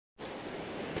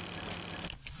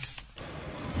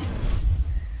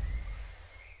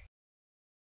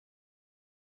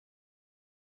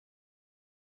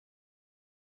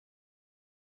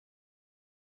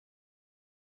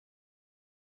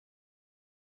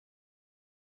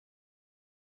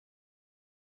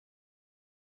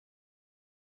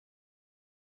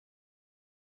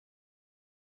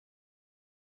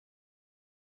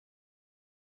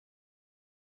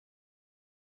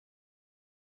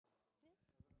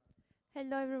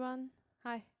Hello, everyone.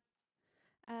 Hi.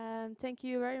 Thank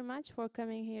you very much for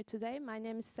coming here today. My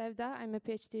name is Sevda. I'm a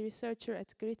PhD researcher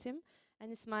at GRITIM, and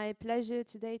it's my pleasure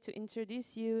today to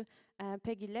introduce you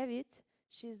Peggy Levitt.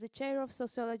 She's the chair of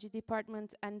Sociology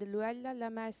Department and the Luella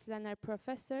Slaner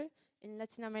Professor in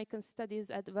Latin American Studies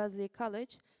at Wellesley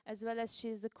College, as well as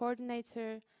she's the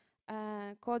coordinator,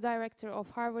 co-director of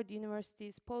Harvard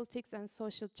University's Politics and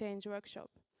Social Change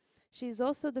Workshop. She is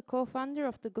also the co-founder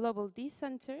of the Global D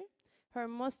Center. Her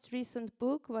most recent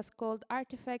book was called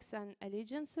Artifacts and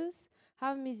Allegiances: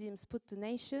 How Museums Put the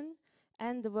Nation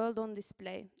and the World on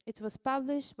Display. It was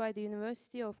published by the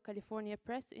University of California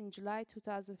Press in July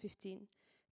 2015.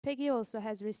 Peggy also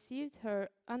has received her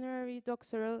honorary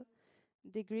doctoral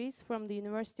degrees from the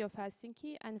University of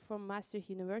Helsinki and from Maastricht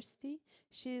University.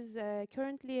 She is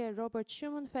currently a Robert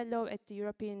Schuman Fellow at the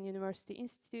European University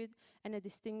Institute and a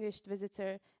distinguished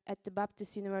visitor at the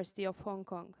Baptist University of Hong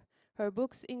Kong. Her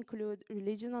books include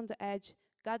Religion on the Edge,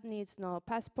 God Needs No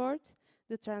Passport,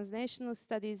 The Transnational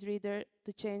Studies Reader,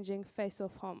 The Changing Face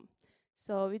of Home.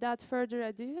 So without further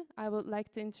ado, I would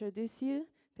like to introduce you,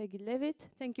 Peggy Levitt.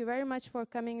 Thank you very much for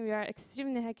coming. We are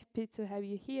extremely happy to have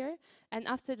you here. And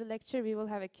after the lecture, we will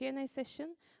have a Q&A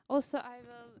session. Also, I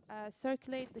will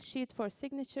circulate the sheet for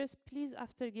signatures. Please,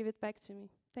 after, give it back to me.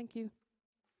 Thank you.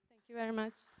 Thank you very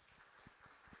much.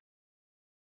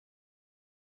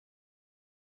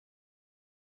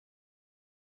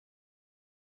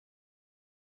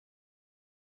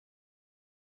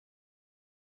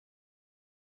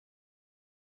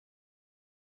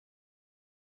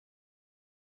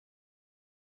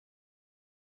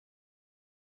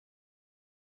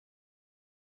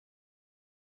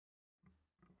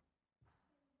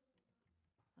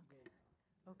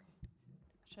 Okay.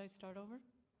 Should I start over?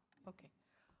 Okay.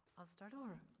 I'll start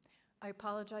over. I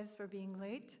apologize for being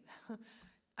late.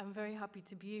 I'm very happy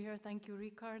to be here. Thank you,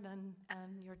 Ricard,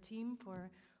 and your team for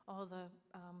all the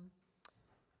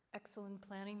excellent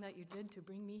planning that you did to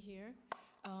bring me here.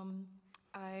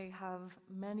 I have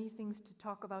many things to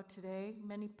talk about today,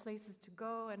 many places to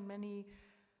go, and many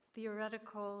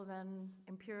theoretical, then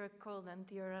empirical, then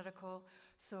theoretical.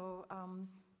 So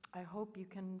I hope you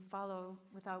can follow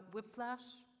without whiplash,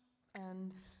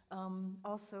 and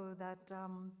also that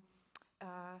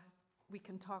we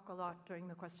can talk a lot during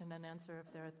the question and answer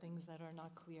if there are things that are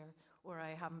not clear or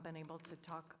I haven't been able to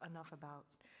talk enough about.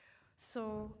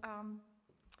 So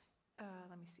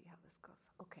let me see how this goes.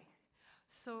 Okay.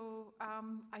 So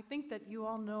I think that you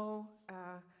all know,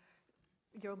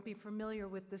 you'll be familiar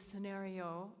with the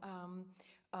scenario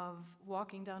of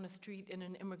walking down a street in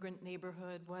an immigrant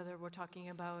neighborhood, whether we're talking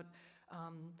about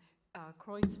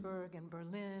Kreuzberg in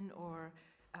Berlin or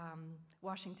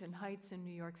Washington Heights in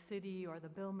New York City or the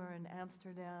Bijlmer in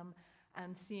Amsterdam,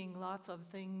 and seeing lots of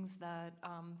things that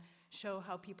show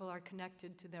how people are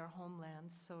connected to their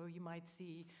homelands. So you might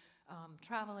see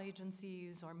travel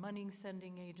agencies or money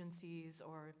sending agencies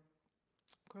or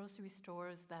grocery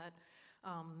stores that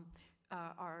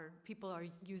people are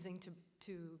using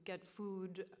to get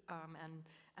food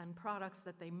and products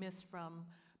that they miss from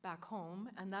back home.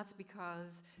 And that's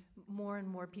because more and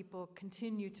more people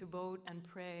continue to vote and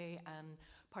pray and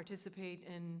participate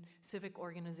in civic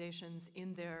organizations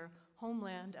in their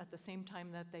homeland at the same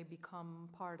time that they become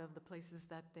part of the places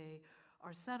that they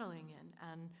are settling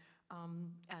in.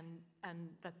 And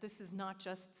that this is not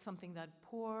just something that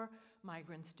poor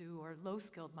migrants do or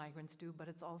low-skilled migrants do, but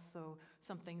it's also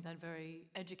something that very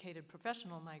educated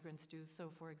professional migrants do. So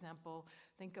for example,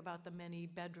 think about the many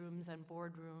bedrooms and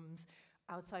boardrooms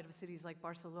outside of cities like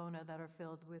Barcelona that are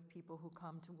filled with people who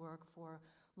come to work for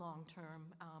long-term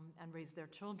and raise their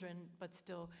children, but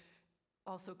still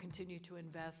also continue to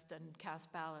invest and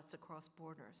cast ballots across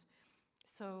borders.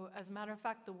 So as a matter of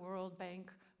fact, the World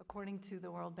Bank, according to the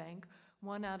World Bank,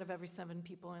 1 out of every 7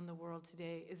 people in the world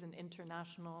today is an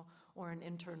international or an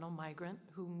internal migrant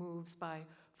who moves by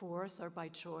force or by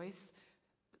choice,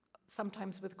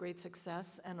 sometimes with great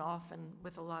success and often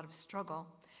with a lot of struggle.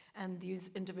 And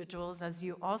these individuals, as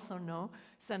you also know,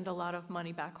 send a lot of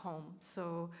money back home.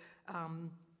 So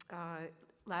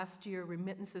last year,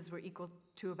 remittances were equal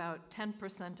to about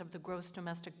 10% of the gross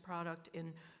domestic product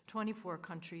in 24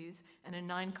 countries, and in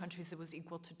 9 countries it was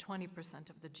equal to 20%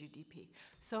 of the GDP.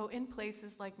 So in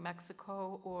places like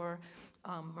Mexico or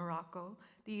Morocco,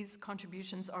 these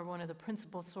contributions are one of the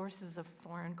principal sources of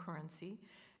foreign currency,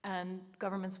 and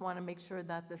governments want to make sure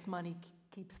that this money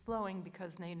keeps flowing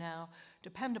because they now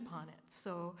depend upon it.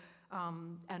 So,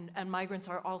 and migrants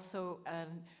are also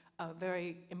a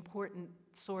very important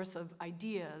source of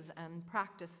ideas and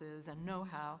practices and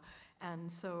know-how.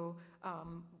 And so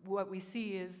what we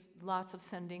see is lots of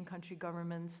sending country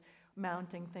governments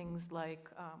mounting things like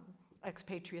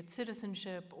expatriate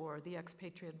citizenship or the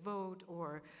expatriate vote,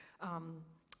 or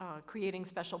creating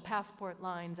special passport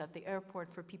lines at the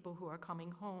airport for people who are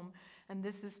coming home. And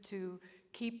this is to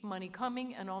keep money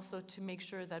coming and also to make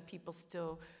sure that people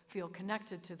still feel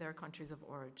connected to their countries of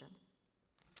origin.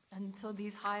 And so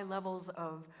these high levels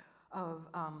of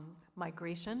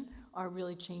migration are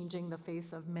really changing the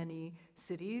face of many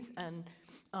cities. And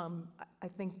I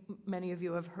think many of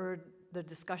you have heard the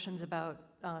discussions about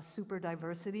super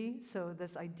diversity. So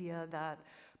this idea that,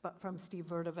 but from Steve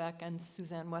Verdovec and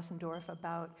Suzanne Wessendorf,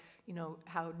 about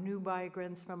how new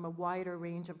migrants from a wider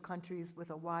range of countries with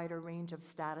a wider range of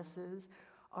statuses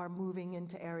are moving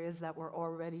into areas that were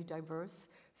already diverse.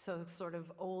 So sort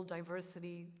of old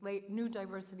diversity, new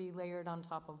diversity layered on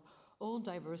top of old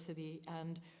diversity.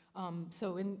 And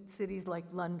so in cities like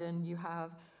London, you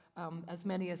have as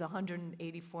many as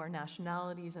 184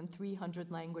 nationalities and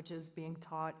 300 languages being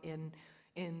taught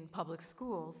in public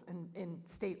schools, in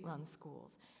state-run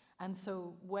schools. And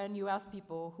so when you ask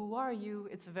people, who are you?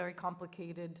 It's a very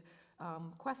complicated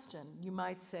question. You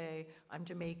might say, I'm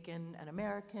Jamaican and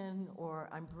American, or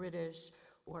I'm British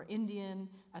or Indian,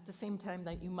 at the same time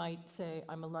that you might say,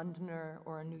 I'm a Londoner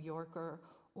or a New Yorker,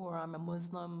 or I'm a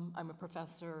Muslim, I'm a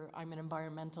professor, I'm an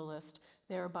environmentalist,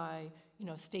 thereby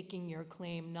staking your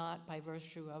claim not by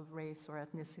virtue of race or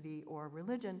ethnicity or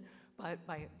religion, but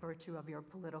by virtue of your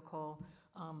political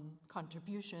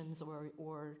contributions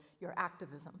or your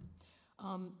activism.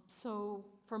 So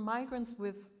for migrants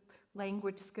with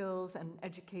language skills and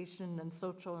education and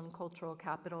social and cultural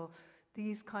capital,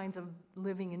 these kinds of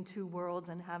living in two worlds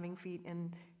and having feet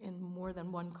in more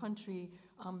than one country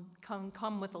can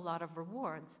come with a lot of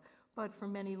rewards. But for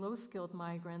many low-skilled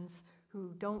migrants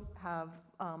who don't have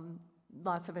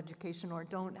lots of education or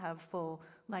don't have full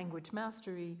language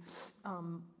mastery,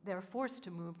 they're forced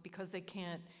to move because they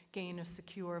can't gain a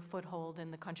secure foothold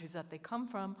in the countries that they come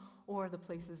from or the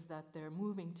places that they're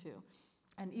moving to.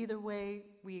 And either way,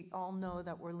 we all know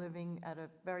that we're living at a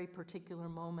very particular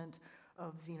moment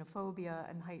of xenophobia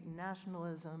and heightened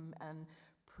nationalism and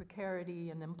precarity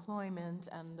and employment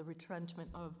and the retrenchment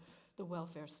of the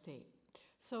welfare state.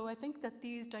 So I think that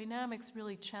these dynamics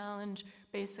really challenge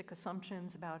basic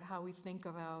assumptions about how we think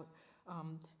about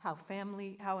how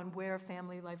and where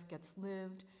family life gets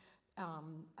lived,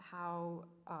 how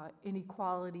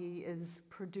inequality is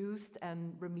produced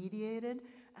and remediated,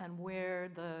 and where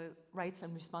the rights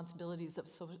and responsibilities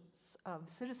of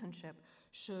citizenship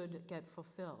should get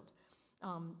fulfilled.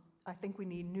 I think we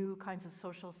need new kinds of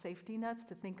social safety nets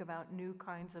to think about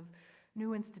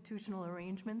new institutional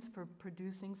arrangements for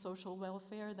producing social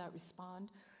welfare that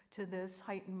respond to this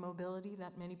heightened mobility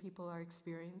that many people are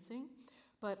experiencing.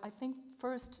 But I think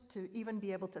first, to even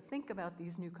be able to think about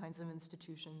these new kinds of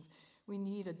institutions, we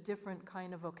need a different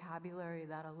kind of vocabulary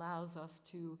that allows us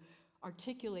to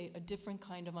articulate a different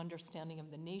kind of understanding of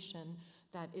the nation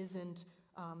that isn't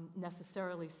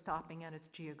necessarily stopping at its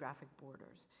geographic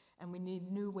borders. And we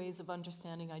need new ways of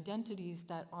understanding identities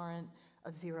that aren't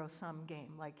a zero-sum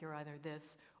game, like you're either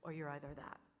this or you're either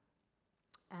that.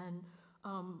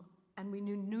 And we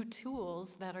need new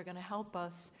tools that are going to help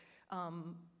us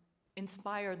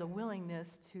inspire the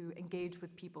willingness to engage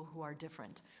with people who are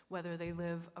different, whether they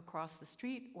live across the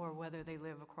street or whether they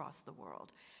live across the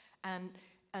world. And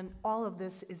all of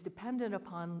this is dependent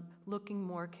upon looking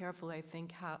more carefully, I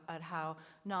think, at how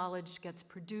knowledge gets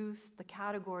produced, the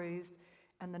categories,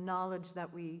 and the knowledge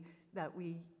that we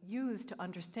use to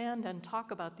understand and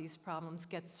talk about these problems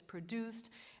gets produced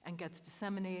and gets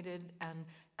disseminated,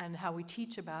 and how we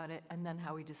teach about it, and then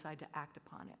how we decide to act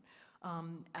upon it.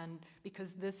 And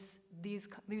because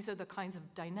these are the kinds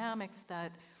of dynamics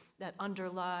that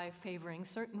underlie favoring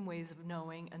certain ways of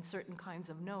knowing and certain kinds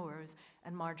of knowers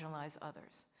and marginalize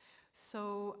others.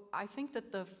 So I think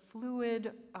that the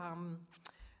fluid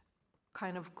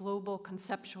kind of global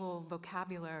conceptual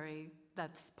vocabulary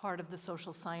that's part of the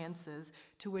social sciences,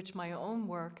 to which my own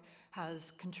work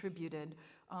has contributed,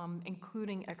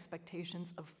 including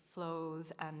expectations of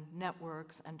flows and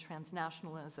networks and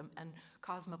transnationalism and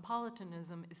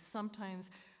cosmopolitanism, is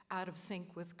sometimes out of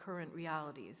sync with current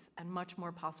realities and much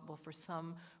more possible for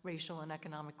some racial and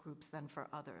economic groups than for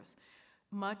others.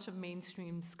 Much of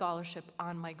mainstream scholarship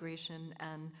on migration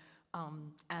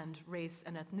and race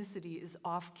and ethnicity is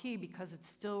off-key because it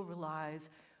still relies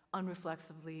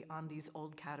unreflexively on these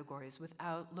old categories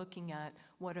without looking at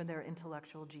what are their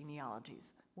intellectual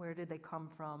genealogies. Where did they come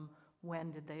from?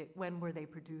 When were they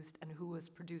produced? And who was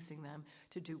producing them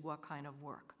to do what kind of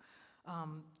work?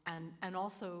 And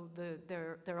also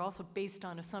they're also based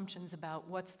on assumptions about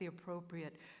what's the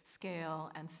appropriate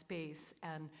scale and space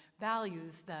and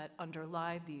values that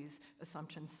underlie these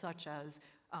assumptions, such as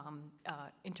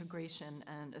integration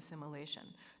and assimilation.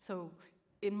 So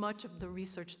in much of the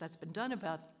research that's been done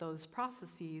about those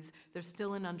processes, there's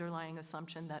still an underlying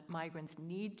assumption that migrants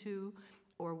need to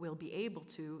or will be able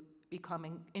to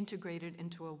becoming integrated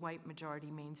into a white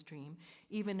majority mainstream,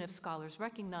 even if scholars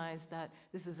recognize that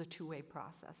this is a two-way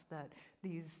process, that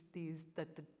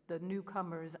the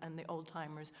newcomers and the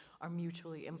old-timers are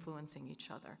mutually influencing each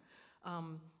other.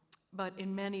 But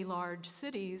in many large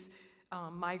cities,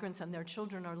 migrants and their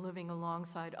children are living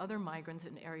alongside other migrants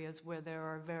in areas where there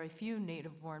are very few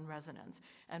native-born residents.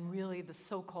 And really the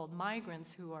so-called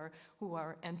migrants who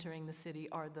are entering the city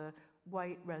are the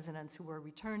white residents who are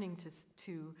returning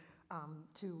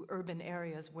to urban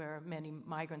areas where many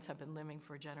migrants have been living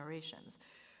for generations.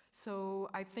 So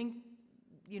I think,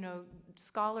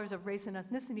 scholars of race and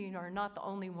ethnicity are not the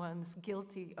only ones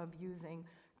guilty of using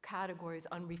categories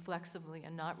unreflexively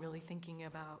and not really thinking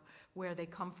about where they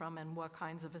come from and what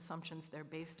kinds of assumptions they're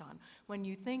based on. When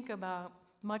you think about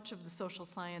much of the social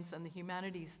science and the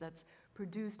humanities that's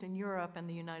produced in Europe and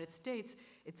the United States,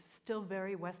 it's still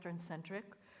very Western-centric.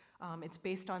 It's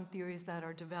based on theories that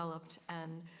are developed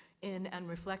and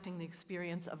reflecting the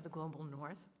experience of the global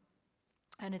North.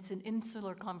 And it's an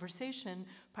insular conversation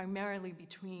primarily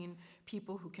between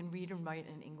people who can read and write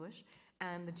in English,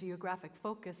 and the geographic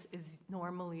focus is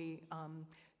normally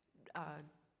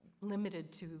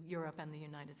limited to Europe and the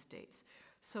United States.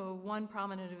 So one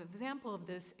prominent example of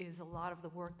this is a lot of the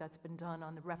work that's been done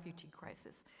on the refugee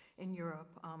crisis in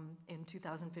Europe in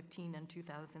 2015 and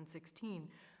 2016.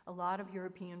 A lot of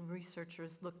European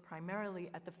researchers looked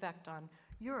primarily at the effect on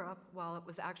Europe, while it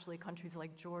was actually countries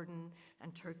like Jordan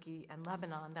and Turkey and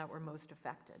Lebanon that were most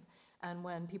affected. And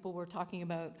when people were talking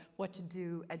about what to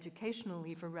do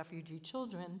educationally for refugee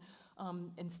children,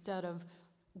 instead of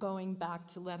going back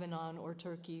to Lebanon or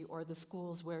Turkey or the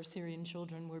schools where Syrian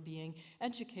children were being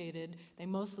educated, they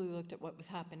mostly looked at what was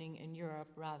happening in Europe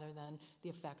rather than the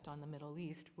effect on the Middle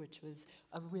East, which was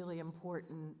a really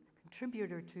important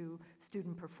contributor to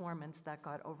student performance that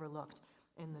got overlooked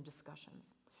in the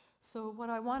discussions. So what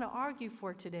I want to argue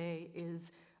for today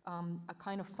is a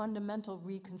kind of fundamental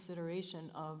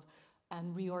reconsideration of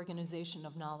and reorganization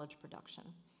of knowledge production.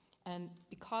 And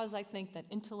because I think that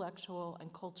intellectual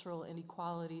and cultural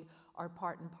inequality are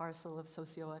part and parcel of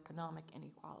socioeconomic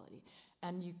inequality.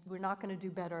 And we're not going to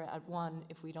do better at one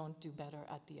if we don't do better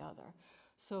at the other.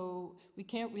 So we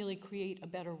can't really create a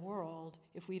better world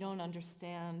if we don't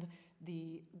understand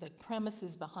the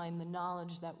premises behind the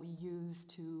knowledge that we use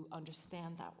to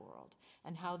understand that world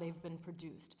and how they've been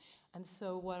produced. And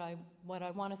so what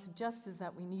I want to suggest is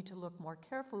that we need to look more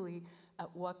carefully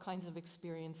at what kinds of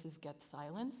experiences get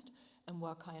silenced and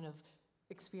what kind of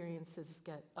experiences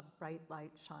get a bright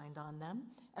light shined on them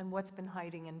and what's been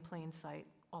hiding in plain sight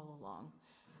all along.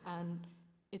 And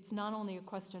it's not only a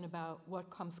question about what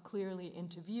comes clearly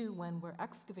into view when we're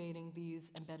excavating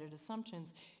these embedded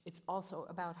assumptions, it's also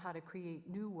about how to create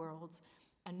new worlds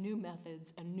and new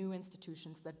methods and new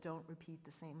institutions that don't repeat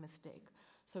the same mistake.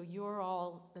 So you're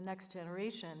all the next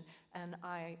generation, and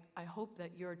I hope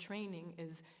that your training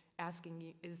is asking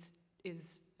you,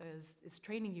 is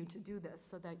training you to do this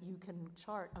so that you can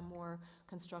chart a more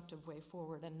constructive way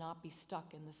forward and not be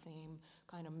stuck in the same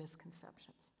kind of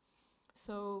misconceptions.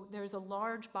 So there's a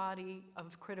large body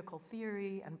of critical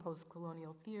theory and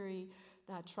post-colonial theory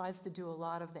that tries to do a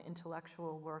lot of the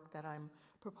intellectual work that I'm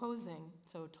proposing.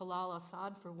 So Talal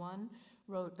Asad, for one,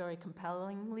 wrote very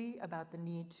compellingly about the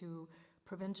need to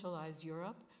provincialize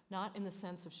Europe, not in the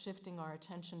sense of shifting our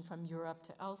attention from Europe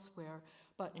to elsewhere,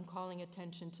 but in calling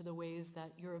attention to the ways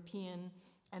that European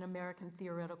and American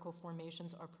theoretical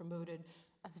formations are promoted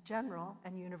as general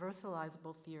and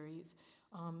universalizable theories,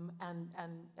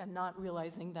 and not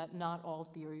realizing that not all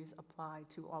theories apply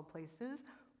to all places,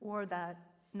 or that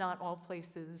not all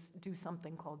places do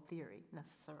something called theory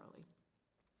necessarily.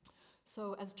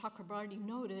 So as Chakrabarty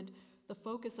noted, the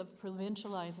focus of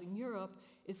provincializing Europe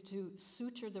is to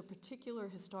suture the particular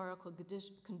historical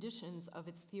conditions of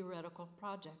its theoretical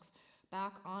projects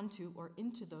back onto or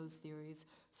into those theories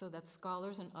so that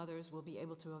scholars and others will be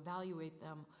able to evaluate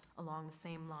them along the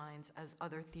same lines as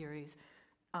other theories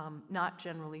not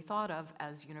generally thought of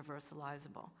as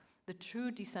universalizable. The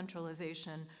true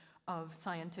decentralization of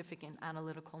scientific and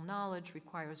analytical knowledge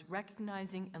requires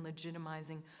recognizing and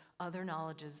legitimizing other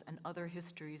knowledges and other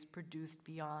histories produced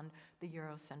beyond the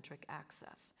Eurocentric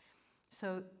axis.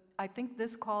 So I think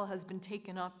this call has been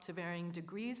taken up to varying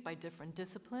degrees by different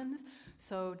disciplines.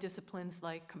 So disciplines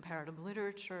like comparative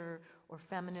literature or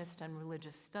feminist and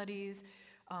religious studies,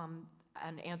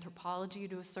 and anthropology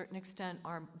to a certain extent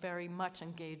are very much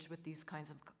engaged with these kinds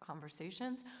of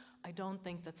conversations. I don't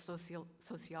think that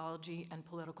sociology and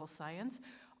political science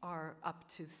are up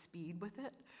to speed with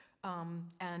it.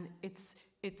 And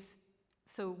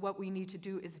so what we need to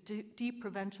do is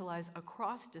deprovincialize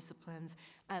across disciplines,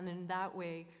 and in that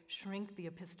way shrink the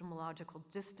epistemological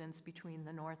distance between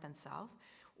the North and South,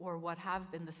 or what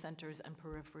have been the centers and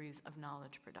peripheries of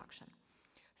knowledge production.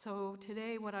 So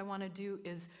today what I want to do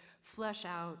is flesh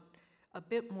out a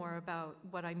bit more about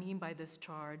what I mean by this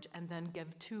charge, and then give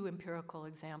two empirical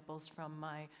examples from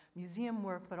my museum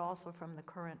work, but also from the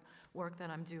current work that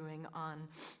I'm doing on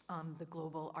the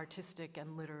global artistic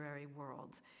and literary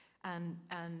worlds. And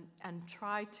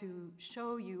try to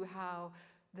show you how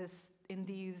in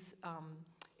these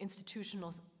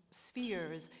institutional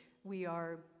spheres, we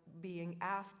are being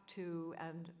asked to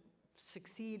and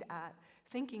succeed at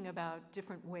thinking about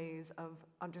different ways of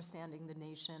understanding the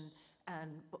nation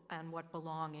and what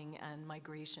belonging and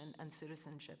migration and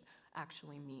citizenship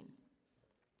actually mean.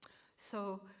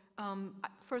 So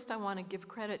first I want to give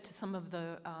credit to some of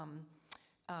the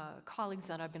colleagues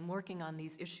that I've been working on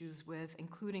these issues with,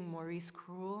 including Maurice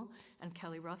Cruel and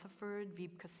Kelly Rutherford,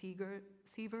 Wiebke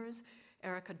Sievers,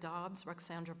 Erica Dobbs,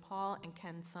 Roxandra Paul, and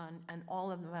Ken Sun, and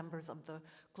all of the members of the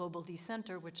Global D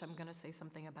Center, which I'm going to say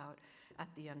something about at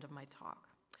the end of my talk.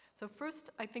 So first,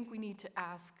 I think we need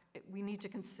to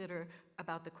consider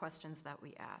about the questions that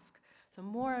we ask. So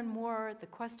more and more, the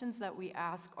questions that we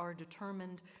ask are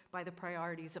determined by the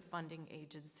priorities of funding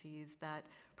agencies that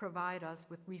provide us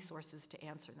with resources to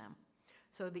answer them.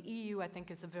 So the EU, I think,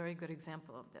 is a very good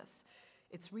example of this.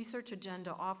 Its research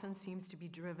agenda often seems to be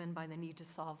driven by the need to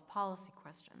solve policy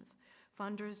questions.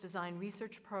 Funders design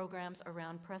research programs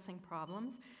around pressing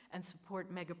problems and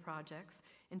support mega projects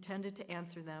intended to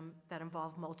answer them that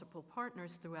involve multiple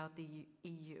partners throughout the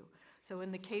EU. So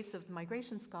in the case of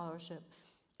migration scholarship,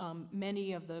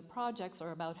 many of the projects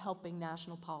are about helping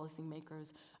national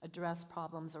policymakers address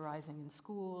problems arising in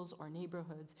schools or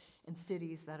neighborhoods in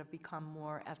cities that have become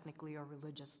more ethnically or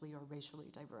religiously or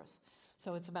racially diverse.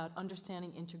 So it's about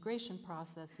understanding integration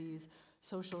processes,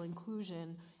 social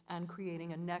inclusion, and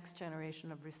creating a next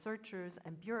generation of researchers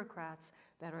and bureaucrats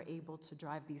that are able to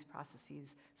drive these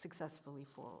processes successfully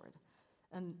forward.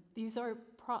 And there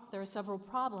are several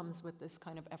problems with this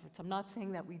kind of efforts. I'm not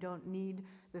saying that we don't need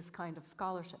this kind of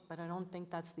scholarship, but I don't think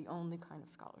that's the only kind of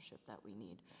scholarship that we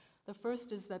need. The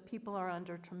first is that people are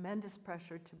under tremendous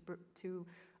pressure to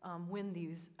win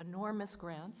these enormous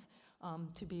grants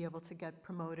to be able to get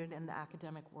promoted in the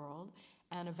academic world.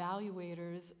 And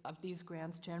evaluators of these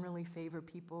grants generally favor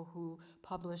people who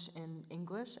publish in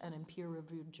English and in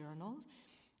peer-reviewed journals.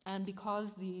 And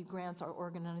because the grants are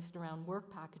organized around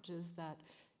work packages that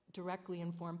directly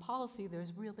inform policy,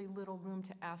 there's really little room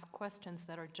to ask questions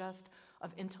that are just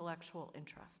of intellectual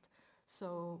interest.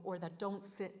 So, or that don't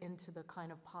fit into the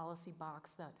kind of policy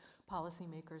box that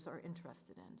policymakers are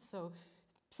interested in. So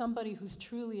somebody who's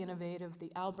truly innovative,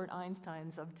 the Albert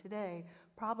Einsteins of today,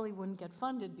 probably wouldn't get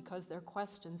funded because their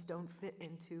questions don't fit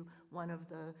into one of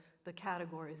the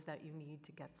categories that you need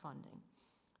to get funding.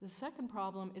 The second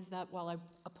problem is that while I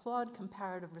applaud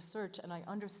comparative research and I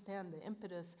understand the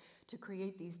impetus to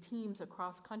create these teams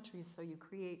across countries so you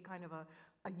create kind of a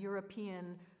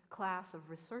European class of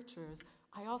researchers,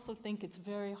 I also think it's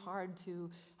very hard to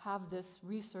have this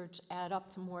research add up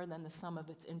to more than the sum of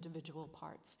its individual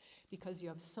parts, because you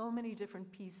have so many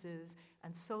different pieces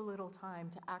and so little time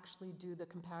to actually do the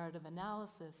comparative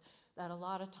analysis that a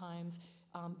lot of times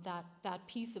that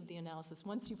piece of the analysis,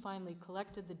 once you finally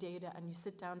collected the data and you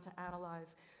sit down to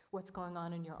analyze what's going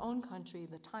on in your own country,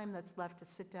 the time that's left to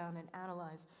sit down and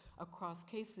analyze across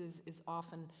cases is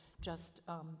often just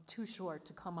too short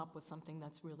to come up with something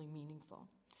that's really meaningful.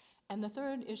 And the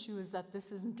third issue is that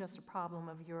this isn't just a problem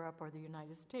of Europe or the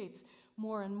United States.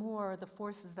 More and more, the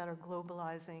forces that are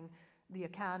globalizing the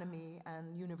academy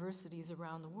and universities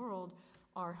around the world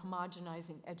are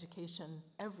homogenizing education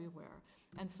everywhere.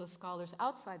 And so scholars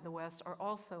outside the West are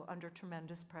also under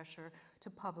tremendous pressure to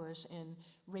publish in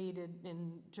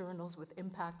journals with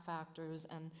impact factors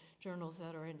and journals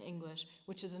that are in English,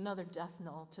 which is another death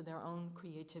knell to their own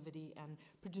creativity and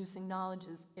producing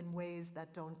knowledges in ways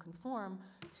that don't conform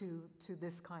to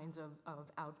this kinds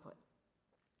of output.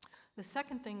 The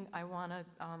second thing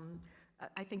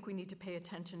I think we need to pay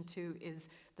attention to is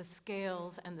the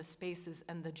scales and the spaces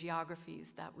and the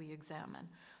geographies that we examine.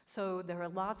 So there are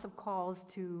lots of calls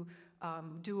to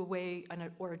do away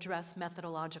or address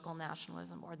methodological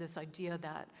nationalism, or this idea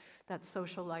that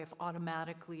social life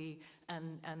automatically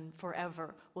and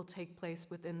forever will take place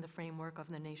within the framework of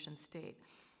the nation state.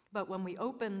 But when we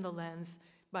open the lens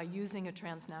by using a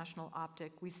transnational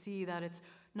optic, we see that it's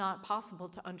not possible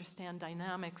to understand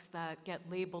dynamics that get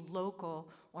labeled local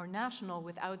or national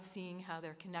without seeing how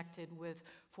they're connected with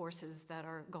forces that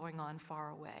are going on far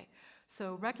away.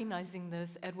 So recognizing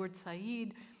this, Edward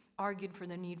Said argued for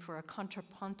the need for a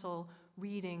contrapuntal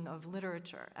reading of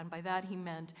literature, and by that he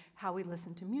meant how we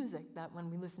listen to music, that when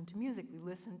we listen to music, we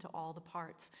listen to all the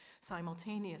parts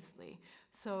simultaneously.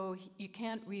 So you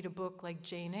can't read a book like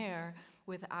Jane Eyre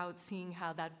without seeing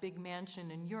how that big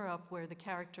mansion in Europe where the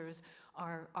characters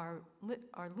are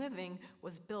living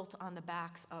was built on the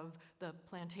backs of the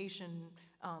plantation,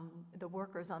 the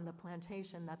workers on the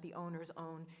plantation that the owners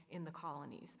own in the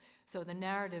colonies. So the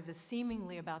narrative is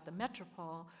seemingly about the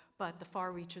metropole, but the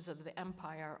far reaches of the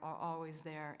empire are always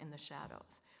there in the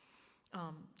shadows.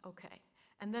 Okay,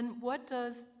 and then what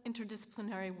does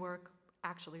interdisciplinary work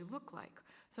actually look like?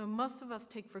 So most of us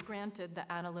take for granted the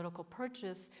analytical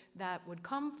purchase that would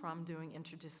come from doing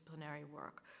interdisciplinary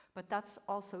work, but that's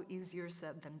also easier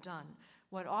said than done.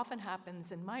 What often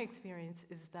happens in my experience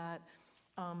is that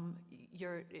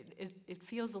it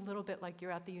feels a little bit like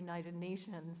you're at the United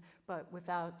Nations, but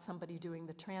without somebody doing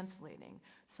the translating.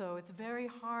 So it's very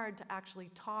hard to actually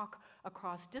talk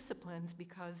across disciplines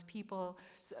because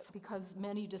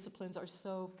many disciplines are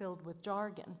so filled with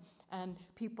jargon, and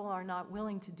people are not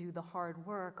willing to do the hard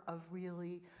work of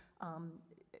really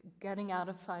getting out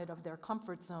of sight of their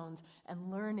comfort zones and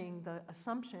learning the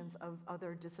assumptions of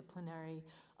other disciplinary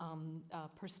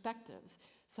perspectives.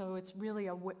 So it's really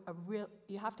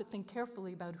you have to think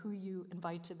carefully about who you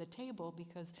invite to the table,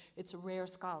 because it's a rare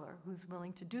scholar who's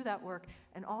willing to do that work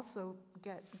and also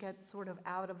get sort of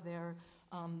out of their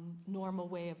normal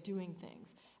way of doing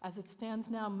things. As it stands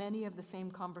now, many of the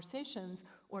same conversations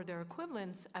or their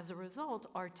equivalents as a result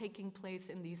are taking place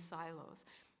in these silos.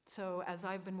 So as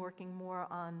I've been working more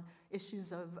on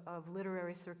issues of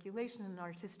literary circulation and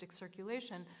artistic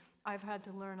circulation, I've had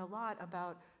to learn a lot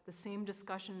about the same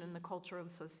discussion in the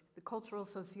cultural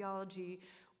sociology,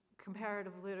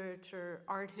 comparative literature,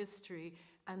 art history,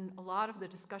 and a lot of the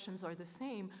discussions are the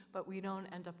same, but we don't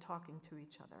end up talking to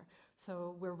each other.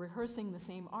 So we're rehearsing the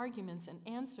same arguments and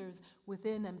answers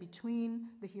within and between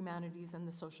the humanities and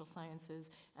the social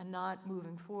sciences, and not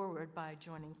moving forward by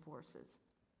joining forces.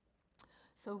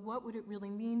 So what would it really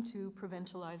mean to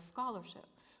provincialize scholarship?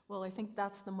 Well, I think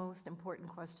that's the most important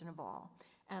question of all.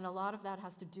 And a lot of that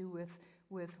has to do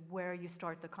with where you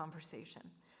start the conversation.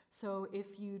 So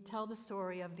if you tell the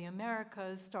story of the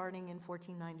Americas starting in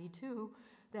 1492,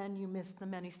 then you miss the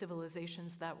many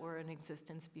civilizations that were in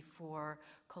existence before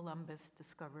Columbus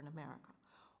discovered America.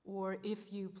 Or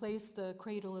if you place the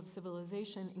cradle of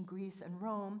civilization in Greece and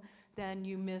Rome, then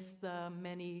you miss the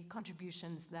many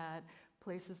contributions that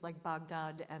places like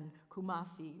Baghdad and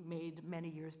Kumasi made many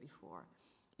years before.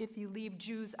 If you leave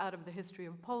Jews out of the history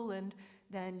of Poland,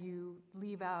 then you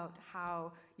leave out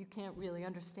how you can't really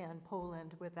understand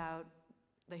Poland without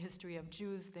the history of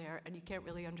Jews there, and you can't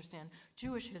really understand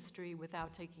Jewish history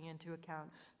without taking into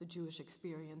account the Jewish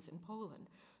experience in Poland.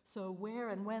 So where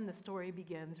and when the story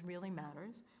begins really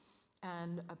matters,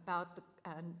 and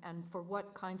for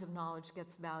what kinds of knowledge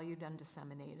gets valued and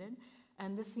disseminated.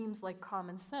 And this seems like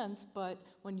common sense, but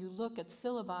when you look at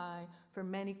syllabi for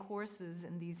many courses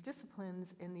in these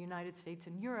disciplines in the United States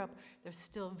and Europe, they're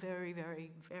still very,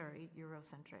 very, very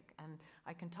Eurocentric. And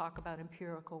I can talk about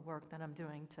empirical work that I'm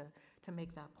doing to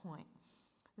make that point.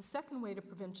 The second way to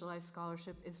provincialize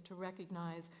scholarship is to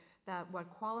recognize that what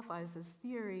qualifies as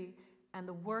theory and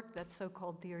the work that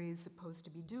so-called theory is supposed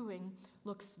to be doing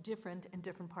looks different in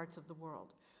different parts of the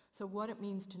world. So what it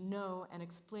means to know and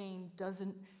explain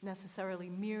doesn't necessarily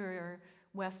mirror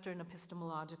Western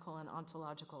epistemological and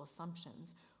ontological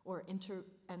assumptions,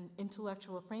 and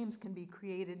intellectual frames can be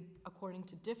created according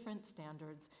to different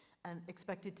standards and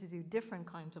expected to do different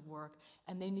kinds of work,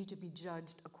 and they need to be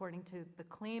judged according to the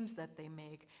claims that they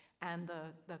make and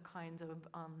the kinds of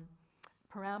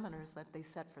parameters that they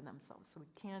set for themselves. So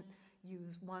we can't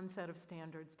use one set of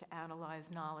standards to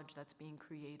analyze knowledge that's being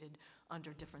created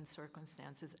under different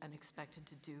circumstances and expected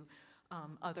to do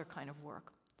other kind of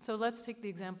work. So let's take the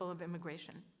example of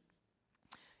immigration.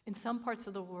 In some parts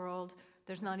of the world,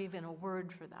 there's not even a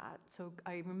word for that. So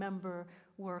I remember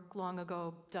work long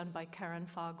ago done by Karen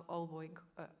Fogh Olboig,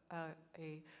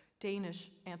 a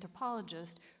Danish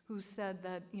anthropologist, who said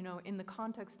that, in the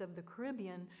context of the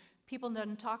Caribbean, people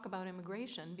didn't talk about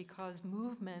immigration because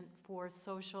movement for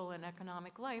social and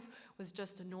economic life was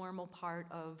just a normal part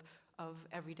of of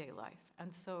everyday life.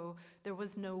 And so there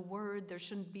was no word, there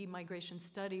shouldn't be migration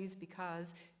studies because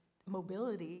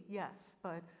mobility, yes,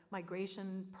 but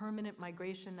migration, permanent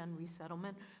migration and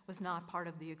resettlement was not part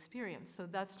of the experience. So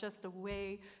that's just a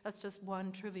way, that's just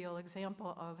one trivial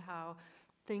example of how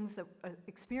things that,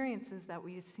 experiences that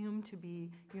we assume to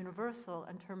be universal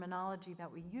and terminology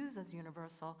that we use as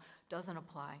universal doesn't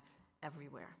apply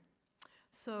everywhere.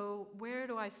 So where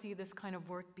do I see this kind of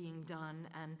work being done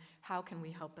and how can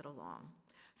we help it along?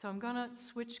 So I'm gonna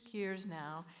switch gears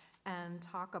now and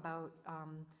talk about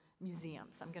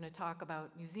museums. I'm going to talk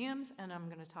about museums and I'm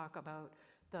going to talk about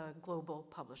the global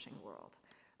publishing world.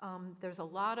 There's a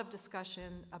lot of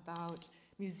discussion about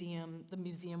the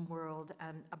museum world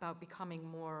and about becoming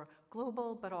more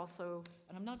global, but also,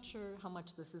 and I'm not sure how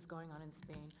much this is going on in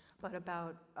Spain, but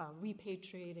about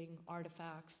repatriating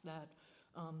artifacts that,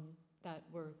 that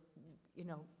were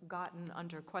gotten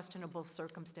under questionable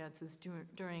circumstances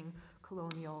during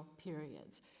colonial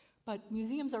periods. But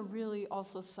museums are really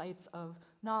also sites of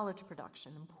knowledge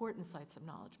production, important sites of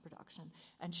knowledge production,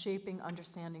 and shaping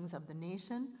understandings of the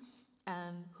nation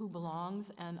and who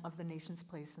belongs and of the nation's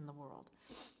place in the world.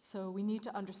 So we need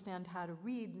to understand how to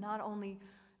read not only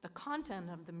the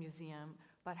content of the museum,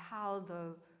 but how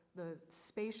the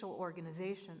spatial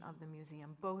organization of the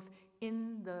museum, both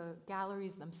in the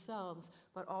galleries themselves,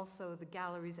 but also the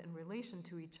galleries in relation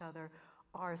to each other,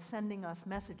 are sending us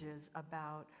messages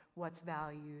about what's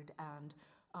valued and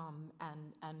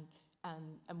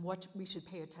what we should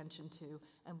pay attention to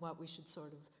and what we should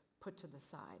sort of put to the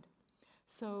side.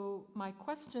 So my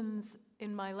questions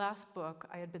in my last book,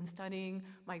 I had been studying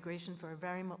migration for a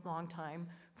very long time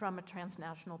from a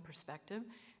transnational perspective,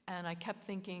 and I kept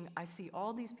thinking, I see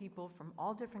all these people from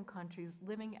all different countries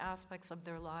living aspects of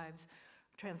their lives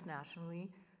transnationally.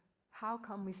 How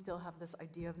come we still have this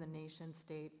idea of the nation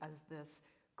state as this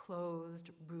closed,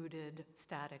 rooted,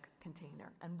 static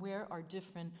container? And where are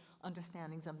different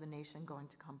understandings of the nation going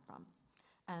to come from?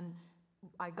 And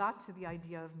I got to the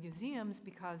idea of museums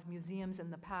because museums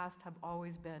in the past have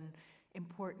always been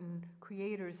important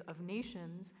creators of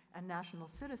nations and national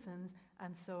citizens,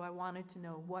 and so I wanted to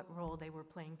know what role they were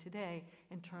playing today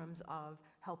in terms of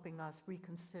helping us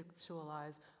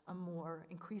reconceptualize a more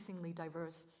increasingly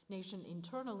diverse nation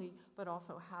internally, but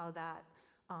also how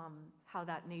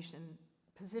that nation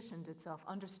positioned itself,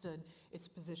 understood its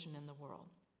position in the world.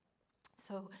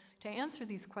 So to answer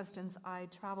these questions, I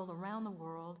traveled around the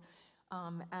world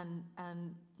and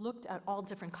looked at all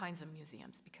different kinds of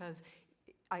museums, because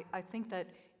I think that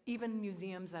even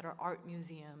museums that are art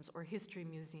museums or history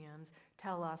museums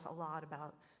tell us a lot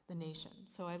about the nation.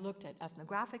 So I looked at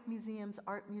ethnographic museums,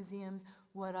 art museums,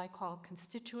 what I call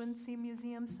constituency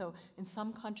museums. So in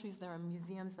some countries there are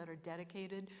museums that are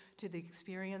dedicated to the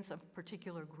experience of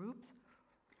particular groups,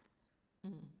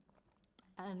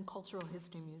 and cultural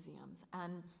history museums.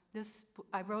 And this,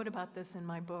 I wrote about this in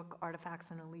my book,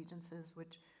 Artifacts and Allegiances,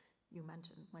 which you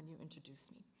mentioned when you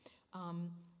introduced me.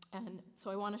 And so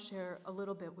I want to share a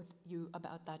little bit with you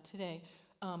about that today.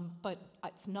 But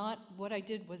it's not, what I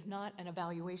did was not an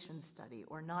evaluation study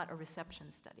or not a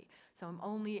reception study. So I'm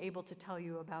only able to tell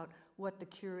you about what the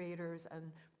curators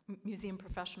and museum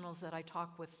professionals that I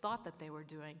talked with thought that they were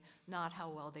doing, not how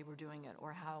well they were doing it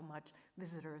or how much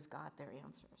visitors got their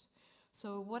answers.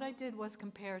 So what I did was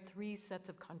compare 3 sets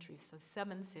of countries, so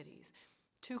 7 cities.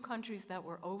 2 countries that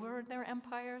were over their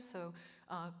empire, so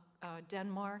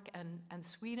Denmark and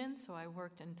Sweden. So I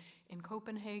worked in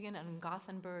Copenhagen and in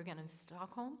Gothenburg and in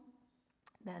Stockholm.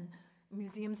 Then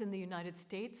museums in the United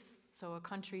States, so a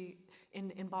country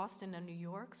in Boston and New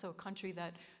York, so a country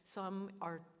that some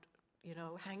are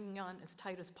hanging on as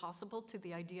tight as possible to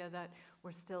the idea that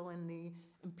we're still in the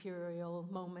imperial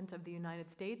moment of the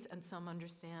United States, and some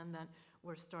understand that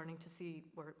we're starting to see,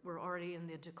 we're already in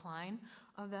the decline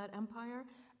of that empire.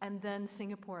 And then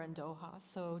Singapore and Doha,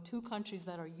 so 2 countries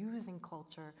that are using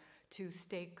culture to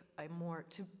stake a more,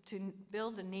 to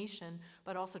build a nation,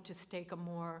 but also to stake a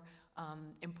more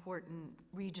important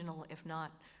regional, if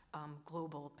not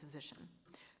global position.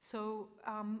 So,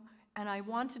 and I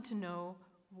wanted to know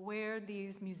where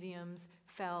these museums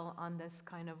fell on this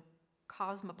kind of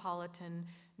cosmopolitan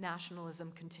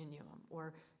nationalism continuum,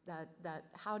 or that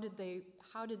how did they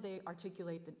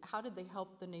articulate, how did they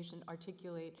help the nation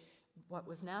articulate what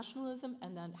was nationalism,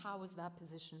 and then how was that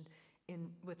positioned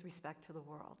with respect to the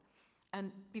world.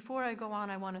 And before I go on,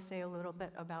 I want to say a little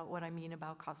bit about what I mean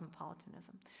about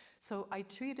cosmopolitanism. So I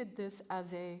treated this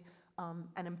as an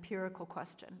empirical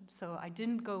question. So I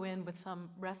didn't go in with some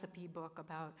recipe book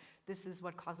about this is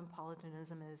what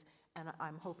cosmopolitanism is, and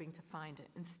I'm hoping to find it.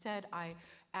 Instead, I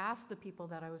asked the people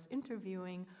that I was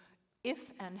interviewing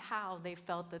if and how they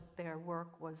felt that their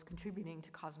work was contributing to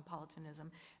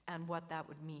cosmopolitanism and what that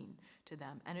would mean to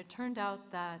them. And it turned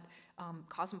out that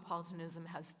cosmopolitanism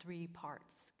had three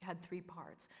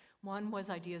parts. One was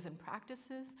ideas and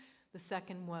practices. The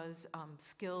second was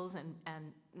skills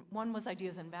and one was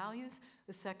ideas and values.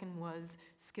 The second was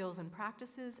skills and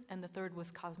practices. And the third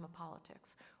was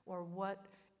cosmopolitics, or what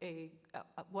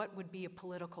would be a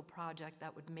political project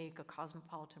that would make a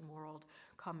cosmopolitan world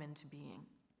come into being.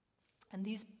 And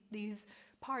these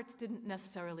parts didn't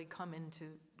necessarily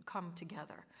come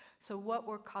together. So what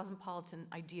were cosmopolitan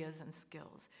ideas and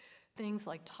skills? Things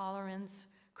like tolerance,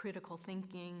 critical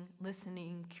thinking,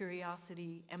 listening,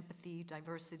 curiosity, empathy,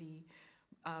 diversity,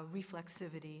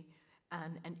 reflexivity,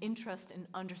 and an interest in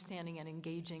understanding and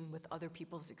engaging with other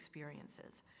people's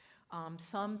experiences.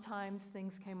 Sometimes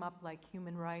things came up like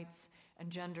human rights and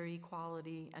gender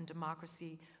equality and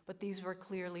democracy, but these were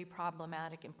clearly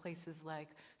problematic in places like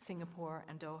Singapore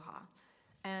and Doha.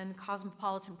 And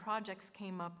cosmopolitan projects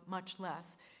came up much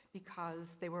less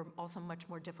because they were also much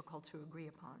more difficult to agree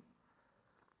upon.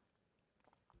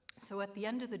 So at the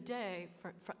end of the day,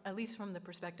 at least from the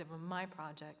perspective of my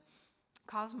project,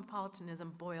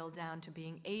 cosmopolitanism boiled down to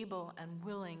being able and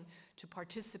willing to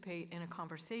participate in a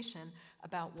conversation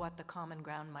about what the common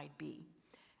ground might be.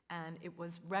 And it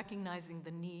was recognizing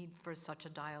the need for such a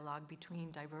dialogue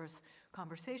between diverse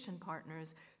conversation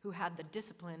partners who had the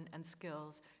discipline and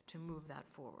skills to move that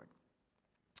forward.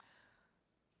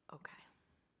 Okay.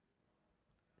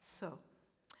 So,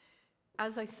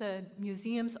 as I said,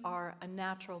 museums are a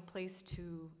natural place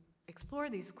to explore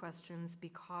these questions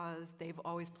because they've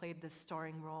always played this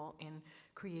starring role in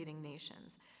creating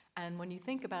nations. And when you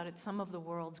think about it, some of the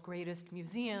world's greatest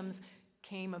museums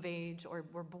came of age or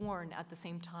were born at the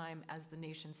same time as the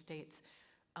nation states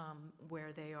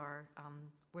where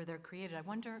they're created. I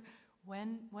wonder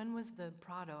when was the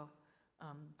Prado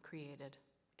created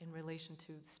in relation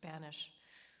to Spanish,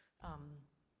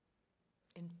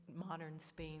 in modern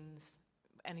Spain's.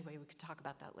 Anyway, we could talk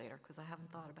about that later because I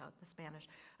haven't thought about the Spanish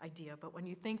idea. But when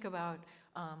you think about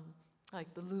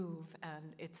like the Louvre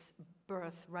and its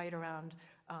birth right around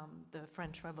the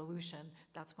French Revolution,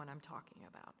 that's what I'm talking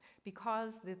about.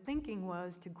 Because the thinking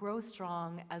was to grow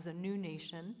strong as a new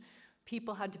nation,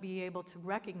 people had to be able to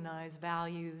recognize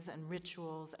values and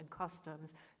rituals and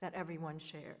customs that everyone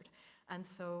shared. And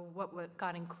so what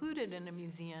got included in a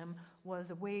museum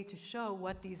was a way to show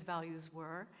what these values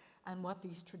were and what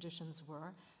these traditions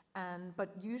were. But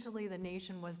usually the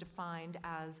nation was defined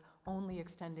as only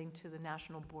extending to the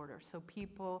national border. So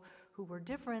people who were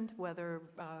different, whether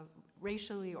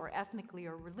racially or ethnically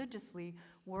or religiously,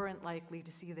 weren't likely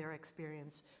to see their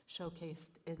experience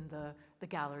showcased in the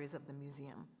galleries of the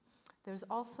museum. There's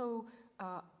also,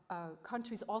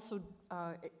 countries also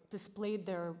displayed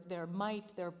their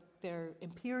might, their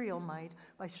imperial might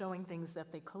by showing things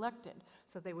that they collected.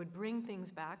 So they would bring things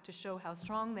back to show how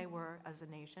strong they were as a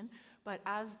nation. But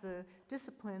as the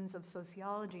disciplines of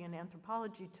sociology and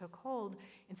anthropology took hold,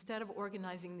 instead of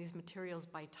organizing these materials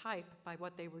by type, by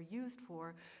what they were used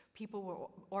for, people were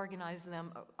organizing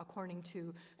them according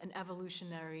to an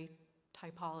evolutionary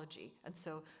typology. And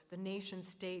so the nation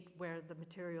state where the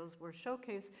materials were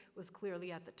showcased was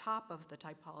clearly at the top of the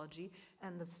typology,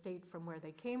 and the state from where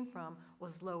they came from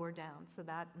was lower down. So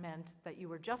that meant that you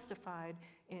were justified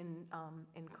in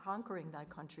conquering that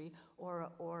country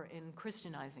or in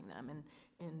Christianizing them,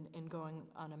 in going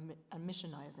on a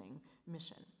missionizing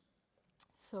mission.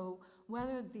 So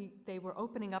whether they were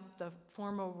opening up the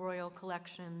formal royal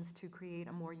collections to create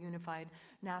a more unified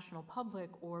national public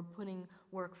or putting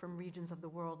work from regions of the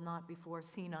world not before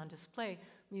seen on display,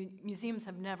 museums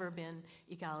have never been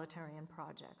egalitarian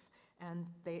projects. And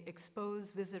they expose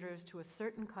visitors to a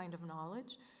certain kind of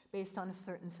knowledge based on a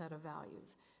certain set of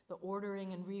values. The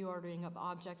ordering and reordering of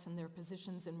objects and their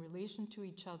positions in relation to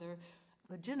each other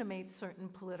legitimate certain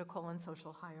political and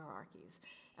social hierarchies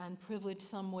and privilege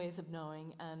some ways of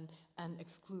knowing and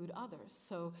exclude others.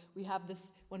 So we have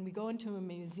this, when we go into a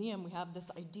museum, we have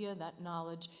this idea that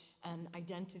knowledge and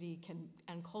identity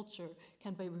and culture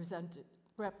can be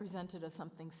represented as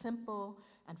something simple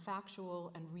and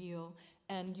factual and real.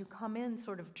 And you come in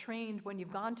sort of trained, when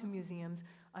you've gone to museums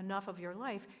enough of your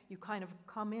life, you kind of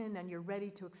come in and you're ready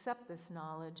to accept this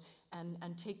knowledge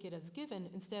and take it as given,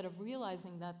 instead of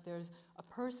realizing that there's a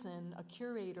person, a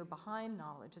curator behind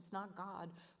knowledge. It's not God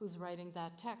who's writing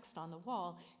that text on the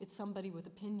wall. It's somebody with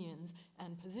opinions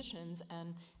and positions,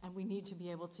 and we need to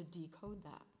be able to decode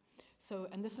that. So,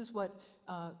 and this is what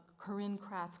Corinne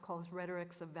Kratz calls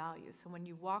rhetorics of value. So when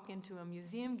you walk into a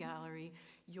museum gallery,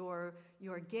 your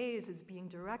gaze is being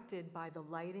directed by the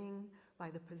lighting, by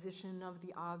the position of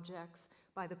the objects,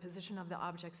 by the position of the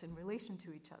objects in relation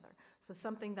to each other. So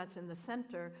something that's in the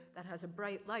center that has a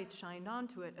bright light shined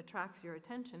onto it attracts your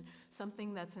attention.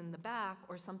 Something that's in the back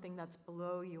or something that's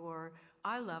below your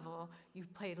eye level, you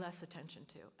pay less attention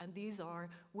to. And these are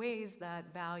ways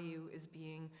that value is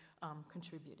being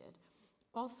contributed.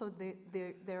 Also,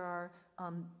 there are,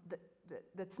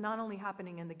 that's not only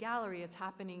happening in the gallery, it's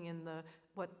happening in the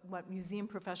what museum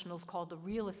professionals call the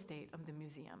real estate of the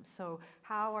museum. So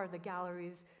how are the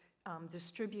galleries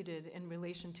distributed in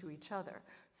relation to each other?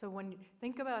 So when you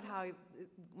think about how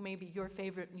maybe your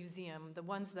favorite museum, the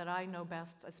ones that I know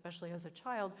best, especially as a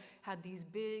child, had these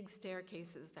big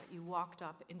staircases that you walked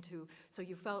up into, so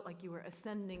you felt like you were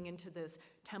ascending into this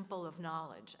temple of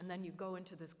knowledge, and then you go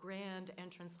into this grand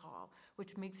entrance hall,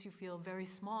 which makes you feel very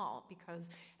small because,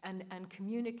 and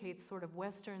communicates sort of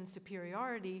Western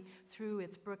superiority through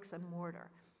its bricks and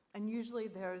mortar. And usually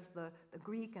there's the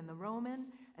Greek and the Roman,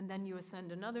 and then you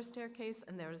ascend another staircase,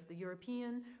 and there's the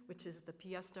European, which is the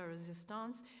pièce de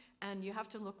résistance, and you have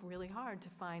to look really hard to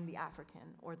find the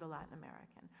African or the Latin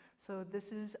American. So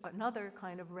this is another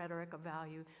kind of rhetoric of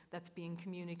value that's being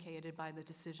communicated by the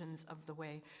decisions of the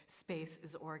way space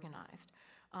is organized.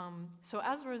 So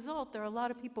as a result, there are a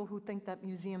lot of people who think that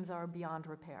museums are beyond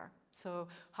repair. So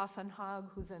Hassan Hag,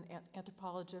 who's an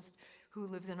anthropologist who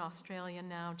lives in Australia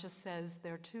now, just says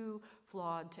they're too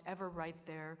flawed to ever write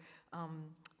their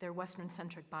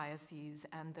Western-centric biases,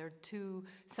 and they're too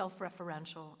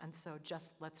self-referential, and so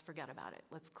just let's forget about it.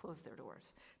 Let's close their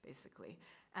doors, basically.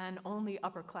 And only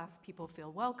upper-class people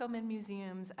feel welcome in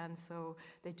museums, and so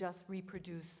they just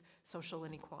reproduce social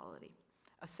inequality.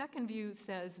 A second view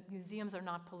says museums are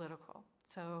not political.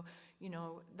 So, you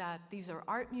know, that these are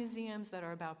art museums that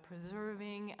are about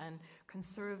preserving and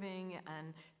conserving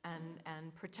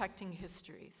and protecting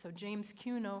history. So James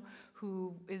Cuno,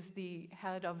 who is the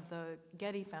head of the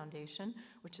Getty Foundation,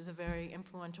 which is a very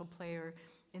influential player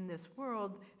in this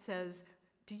world, says,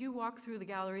 do you walk through the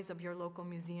galleries of your local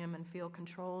museum and feel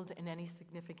controlled in any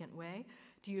significant way?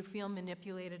 Do you feel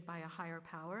manipulated by a higher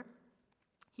power?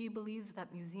 He believes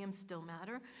that museums still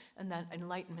matter and that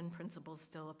Enlightenment principles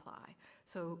still apply.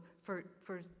 So for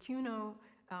Cuno,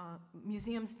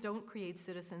 museums don't create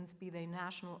citizens, be they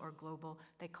national or global.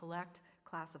 They collect,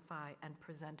 classify, and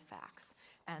present facts.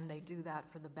 And they do that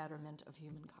for the betterment of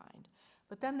humankind.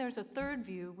 But then there's a third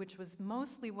view, which was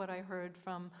mostly what I heard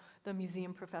from the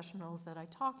museum professionals that I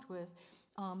talked with,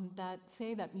 that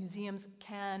say that museums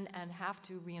can and have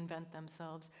to reinvent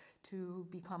themselves to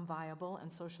become viable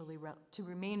and to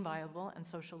remain viable and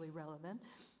socially relevant,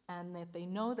 and that they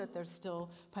know that they're still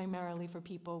primarily for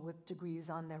people with degrees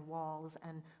on their walls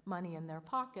and money in their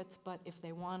pockets, but if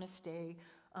they want to stay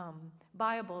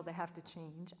viable, they have to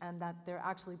change, and that they're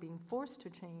actually being forced to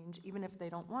change, even if they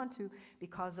don't want to,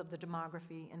 because of the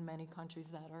demography in many countries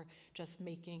that are just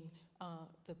making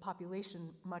the population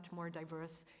much more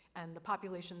diverse, and the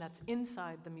population that's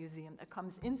inside the museum, that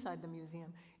comes inside the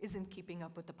museum, isn't keeping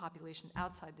up with the population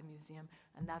outside the museum,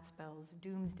 and that spells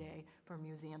doomsday for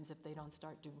museums if they don't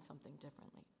start doing something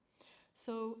differently.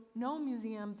 So no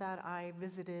museum that I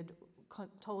visited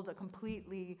told a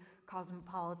completely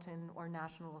cosmopolitan or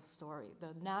nationalist story.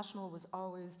 The national was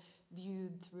always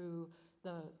viewed through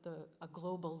a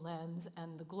global lens,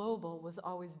 and the global was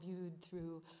always viewed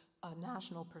through a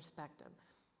national perspective.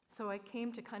 So I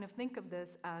came to kind of think of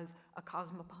this as a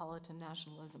cosmopolitan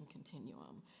nationalism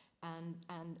continuum.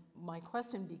 And my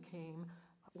question became,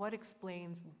 what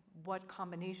explains what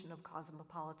combination of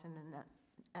cosmopolitan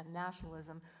and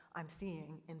nationalism I'm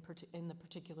seeing in the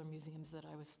particular museums that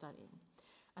I was studying?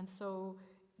 And so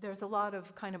there's a lot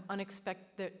of kind of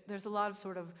there's a lot of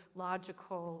sort of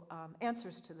logical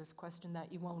answers to this question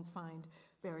that you won't find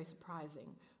very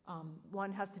surprising.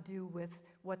 One has to do with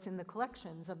what's in the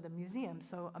collections of the museum.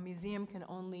 So a museum can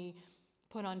only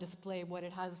put on display what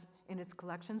it has in its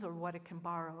collections or what it can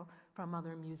borrow from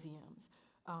other museums.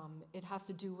 It has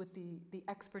to do with the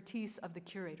expertise of the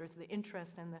curators, the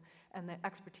interest and the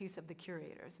expertise of the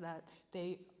curators, that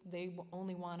they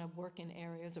only want to work in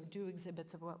areas or do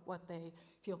exhibits of what they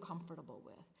feel comfortable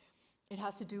with. It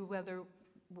has to do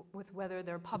with whether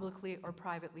they're publicly or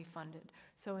privately funded.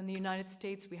 So in the United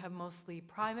States, we have mostly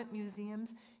private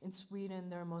museums. In Sweden,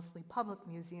 there are mostly public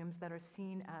museums that are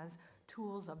seen as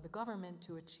tools of the government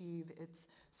to achieve its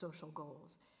social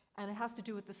goals. And it has to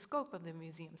do with the scope of the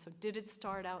museum. So did it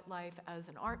start out life as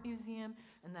an art museum,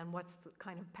 and then what's the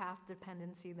kind of path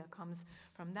dependency that comes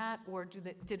from that, or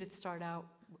did it start out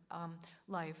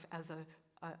life as an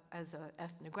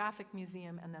ethnographic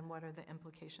museum, and then what are the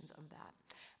implications of that?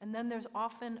 And then there's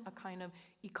often a kind of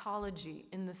ecology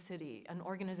in the city, an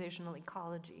organizational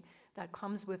ecology that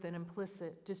comes with an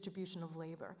implicit distribution of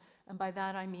labor. And by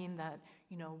that I mean that,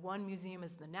 you know, one museum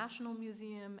is the National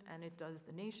Museum and it does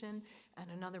the nation, and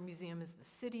another museum is the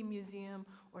city museum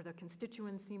or the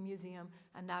constituency museum,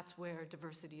 and that's where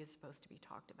diversity is supposed to be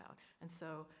talked about. And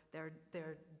so they're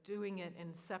doing it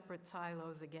in separate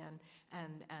silos again,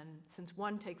 and since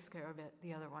one takes care of it,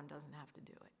 the other one doesn't have to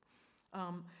do it.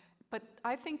 But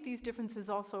I think these differences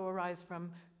also arise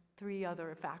from three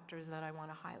other factors that I want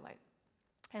to highlight.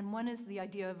 And one is the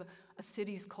idea of a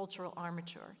city's cultural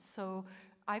armature. So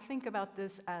I think about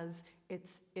this as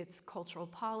its cultural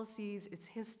policies, its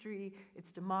history,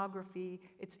 its demography,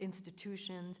 its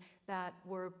institutions that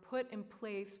were put in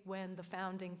place when the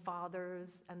founding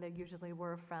fathers, and they usually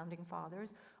were founding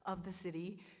fathers of the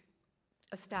city,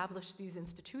 established these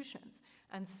institutions.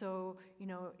 And so, you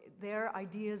know, their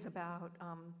ideas about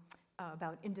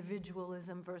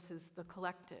individualism versus the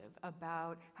collective,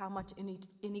 about how much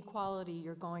inequality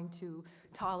you're going to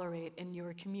tolerate in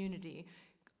your community,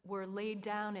 were laid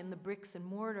down in the bricks and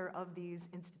mortar of these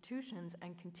institutions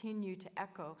and continue to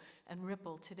echo and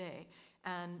ripple today.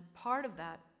 And part of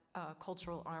that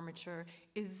cultural armature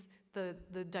is the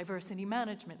diversity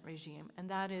management regime, and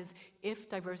that is if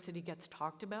diversity gets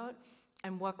talked about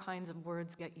and what kinds of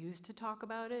words get used to talk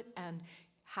about it, and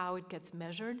how it gets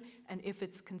measured, and if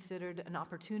it's considered an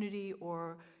opportunity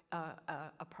or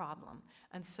a problem.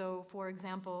 And so, for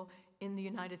example, in the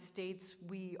United States,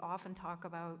 we often talk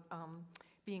about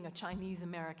being a Chinese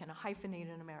American, a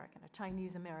hyphenated American, a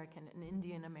Chinese American, an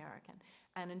Indian American.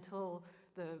 And until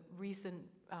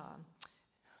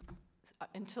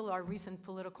our recent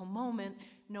political moment,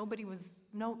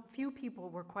 few people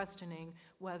were questioning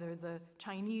whether the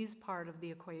Chinese part of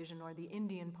the equation or the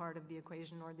Indian part of the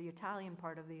equation or the Italian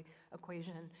part of the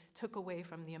equation took away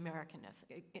from the Americanness.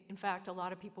 In fact, a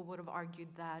lot of people would have argued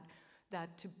that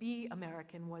to be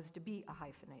American was to be a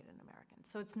hyphenated American.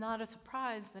 So it's not a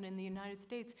surprise that in the United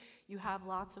States you have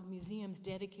lots of museums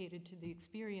dedicated to the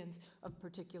experience of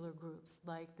particular groups,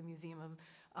 like the Museum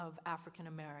of African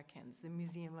Americans, the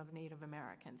Museum of Native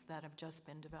Americans that have just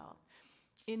been developed.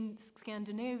 In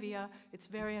Scandinavia, it's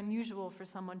very unusual for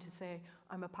someone to say,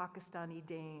 I'm a Pakistani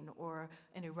Dane or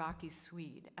an Iraqi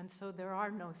Swede. And so there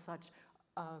are no such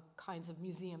kinds of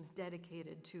museums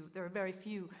dedicated to, there are very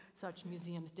few such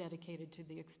museums dedicated to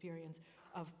the experience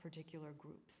of particular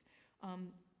groups.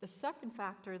 The second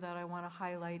factor that I want to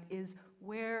highlight is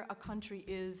where a country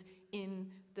is in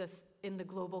the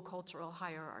global cultural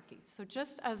hierarchy. So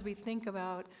just as we think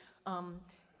about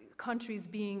countries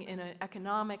being in an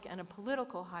economic and a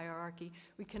political hierarchy,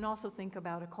 we can also think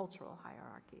about a cultural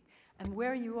hierarchy. And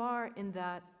where you are in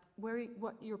that,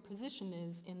 what your position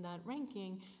is in that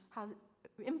ranking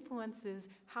influences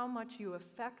how much you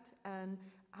affect and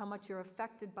how much you're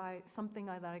affected by something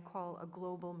that I call a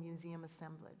global museum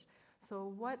assemblage.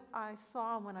 So what I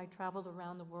saw when I traveled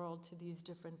around the world to these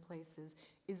different places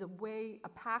is a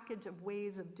package of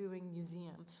ways of doing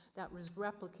museum that was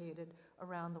replicated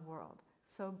around the world.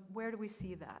 So where do we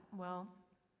see that? Well,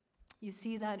 you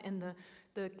see that in the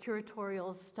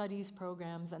curatorial studies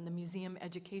programs and the museum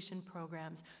education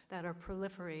programs that are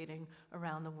proliferating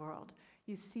around the world.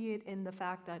 You see it in the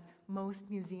fact that most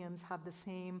museums have the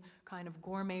same kind of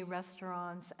gourmet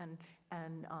restaurants and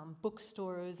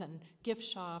bookstores and gift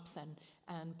shops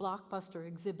and blockbuster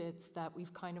exhibits that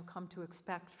we've kind of come to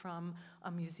expect from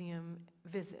a museum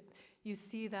visit. You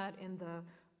see that in the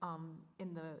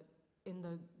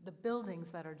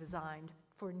buildings that are designed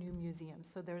for new museums.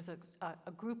 So there's a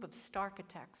group of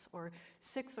starchitects, or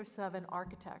 6 or 7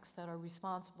 architects that are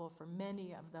responsible for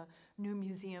many of the new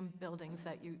museum buildings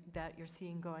that you're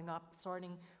seeing going up,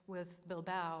 starting with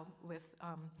Bilbao, with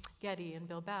Getty in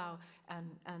Bilbao, and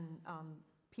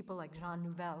people like Jean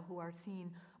Nouvel, who are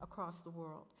seen across the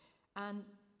world. And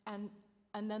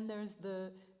then there's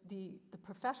the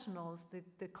professionals,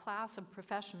 the class of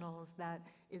professionals that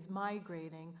is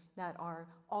migrating, that are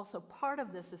also part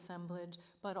of this assemblage,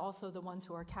 but also the ones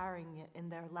who are carrying it in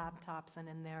their laptops and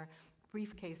in their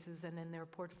briefcases and in their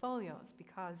portfolios,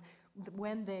 because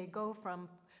when they go from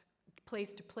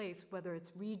place to place, whether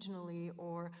it's regionally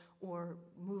or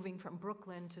moving from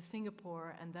Brooklyn to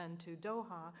Singapore and then to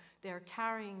Doha, they're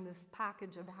carrying this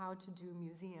package of how to do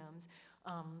museums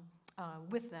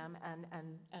with them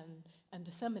and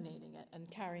disseminating it and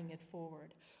carrying it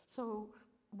forward. So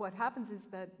what happens is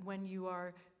that when you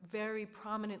are very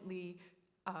prominently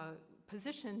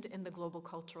positioned in the global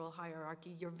cultural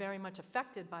hierarchy, you're very much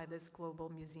affected by this global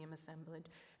museum assemblage.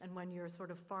 And when you're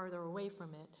sort of farther away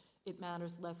from it, it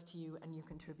matters less to you and you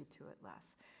contribute to it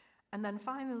less. And then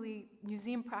finally,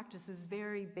 museum practices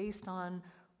vary based on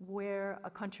where a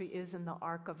country is in the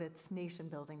arc of its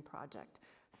nation-building project.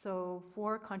 So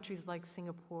for countries like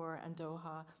Singapore and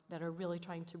Doha that are really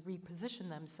trying to reposition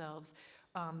themselves,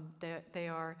 they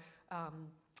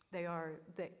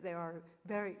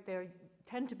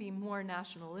tend to be more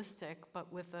nationalistic,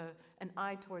 but with an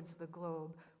eye towards the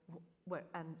globe,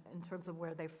 and in terms of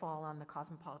where they fall on the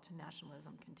cosmopolitan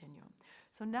nationalism continuum.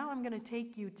 So now I'm going to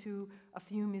take you to a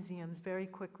few museums very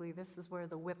quickly. This is where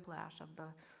the whiplash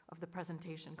of the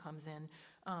presentation comes in,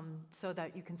 so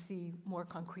that you can see more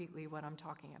concretely what I'm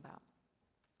talking about.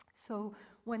 So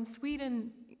when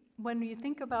you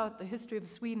think about the history of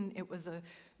Sweden, it was a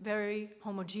very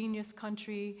homogeneous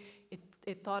country.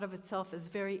 It thought of itself as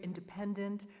very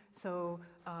independent. So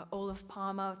Olof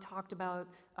Palme talked about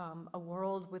a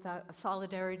world without a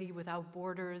solidarity without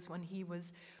borders when he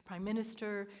was prime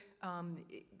minister.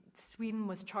 Sweden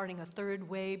was charting a third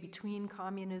way between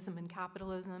communism and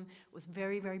capitalism, was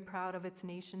very, very proud of its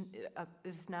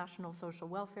national social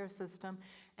welfare system.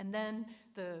 And then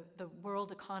the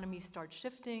world economy starts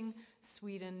shifting.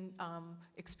 Sweden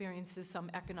experiences some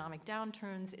economic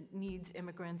downturns. It needs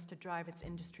immigrants to drive its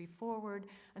industry forward.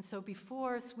 And so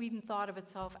before, Sweden thought of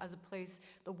itself as a place,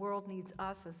 the world needs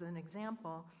us as an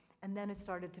example. And then it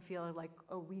started to feel like,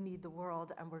 oh, we need the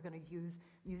world, and we're going to use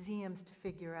museums to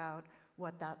figure out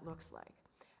what that looks like,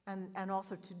 and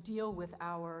also to deal with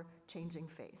our changing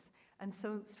face. And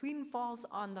so Sweden falls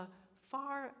on the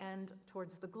far end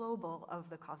towards the global of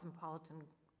the cosmopolitan,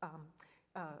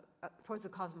 towards the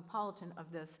cosmopolitan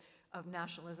of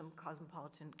nationalism,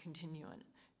 cosmopolitan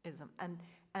continuism.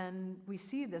 And we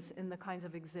see this in the kinds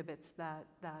of exhibits that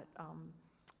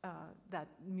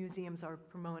museums are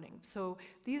promoting. So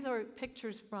these are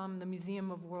pictures from the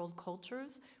Museum of World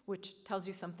Cultures, which tells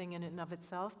you something in and of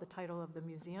itself, the title of the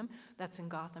museum. That's in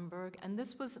Gothenburg. And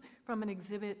this was from an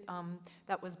exhibit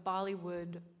that was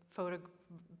Bollywood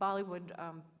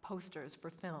posters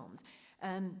for films.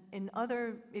 And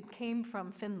it came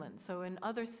from Finland. So in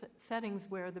other settings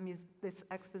where this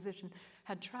exposition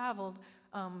had traveled,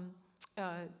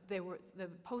 the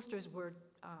posters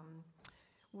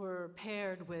were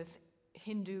paired with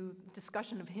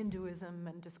discussion of Hinduism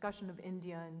and discussion of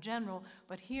India in general,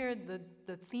 but here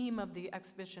the theme of the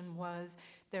exhibition was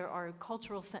there are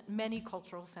many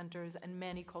cultural centers and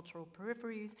many cultural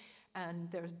peripheries, and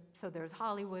there's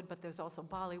Hollywood, but there's also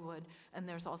Bollywood, and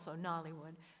there's also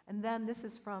Nollywood. And then this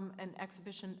is from an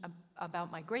exhibition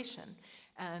about migration,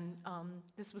 and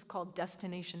this was called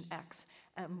Destination X,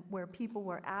 where people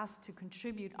were asked to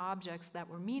contribute objects that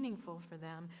were meaningful for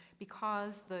them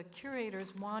because the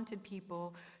curators wanted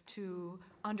people to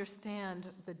understand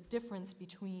the difference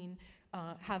between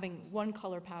having one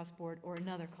color passport or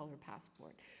another color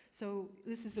passport. So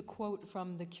this is a quote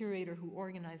from the curator who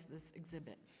organized this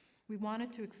exhibit. "We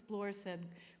wanted to explore," said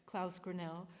Klaus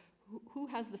Grinnell, who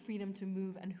has the freedom to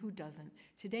move and who doesn't.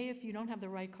 Today, if you don't have the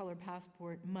right color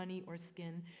passport, money, or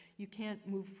skin, you can't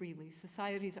move freely.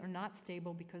 Societies are not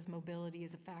stable because mobility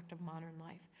is a fact of modern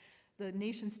life. The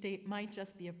nation state might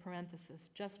just be a parenthesis,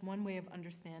 just one way of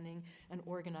understanding and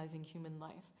organizing human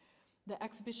life. The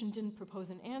exhibition didn't propose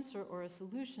an answer or a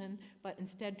solution, but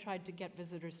instead tried to get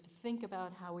visitors to think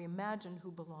about how we imagine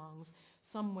who belongs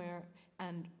somewhere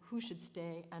and who should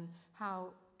stay, and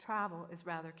how travel is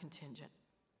rather contingent.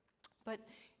 But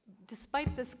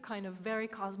despite this kind of very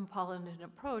cosmopolitan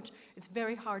approach, it's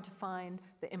very hard to find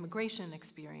the immigration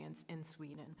experience in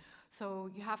Sweden. So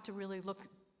you have to really look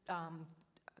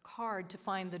hard to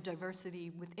find the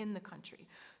diversity within the country.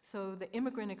 So the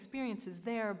immigrant experience is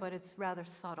there, but it's rather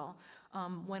subtle.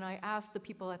 When I asked the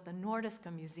people at the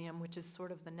Nordiska Museum, which is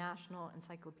sort of the national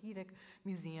encyclopedic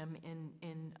museum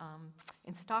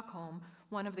in Stockholm,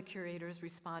 one of the curators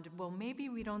responded, well, maybe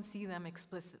we don't see them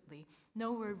explicitly.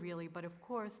 Nowhere really, but of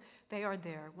course they are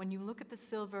there. When you look at the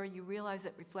silver, you realize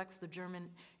it reflects the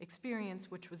German experience,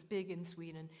 which was big in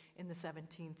Sweden in the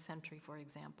 17th century, for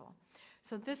example.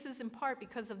 So this is in part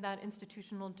because of that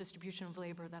institutional distribution of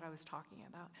labor that I was talking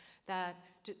about, that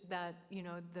you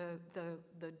know,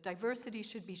 the diversity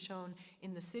should be shown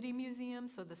in the city museum,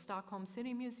 so the Stockholm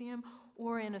City Museum,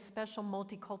 or in a special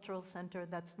multicultural center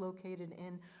that's located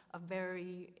in a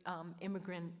very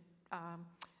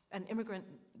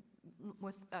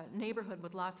neighborhood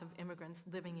with lots of immigrants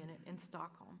living in it in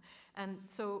Stockholm. And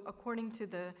so according to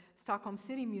the Stockholm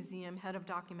City Museum head of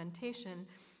documentation,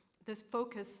 this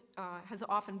focus has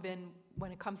often been,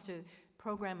 when it comes to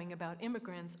programming about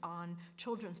immigrants on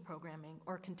children's programming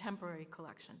or contemporary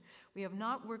collection. We have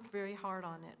not worked very hard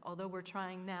on it, although we're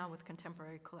trying now with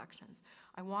contemporary collections.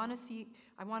 I want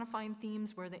to find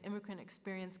themes where the immigrant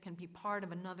experience can be part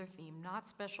of another theme, not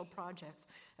special projects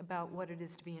about what it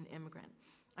is to be an immigrant.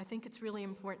 I think it's really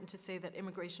important to say that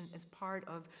immigration is part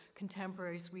of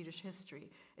contemporary Swedish history.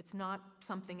 It's not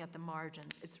something at the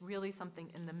margins. It's really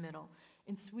something in the middle.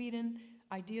 In Sweden,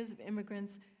 ideas of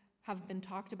immigrants have been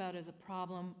talked about as a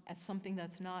problem, as something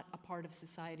that's not a part of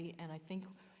society, and I think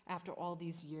after all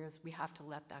these years, we have to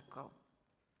let that go.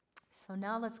 So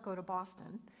now let's go to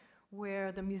Boston,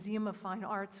 where the Museum of Fine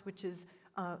Arts, which is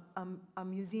a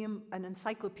museum, an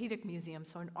encyclopedic museum,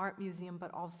 so an art museum,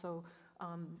 but also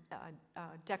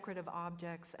decorative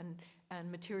objects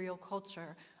and material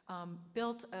culture,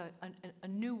 built a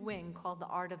new wing called the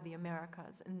Art of the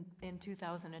Americas in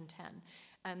 2010.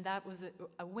 And that was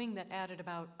a wing that added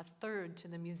about a third to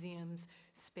the museum's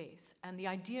space. And the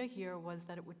idea here was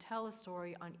that it would tell a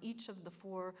story on each of the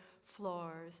 4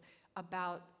 floors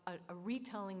about a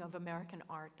retelling of American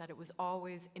art, that it was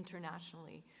always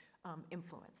internationally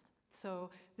influenced.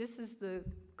 So this is the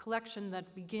collection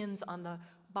that begins on the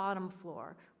bottom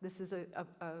floor. This is an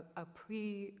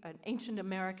ancient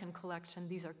American collection.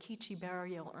 These are Quiche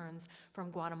burial urns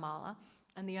from Guatemala.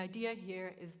 And the idea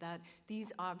here is that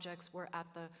these objects were at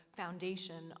the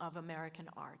foundation of American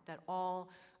art, that all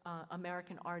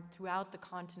American art throughout the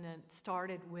continent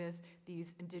started with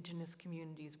these indigenous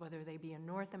communities, whether they be in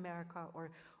North America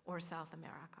or South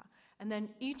America. And then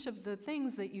each of the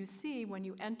things that you see when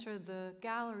you enter the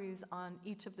galleries on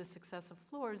each of the successive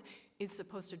floors is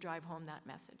supposed to drive home that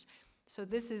message. So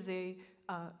this is a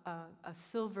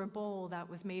silver bowl that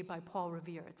was made by Paul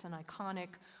Revere. It's an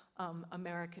iconic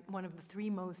American, one of the 3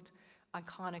 most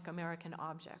iconic American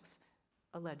objects,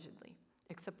 allegedly.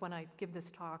 Except when I give this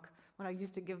talk, when I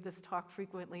used to give this talk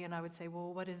frequently, and I would say,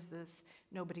 well, what is this?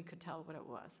 Nobody could tell what it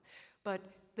was. But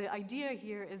the idea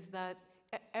here is that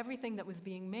everything that was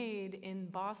being made in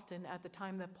Boston at the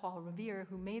time that Paul Revere,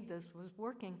 who made this, was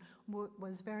working,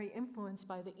 was very influenced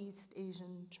by the East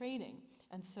Asian trading.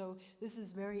 And so this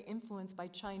is very influenced by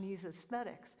Chinese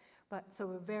aesthetics. But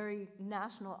so a very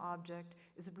national object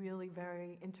is really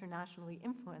very internationally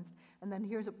influenced. And then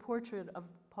here's a portrait of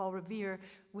Paul Revere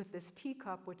with this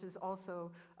teacup, which is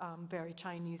also very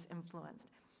Chinese influenced.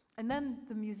 And then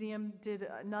the museum did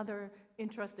another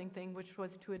interesting thing, which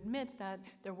was to admit that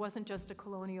there wasn't just a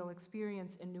colonial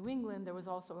experience in New England, there was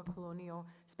also a colonial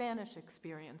Spanish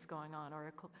experience going on,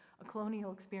 or a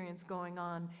colonial experience going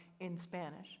on in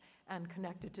Spanish and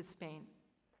connected to Spain.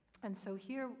 And so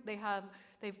here they have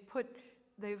a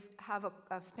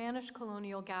Spanish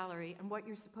colonial gallery, and what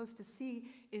you're supposed to see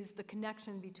is the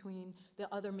connection between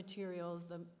the other materials,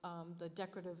 the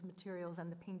decorative materials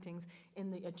and the paintings in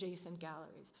the adjacent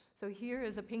galleries. So here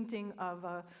is a painting of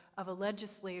a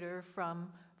legislator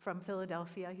from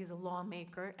Philadelphia. He's a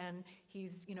lawmaker, and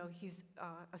he's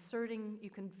asserting. You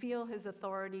can feel his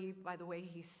authority by the way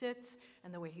he sits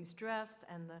and the way he's dressed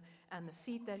and the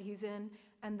seat that he's in.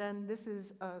 And then this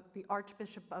is the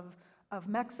Archbishop of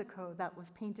Mexico that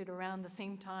was painted around the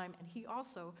same time, and he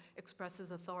also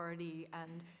expresses authority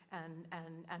and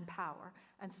power.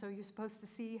 And so you're supposed to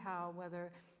see how,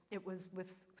 whether it was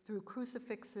through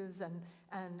crucifixes and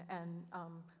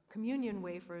communion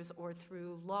wafers or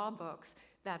through law books,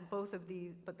 that both of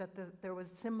these, but that there was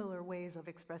similar ways of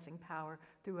expressing power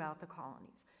throughout the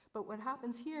colonies. But what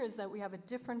happens here is that we have a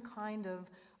different kind of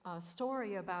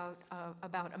story about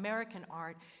American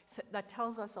art that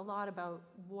tells us a lot about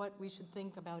what we should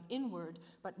think about inward,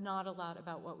 but not a lot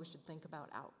about what we should think about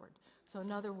outward. So in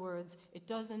other words,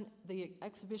 the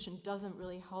exhibition doesn't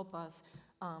really help us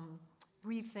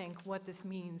rethink what this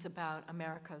means about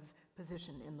America's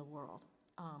position in the world.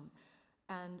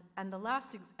 And the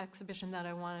last exhibition that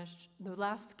the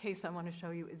last case I want to show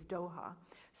you is Doha.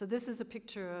 So this is a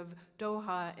picture of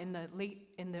Doha in the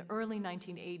early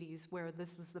 1980s, where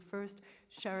this was the first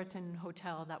Sheraton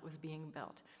hotel that was being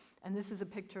built. And this is a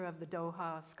picture of the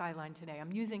Doha skyline today.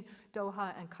 I'm using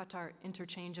Doha and Qatar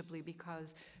interchangeably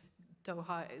because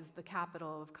Doha is the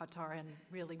capital of Qatar, and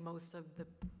really most of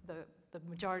the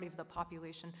majority of the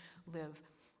population live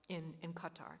in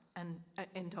Qatar and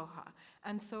in Doha.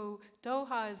 And so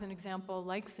Doha is an example,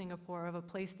 like Singapore, of a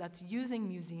place that's using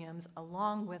museums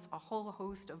along with a whole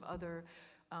host of other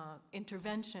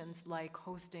interventions, like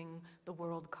hosting the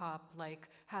World Cup, like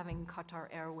having Qatar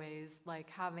Airways, like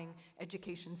having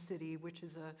Education City, which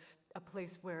is a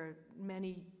place where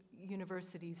many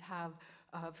universities have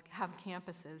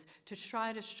campuses, to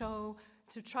try to show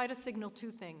to try to signal two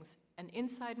things, an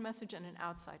inside message and an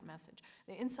outside message.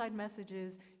 The inside message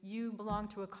is you belong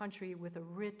to a country with a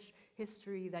rich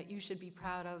history that you should be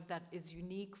proud of, that is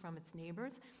unique from its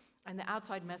neighbors. And the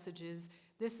outside message is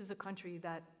this is a country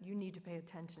that you need to pay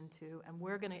attention to, and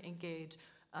we're going to engage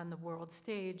on the world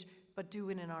stage, but do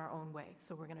it in our own way.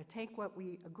 So we're going to take what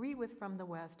we agree with from the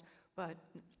West, but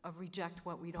reject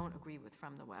what we don't agree with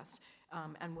from the West,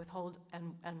 and withhold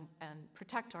and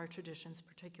protect our traditions,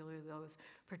 particularly those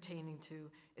pertaining to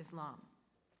Islam.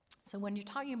 So when you're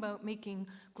talking about making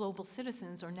global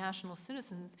citizens or national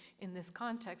citizens in this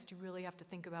context, you really have to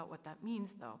think about what that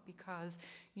means, though, because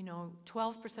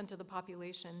 12% of the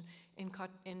population in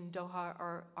Doha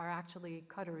are actually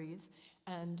Qataris,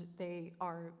 and they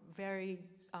are very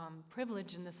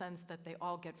privileged in the sense that they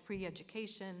all get free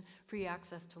education, free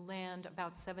access to land,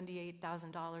 about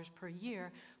 $78,000 per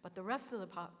year, but the rest of the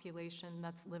population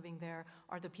that's living there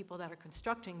are the people that are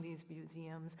constructing these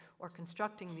museums or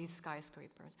constructing these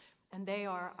skyscrapers. And they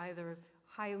are either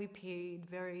highly paid,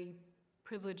 very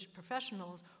privileged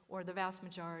professionals, or the vast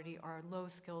majority are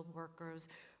low-skilled workers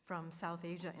from South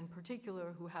Asia in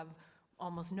particular who have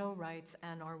almost no rights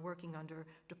and are working under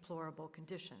deplorable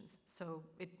conditions. So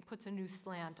it puts a new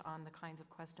slant on the kinds of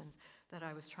questions that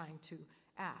I was trying to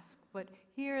ask. But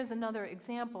here is another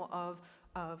example of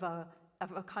a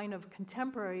kind of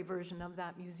contemporary version of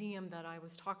that museum that I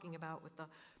was talking about with the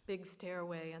big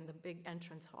stairway and the big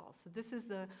entrance hall. So this is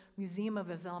the Museum of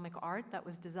Islamic Art that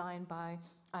was designed by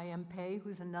Pompeu,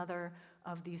 who's another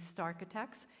of these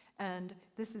starchitects. And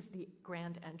this is the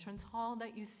grand entrance hall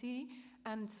that you see.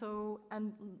 And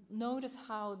notice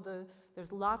how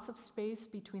there's lots of space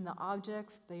between the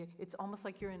objects. It's almost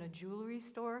like you're in a jewelry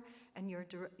store, and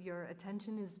your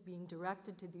attention is being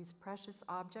directed to these precious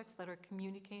objects that are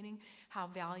communicating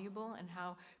how valuable and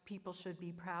how people should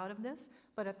be proud of this.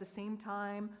 But at the same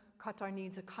time, Qatar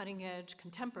needs a cutting-edge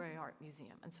contemporary art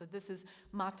museum. And so this is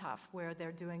Mataf, where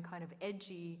they're doing kind of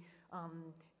edgy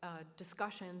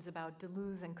discussions about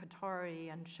Deleuze and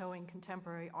Qatari and showing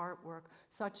contemporary artwork,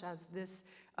 such as this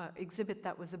exhibit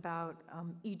that was about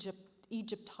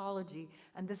Egyptology.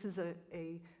 And this is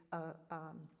a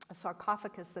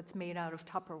sarcophagus that's made out of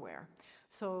Tupperware.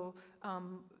 So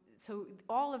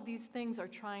all of these things are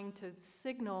trying to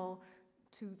signal,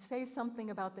 to say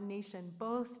something about the nation,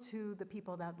 both to the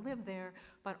people that live there,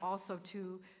 but also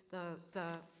to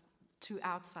to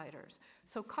outsiders.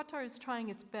 So Qatar is trying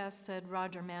its best, said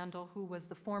Roger Mandel, who was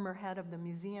the former head of the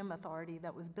museum authority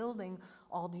that was building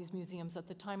all these museums. At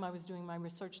the time I was doing my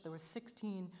research, there were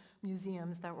 16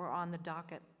 museums that were on the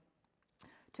docket,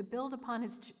 to build upon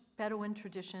its Bedouin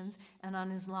traditions and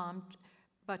on Islam,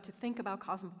 but to think about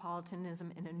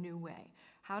cosmopolitanism in a new way.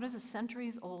 How does a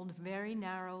centuries-old, very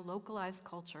narrow, localized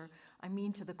culture, I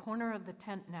mean to the corner of the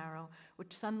tent narrow,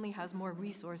 which suddenly has more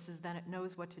resources than it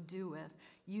knows what to do with,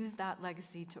 use that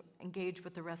legacy to engage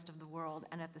with the rest of the world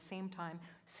and at the same time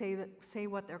say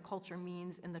what their culture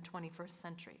means in the 21st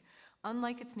century?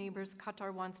 Unlike its neighbors,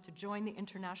 Qatar wants to join the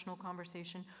international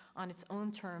conversation on its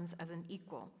own terms as an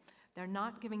equal. They're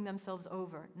not giving themselves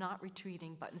over, not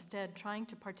retreating, but instead trying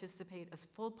to participate as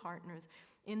full partners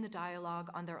in the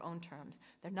dialogue on their own terms.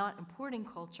 They're not importing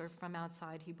culture from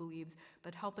outside, he believes,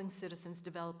 but helping citizens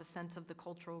develop a sense of the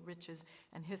cultural riches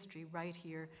and history right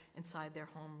here inside their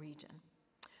home region.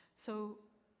 So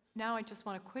now I just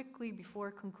want to quickly, before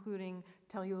concluding,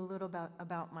 tell you a little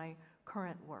about my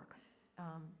current work.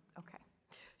 Okay.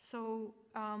 So,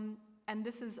 and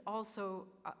this is also,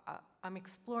 I'm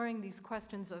exploring these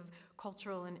questions of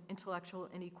cultural and intellectual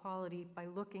inequality by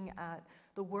looking at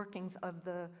the workings of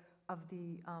the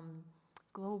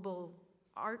global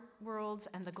art worlds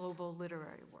and the global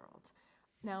literary worlds.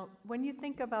 Now, when you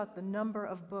think about the number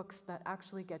of books that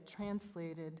actually get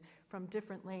translated from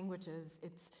different languages,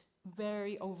 it's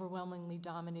very overwhelmingly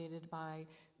dominated by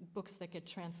books that get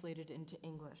translated into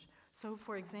English. So,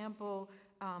 for example,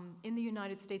 in the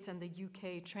United States and the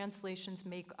UK, translations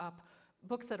make up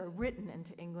books that are written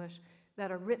into English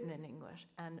that are written in English.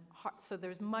 And so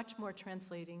there's much more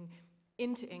translating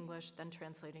into English than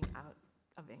translating out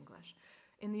of English.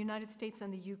 In the United States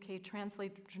and the UK,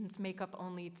 translations make up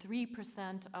only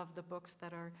 3% of the books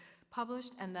that are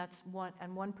published, and that's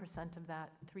 1% of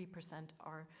that 3%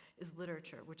 is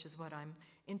literature, which is what I'm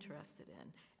interested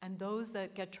in. And those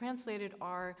that get translated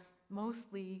are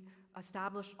mostly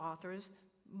established authors.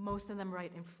 Most of them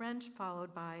write in French,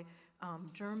 followed by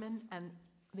German, and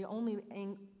the only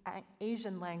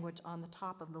Asian language on the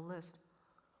top of the list,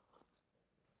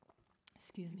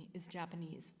 excuse me, is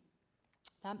Japanese.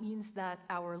 That means that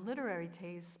our literary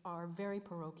tastes are very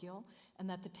parochial, and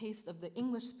that the taste of the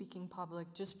English-speaking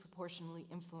public disproportionately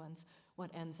influence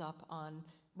what ends up on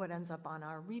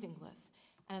our reading list.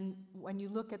 And when you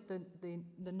look at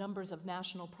the numbers of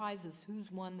national prizes,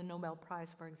 who's won the Nobel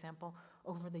Prize, for example,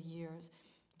 over the years,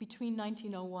 between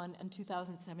 1901 and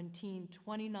 2017,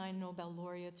 29 Nobel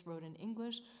laureates wrote in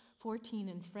English, 14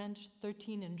 in French,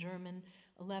 13 in German,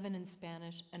 11 in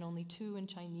Spanish, and only 2 in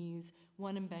Chinese,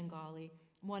 1 in Bengali,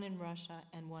 1 in Russia,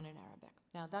 and 1 in Arabic.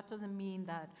 Now, that doesn't mean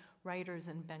that writers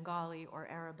in Bengali or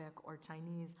Arabic or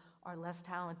Chinese are less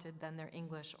talented than their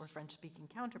English or French-speaking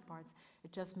counterparts.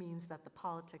 It just means that the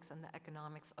politics and the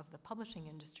economics of the publishing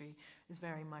industry is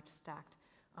very much stacked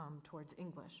towards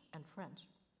English and French.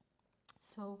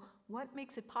 So what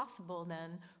makes it possible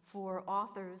then for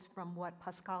authors from what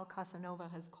Pascal Casanova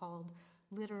has called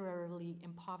literarily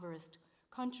impoverished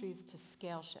countries to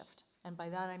scale shift? And by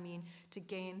that I mean to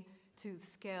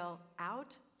scale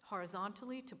out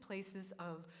horizontally to places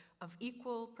of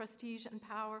equal prestige and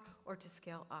power, or to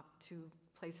scale up to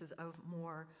places of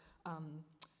more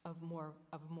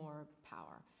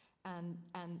power. And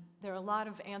there are a lot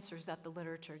of answers that the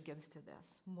literature gives to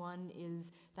this. One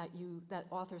is that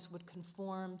authors would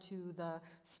conform to the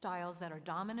styles that are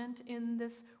dominant in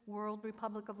this world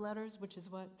republic of letters, which is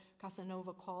what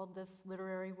Casanova called this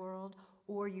literary world,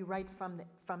 or you write from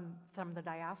the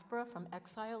diaspora, from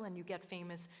exile, and you get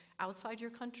famous outside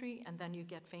your country, and then you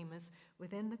get famous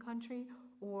within the country,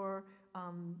 or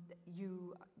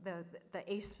the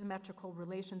asymmetrical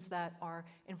relations that are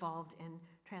involved in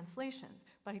translations.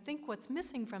 But I think what's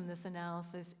missing from this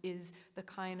analysis is the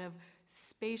kind of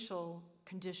spatial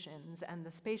conditions and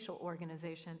the spatial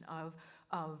organization of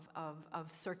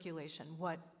circulation,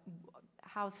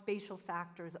 how spatial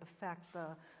factors affect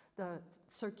the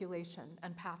circulation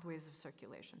and pathways of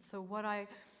circulation. So what I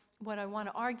want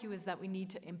to argue is that we need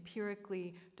to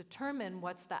empirically determine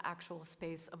what's the actual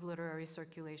space of literary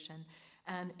circulation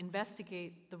and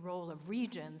investigate the role of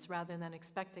regions rather than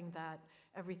expecting that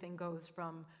everything goes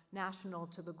from national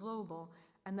to the global,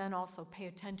 and then also pay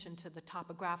attention to the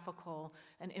topographical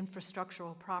and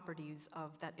infrastructural properties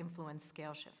of that influence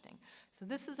scale shifting. So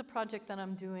this is a project that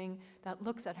I'm doing that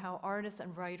looks at how artists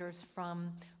and writers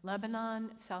from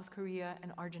Lebanon, South Korea,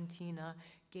 and Argentina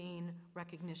gain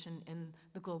recognition in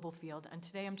the global field. And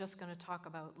today I'm just going to talk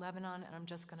about Lebanon, and I'm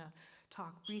just going to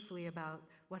talk briefly about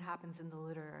what happens in the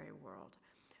literary world.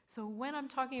 So when I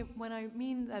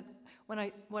mean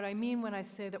when I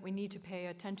say that we need to pay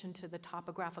attention to the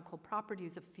topographical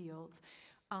properties of fields,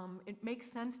 it makes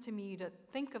sense to me to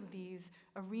think of these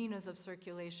arenas of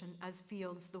circulation as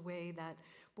fields the way that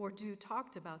Bourdieu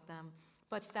talked about them,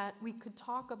 but that we could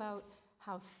talk about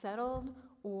how settled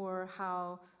or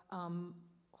how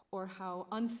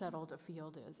unsettled a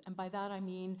field is. And by that I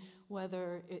mean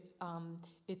whether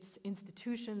its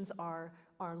institutions are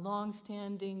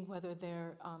long-standing, whether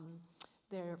they're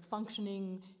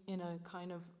functioning in a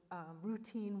kind of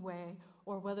routine way,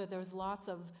 or whether there's lots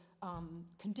of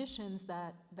conditions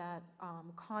that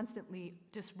constantly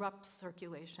disrupt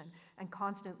circulation and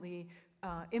constantly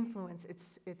influence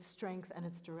its strength and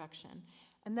its direction.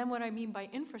 And then what I mean by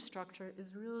infrastructure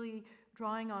is really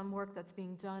drawing on work that's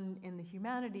being done in the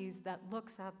humanities that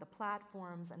looks at the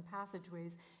platforms and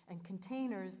passageways and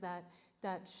containers that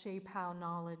shape how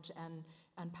knowledge and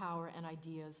power and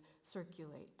ideas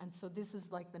circulate. And so this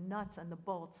is like the nuts and the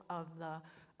bolts of the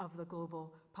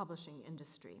global publishing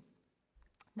industry.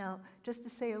 Now, just to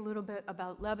say a little bit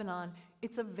about Lebanon,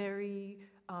 it's a very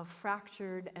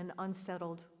fractured and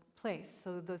unsettled place.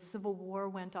 So the civil war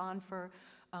went on for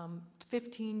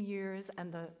 15 years,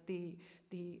 and the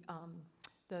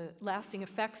lasting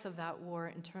effects of that war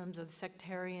in terms of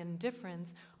sectarian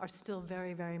difference are still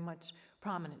very, very much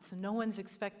prominent. So no one's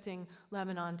expecting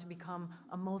Lebanon to become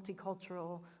a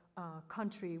multicultural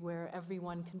country where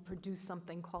everyone can produce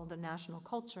something called a national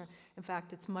culture. In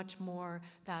fact, it's much more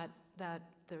that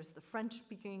there's the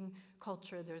French-speaking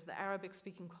culture, there's the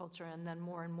Arabic-speaking culture, and then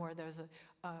more and more there's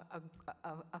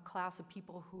a class of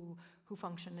people who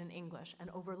function in English. And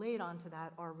overlaid onto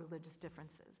that are religious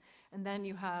differences. And then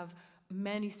you have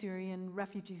many Syrian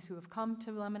refugees who have come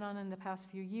to Lebanon in the past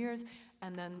few years,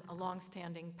 and then a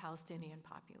long-standing Palestinian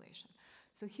population.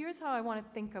 So here's how I want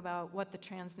to think about what the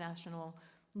transnational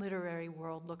literary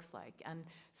world looks like. And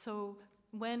so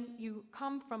when you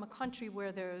come from a country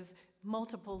where there's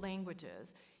multiple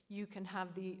languages, you can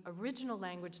have the original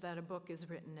language that a book is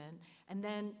written in, and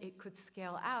then it could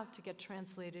scale out to get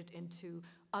translated into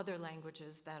other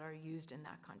languages that are used in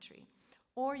that country.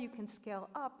 Or you can scale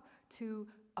up to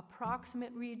a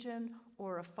proximate region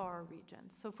or a far region.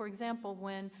 So for example,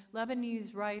 when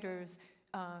Lebanese writers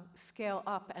scale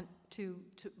up and to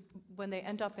when they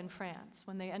end up in France,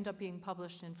 when they end up being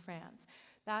published in France.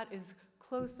 That is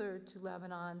closer to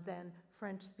Lebanon than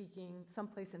French-speaking,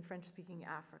 someplace in French-speaking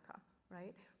Africa,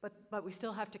 right? But we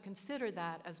still have to consider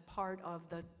that as part of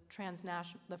the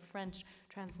French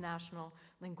transnational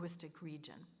linguistic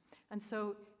region. And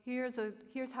so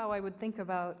here's how I would think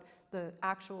about the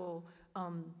actual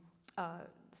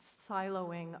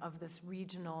siloing of this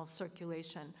regional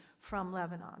circulation from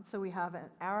Lebanon. So we have an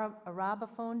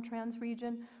Arabophone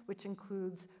transregion, which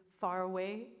includes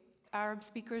faraway Arab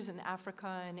speakers in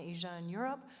Africa and Asia and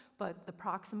Europe, but the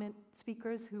proximate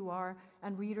speakers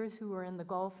and readers who are in the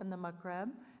Gulf and the Maghreb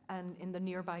and in the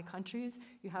nearby countries.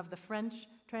 You have the French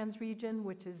transregion,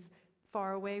 which is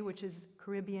far away, which is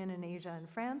Caribbean and Asia and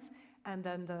France, and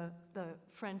then the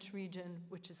French region,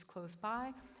 which is close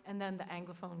by, and then the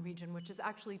Anglophone region, which is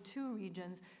actually two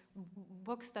regions,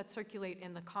 books that circulate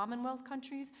in the Commonwealth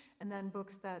countries, and then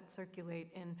books that circulate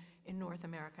in North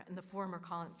America, in the former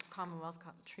Commonwealth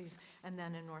countries, and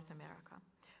then in North America.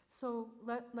 So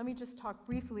let me just talk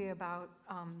briefly about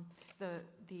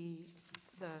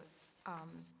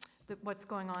what's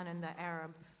going on in the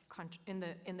Arab in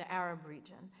the Arab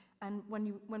region. And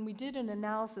when we did an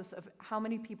analysis of how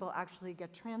many people actually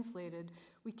get translated,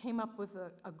 we came up with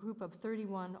a group of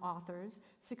 31 authors,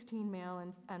 16 male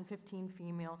and 15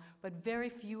 female, but very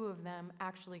few of them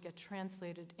actually get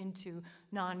translated into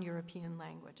non-European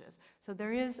languages. So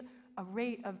there is a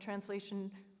rate of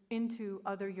translation into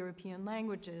other European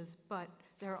languages, but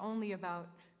there are only about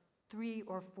 3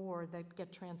 or 4 that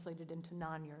get translated into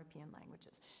non-European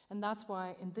languages. And that's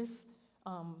why in this,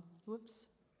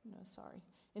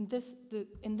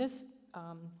 in this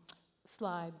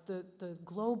slide, the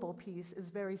global piece is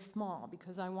very small,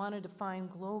 because I wanted to find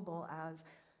global as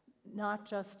not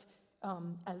just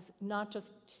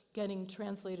getting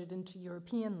translated into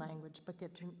European language, but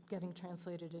getting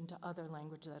translated into other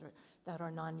languages that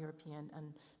are non-European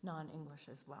and non-English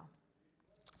as well.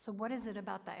 So what is it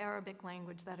about the Arabic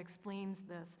language that explains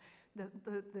this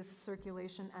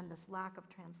circulation and this lack of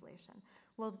translation?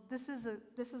 Well, this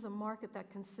is a market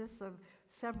that consists of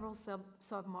several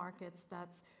sub-markets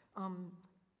that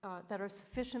are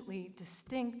sufficiently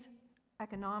distinct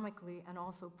economically and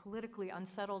also politically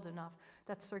unsettled enough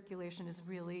that circulation is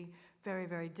really very,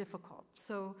 very difficult.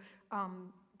 So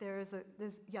there's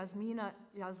Yasmina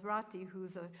Yazrati,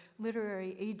 who's a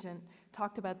literary agent,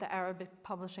 talked about the Arabic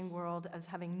publishing world as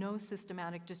having no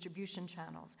systematic distribution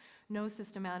channels, no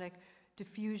systematic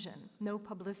diffusion, no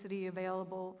publicity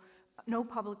available, no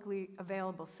publicly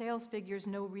available sales figures,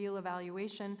 no real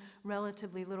evaluation,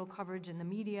 relatively little coverage in the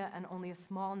media, and only a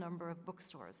small number of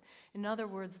bookstores. In other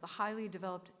words, the highly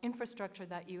developed infrastructure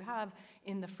that you have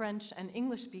in the French and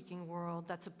English-speaking world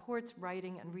that supports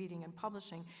writing and reading and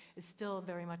publishing is still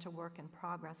very much a work in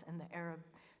progress in the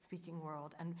Arab-speaking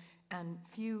world. And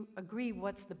few agree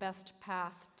what's the best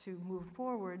path to move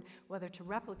forward, whether to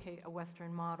replicate a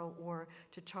Western model or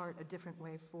to chart a different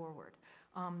way forward.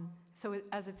 So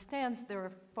as it stands, there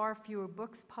are far fewer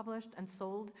books published and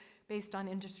sold based on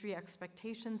industry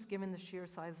expectations given the sheer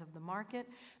size of the market,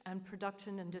 and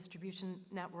production and distribution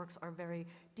networks are very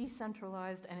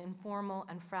decentralized and informal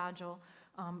and fragile,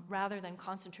 rather than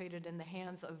concentrated in the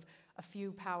hands of a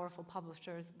few powerful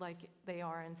publishers like they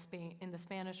are in Spain, in the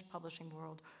Spanish publishing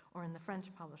world or in the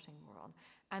French publishing world.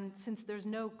 And since there's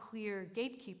no clear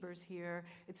gatekeepers here,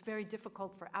 it's very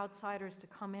difficult for outsiders to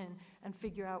come in and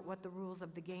figure out what the rules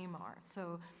of the game are.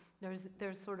 So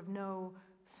there's sort of no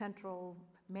central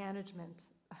management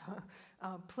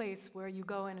place where you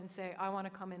go in and say, I want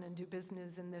to come in and do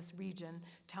business in this region,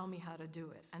 tell me how to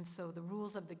do it. And so the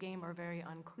rules of the game are very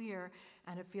unclear,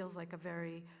 and it feels like a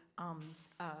very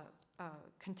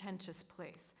contentious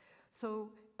place.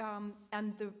 So,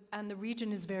 and the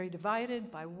region is very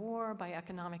divided by war, by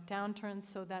economic downturns,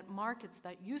 so that markets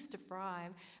that used to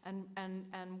thrive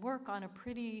and work on a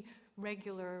pretty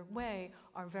regular way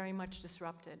are very much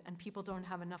disrupted, and people don't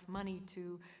have enough money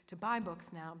to buy books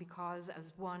now because,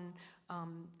 as one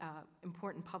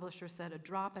important publisher said, a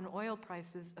drop in oil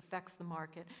prices affects the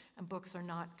market and books are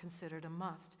not considered a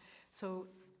must. So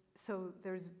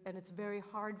and it's very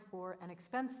hard and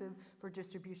expensive for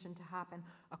distribution to happen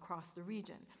across the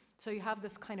region. So you have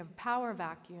this kind of power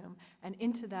vacuum, and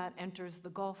into that enters the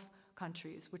Gulf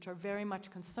countries, which are very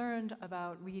much concerned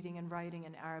about reading and writing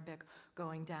in Arabic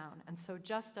going down. And so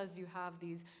just as you have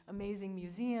these amazing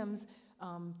museums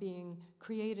being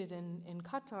created in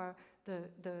Qatar,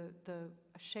 the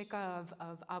Sheikha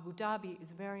of Abu Dhabi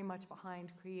is very much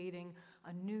behind creating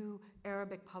a new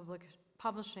Arabic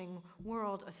publishing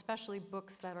world, especially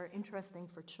books that are interesting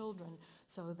for children,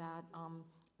 so that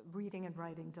reading and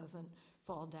writing doesn't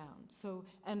fall down. So,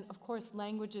 and of course,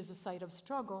 language is a site of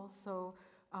struggle, so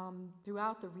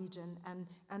throughout the region,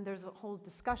 and there's a whole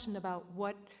discussion about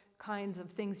what kinds of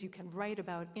things you can write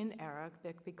about in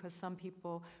Arabic, because some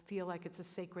people feel like it's a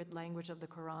sacred language of the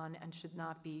Quran and should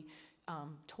not be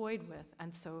toyed with.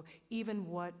 And so even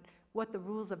what the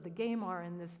rules of the game are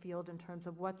in this field in terms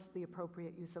of what's the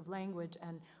appropriate use of language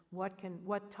and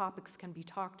what topics can be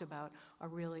talked about are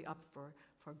really up for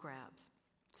grabs.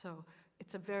 So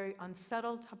it's a very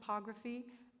unsettled topography,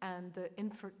 and the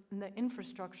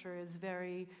infrastructure is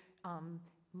very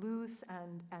loose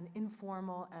and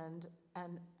informal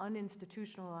and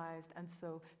uninstitutionalized, and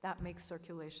so that makes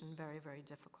circulation very, very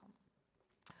difficult.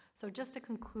 So just to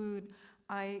conclude,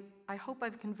 I hope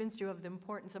I've convinced you of the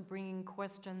importance of bringing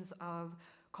questions of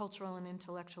cultural and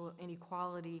intellectual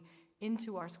inequality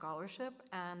into our scholarship,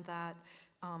 and that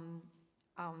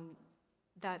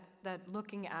that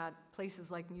looking at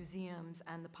places like museums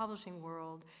and the publishing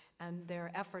world and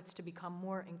their efforts to become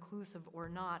more inclusive or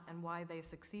not, and why they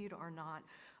succeed or not,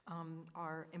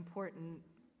 are important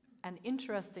and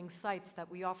interesting sites that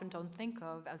we often don't think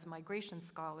of as migration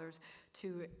scholars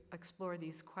to explore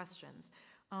these questions.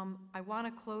 I want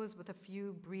to close with a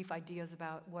few brief ideas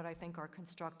about what I think are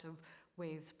constructive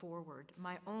ways forward.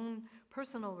 My own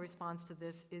personal response to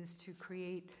this is to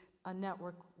create a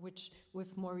network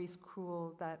with Maurice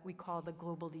Krull that we call the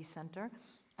Global D Center,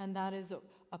 and that is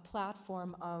a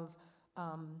platform of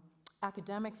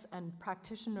academics and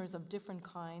practitioners of different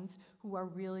kinds who are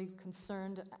really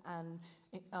concerned and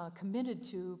committed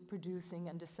to producing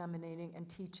and disseminating and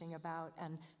teaching about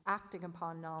and acting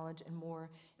upon knowledge in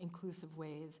more inclusive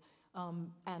ways.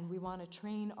 And we want to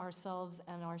train ourselves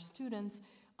and our students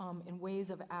in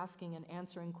ways of asking and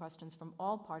answering questions from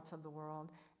all parts of the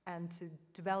world, and to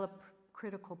develop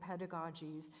critical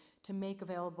pedagogies to make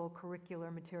available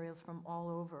curricular materials from all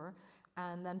over,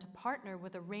 and then to partner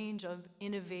with a range of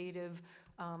innovative,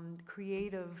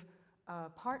 creative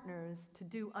partners to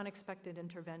do unexpected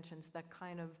interventions that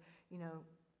kind of,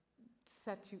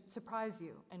 surprise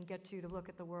you and get you to look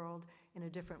at the world in a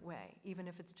different way, even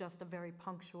if it's just a very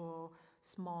punctual,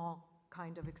 small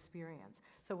kind of experience.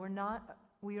 So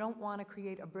we don't want to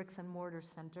create a bricks and mortar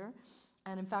center.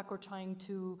 And in fact, we're trying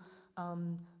to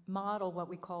model what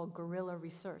we call guerrilla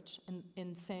research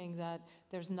in saying that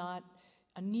there's not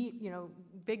a need,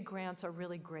 big grants are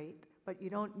really great, but you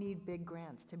don't need big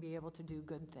grants to be able to do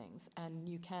good things. And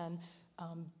you can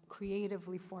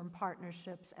creatively form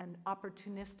partnerships and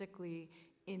opportunistically,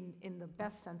 in the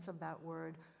best sense of that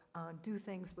word, do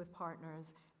things with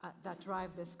partners that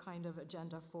drive this kind of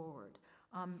agenda forward.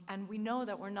 And we know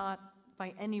that we're not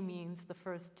by any means the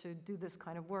first to do this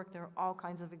kind of work. There are all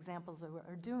kinds of examples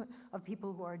of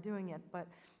people who are doing it, but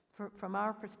from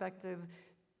our perspective,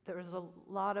 there's a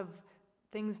lot of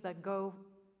things that go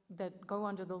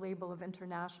under the label of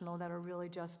international that are really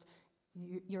just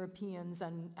Europeans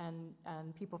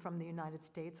and people from the United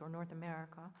States or North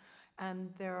America. And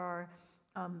there are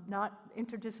not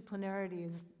interdisciplinarity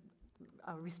is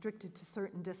restricted to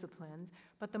certain disciplines,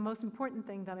 but the most important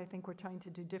thing that I think we're trying to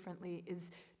do differently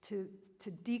is to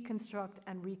deconstruct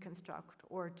and reconstruct,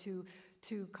 or to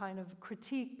kind of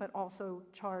critique, but also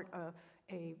chart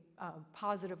a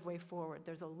positive way forward.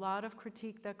 There's a lot of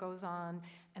critique that goes on,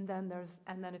 and then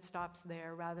it stops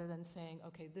there, rather than saying,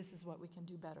 okay, this is what we can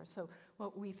do better. So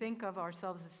what we think of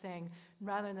ourselves as saying,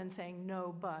 rather than saying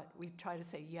no, but, we try to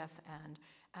say yes and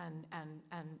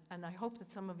I hope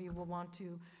that some of you will want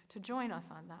to join us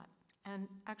on that. And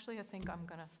actually, I think I'm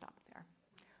going to stop there.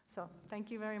 So thank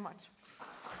you very much.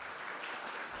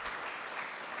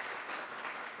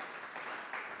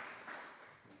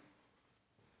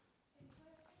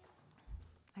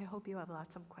 I hope you have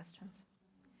lots of questions.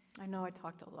 I know I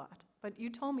talked a lot, but you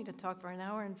told me to talk for an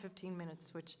hour and 15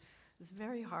 minutes, which is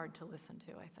very hard to listen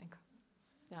to, I think,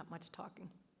 that much talking.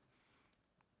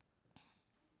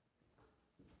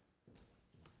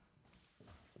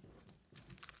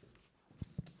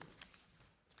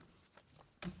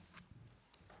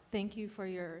 Thank you for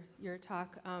your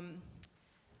talk.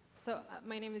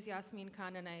 My name is Yasmin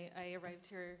Khan, and I arrived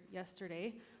here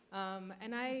yesterday.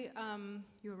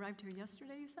 You arrived here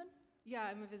yesterday, you said? Yeah,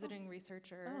 I'm a visiting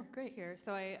researcher great. here.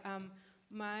 So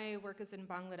my work is in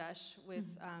Bangladesh with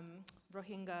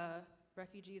Rohingya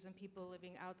refugees and people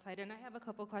living outside. And I have a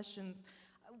couple questions.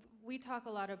 We talk a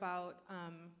lot about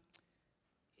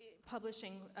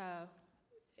publishing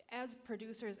as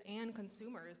producers and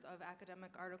consumers of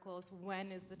academic articles.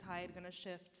 When is the tide going to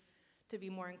shift to be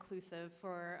more inclusive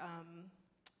for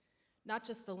not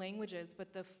just the languages,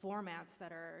 but the formats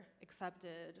that are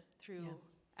accepted through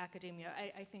academia?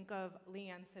 I think of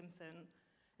Leanne Simpson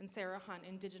and Sarah Hunt,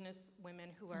 indigenous women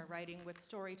who are writing with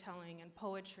storytelling and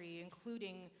poetry,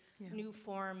 including new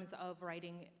forms of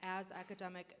writing as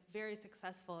academic, very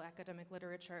successful academic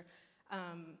literature.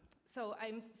 So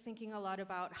I'm thinking a lot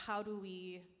about how do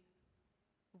we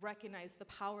recognize the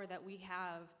power that we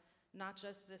have, not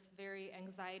just this very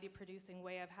anxiety-producing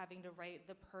way of having to write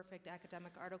the perfect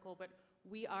academic article, but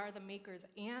we are the makers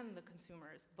and the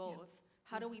consumers, both.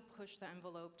 How do we push the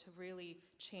envelope to really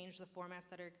change the formats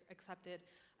that are accepted?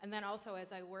 And then also,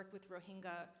 as I work with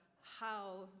Rohingya,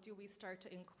 how do we start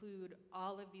to include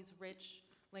all of these rich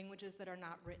languages that are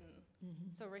not written?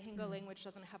 So Rohingya language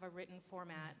doesn't have a written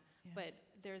format, but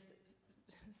there's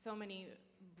so many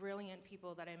brilliant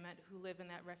people that I met who live in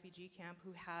that refugee camp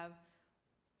who have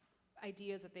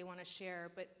ideas that they want to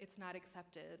share, but it's not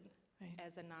accepted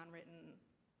as a non-written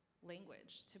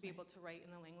language to be able to write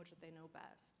in the language that they know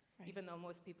best. Even though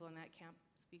most people in that camp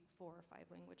speak 4 or 5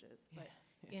 languages, but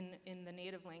in the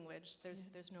native language,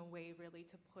 there's no way really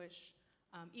to push.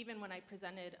 Even when I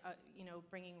presented,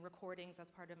 bringing recordings as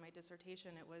part of my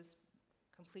dissertation, it was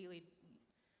completely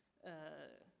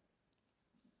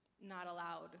not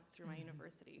allowed through my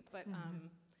university. But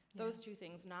those 2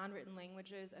 things, non-written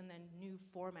languages and then new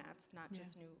formats, not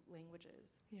just new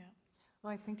languages.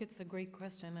 Well, I think it's a great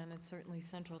question, and it's certainly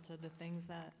central to the things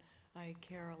that I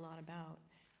care a lot about.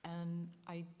 And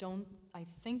I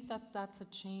think that that's a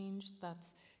change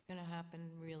that's going to happen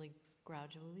really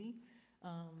gradually.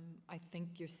 I think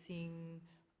you're seeing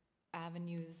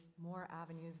more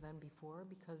avenues than before,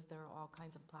 because there are all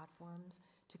kinds of platforms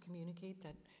to communicate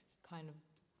that kind of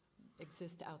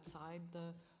exist outside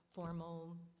the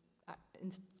formal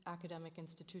academic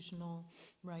institutional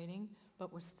writing,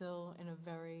 but we're still in a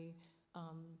very,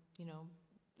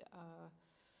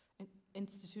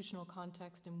 institutional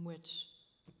context in which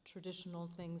traditional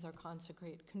things are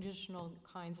consecrated, traditional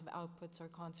kinds of outputs are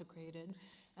consecrated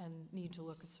and need to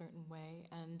look a certain way.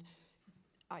 And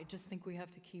I just think we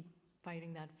have to keep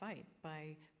fighting that fight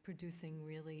by producing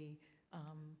really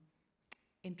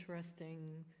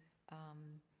interesting,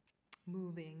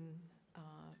 moving,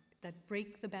 that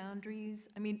break the boundaries.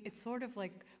 I mean, it's sort of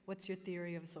like, what's your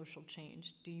theory of social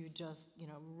change? Do you just,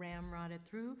 ramrod it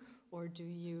through, or do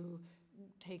you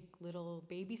take little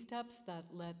baby steps that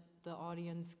let the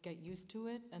audience get used to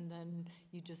it, and then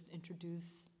you just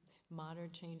introduce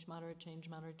moderate change, moderate change,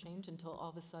 moderate change, until all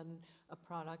of a sudden a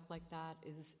product like that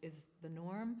is the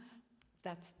norm?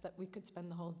 That we could spend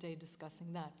the whole day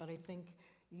discussing that, but I think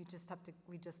we just have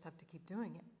to keep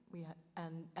doing it.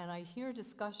 And I hear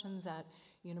discussions at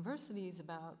universities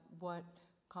about what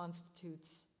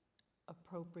constitutes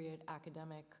appropriate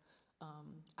academic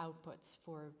outputs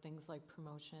for things like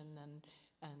promotion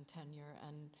and tenure,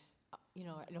 and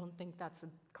I don't think that's a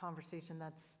conversation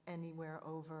that's anywhere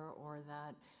over, or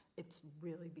that it's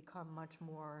really become much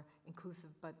more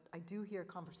inclusive, but I do hear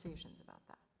conversations about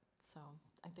that, so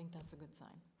I think that's a good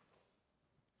sign.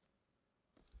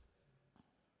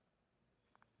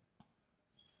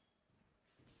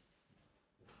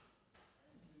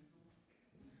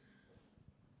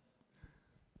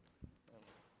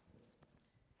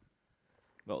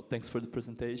 Well, thanks for the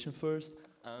presentation first.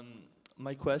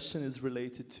 My question is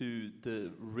related to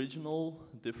the regional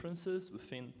differences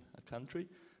within a country.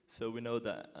 So we know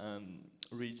that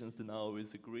regions do not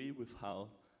always agree with how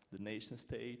the nation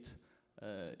state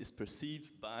is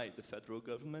perceived by the federal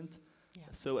government. Yeah.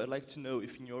 So I'd like to know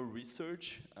if in your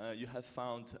research you have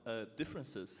found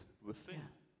differences within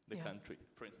the country.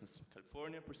 For instance,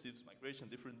 California perceives migration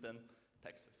different than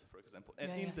Texas, for example.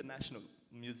 And in the national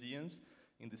museums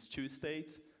in these 2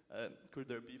 states, could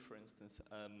there be, for instance,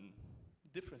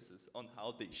 differences on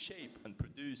how they shape and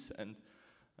produce and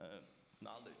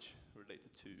knowledge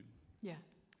related to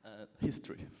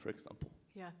history, for example?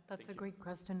 Yeah, that's a great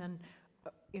question. And,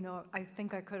 I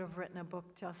think I could have written a book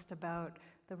just about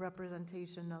the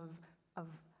representation of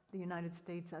the United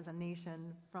States as a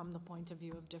nation from the point of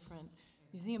view of different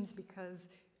museums, because,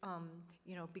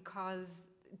 because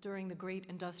during the great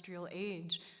industrial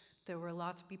age, there were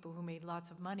lots of people who made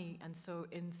lots of money, and so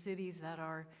in cities that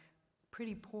are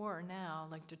pretty poor now,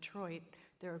 like Detroit,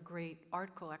 there are great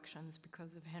art collections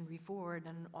because of Henry Ford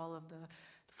and all of the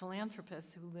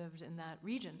philanthropists who lived in that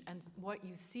region. And what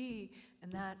you see in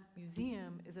that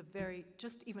museum is a very,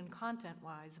 just even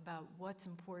content-wise, about what's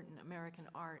important American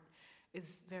art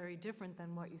is very different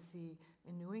than what you see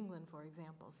in New England, for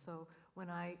example. So when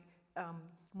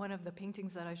one of the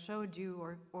paintings that I showed you,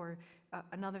 or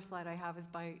another slide I have, is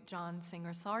by John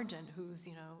Singer Sargent, who's,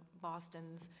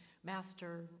 Boston's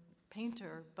master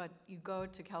painter, but you go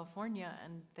to California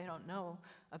and they don't know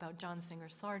about John Singer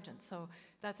Sargent. So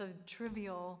that's a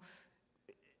trivial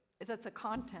that's a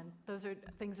content, those are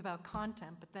things about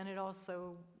content, but then it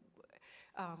also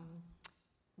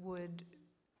would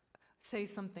say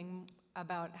something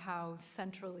about how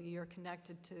centrally you're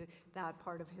connected to that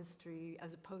part of history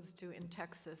as opposed to in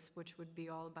Texas, which would be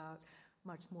all about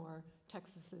much more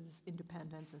Texas's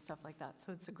independence and stuff like that.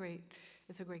 So it's a great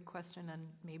question, and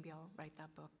maybe I'll write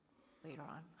that book later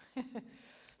on.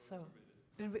 So,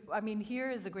 I mean, here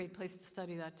is a great place to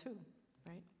study that too,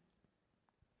 right?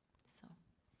 So.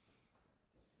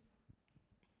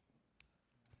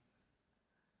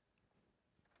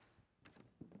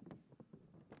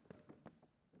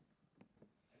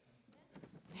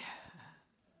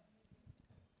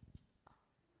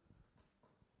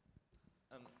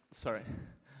 Sorry.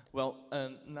 Well,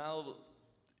 now,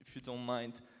 if you don't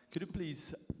mind, could you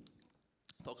please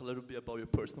talk a little bit about your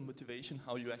personal motivation,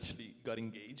 how you actually got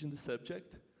engaged in the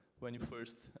subject when you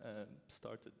first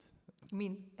started? You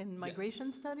mean in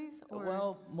migration studies? Or?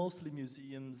 Well, mostly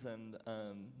museums and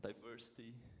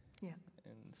diversity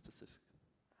in specific.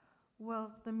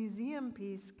 Well, the museum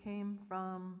piece came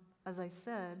from, as I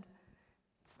said,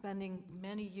 spending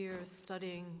many years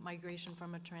studying migration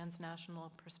from a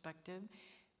transnational perspective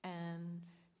and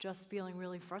just feeling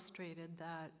really frustrated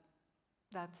that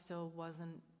that still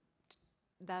wasn't,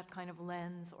 that kind of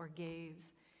lens or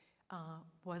gaze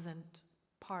wasn't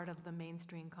part of the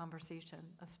mainstream conversation,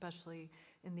 especially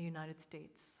in the United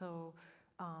States. So,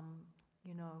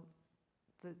 you know,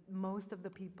 most of the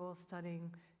people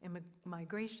studying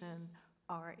migration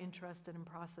are interested in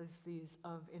processes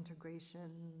of integration,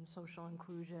 social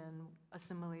inclusion,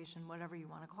 assimilation, whatever you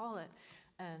want to call it.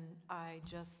 And I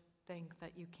just think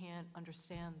that you can't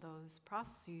understand those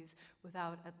processes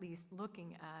without at least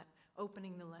looking at,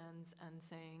 opening the lens and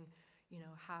saying, you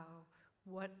know, how,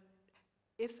 what,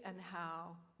 if and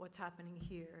how what's happening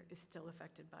here is still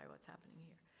affected by what's happening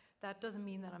here. That doesn't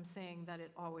mean that I'm saying that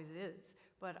it always is,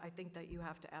 but I think that you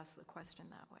have to ask the question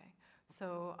that way.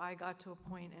 So I got to a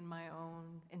point in my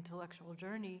own intellectual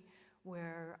journey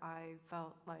where I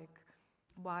felt like,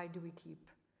 why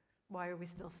are we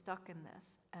still stuck in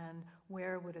this? And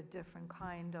where would a different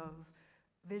kind of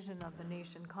vision of the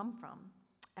nation come from?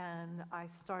 And I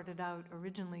started out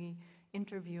originally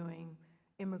interviewing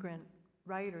immigrant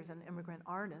writers and immigrant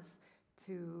artists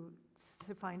to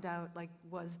find out, like,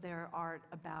 was their art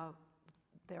about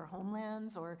their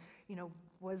homelands, or, you know,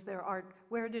 was their art,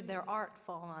 where did their art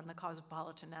fall on the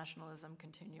cosmopolitan nationalism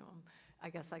continuum? I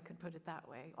guess I could put it that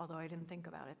way, although I didn't think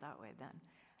about it that way then.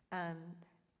 And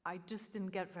I just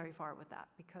didn't get very far with that,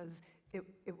 because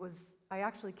it was, I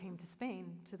actually came to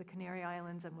Spain, to the Canary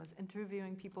Islands, and was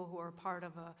interviewing people who were part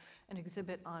of an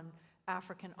exhibit on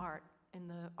African art in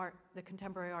the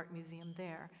Contemporary Art Museum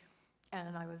there.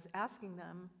 And I was asking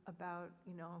them about,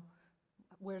 you know,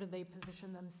 where do they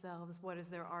position themselves? What is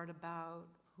their art about?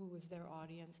 Who is their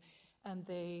audience? And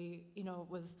they, you know,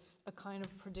 it was a kind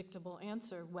of predictable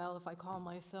answer. Well, if I call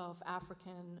myself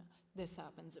African, this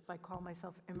happens. If I call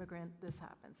myself immigrant, this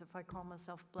happens. If I call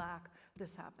myself Black,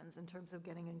 this happens, in terms of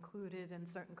getting included in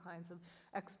certain kinds of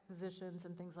expositions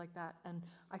and things like that. And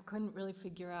I couldn't really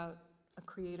figure out a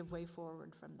creative way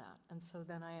forward from that. And so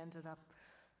then I ended up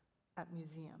at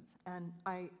museums. And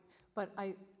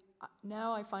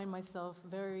now I find myself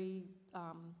very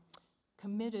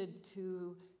committed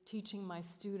to teaching my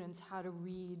students how to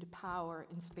read power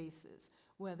in spaces,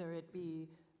 whether it be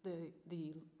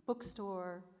the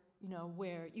bookstore, you know,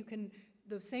 where you can,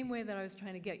 the same way that I was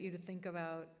trying to get you to think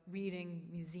about reading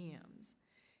museums,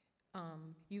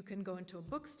 you can go into a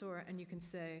bookstore and you can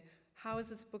say, how is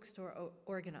this bookstore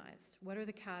organized? What are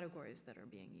the categories that are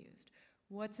being used?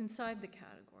 What's inside the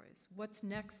categories? What's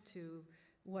next to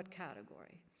what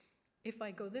category? If I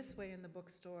go this way in the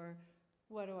bookstore,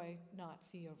 what do I not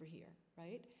see over here,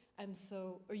 right? And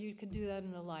so, or you can do that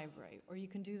in the library, or you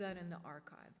can do that in the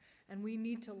archive. And we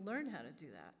need to learn how to do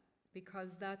that,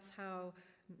 because that's how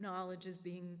knowledge is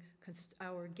being,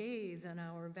 our gaze and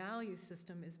our value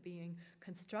system is being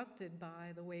constructed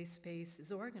by the way space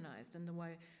is organized and the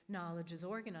way knowledge is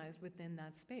organized within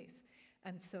that space.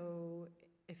 And so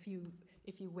if you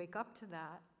wake up to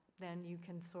that, then you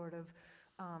can sort of,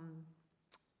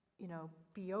 you know,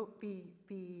 be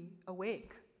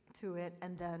awake to it,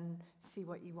 and then see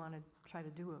what you want to try to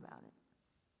do about it.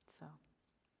 So.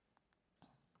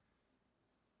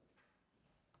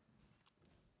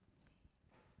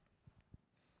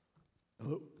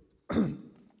 Hello.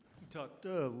 You talked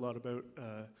a lot about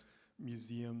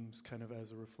museums kind of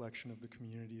as a reflection of the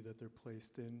community that they're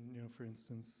placed in. You know, for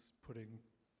instance, putting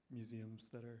museums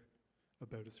that are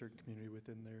about a certain community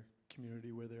within their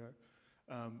community where they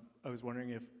are. I was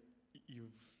wondering if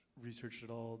you've researched at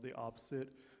all the opposite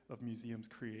of museums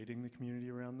creating the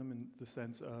community around them, in the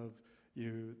sense of,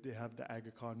 they have the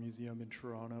Aga Khan Museum in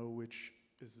Toronto, which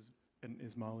is an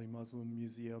Ismaili Muslim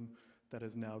museum that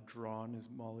has now drawn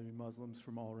Ismaili Muslims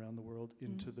from all around the world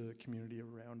into the community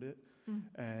around it.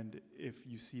 And if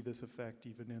you see this effect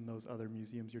even in those other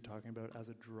museums you're talking about as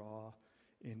a draw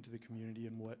into the community,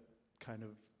 and what kind of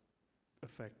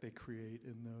effect they create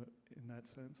in that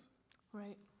sense.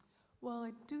 Right. Well,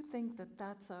 I do think that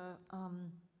that's a,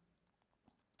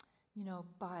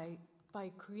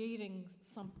 by creating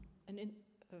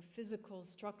a physical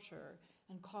structure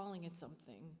and calling it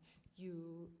something,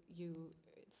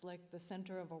 it's like the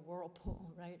center of a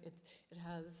whirlpool, right? It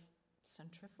has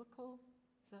centrifugal,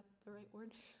 is that the right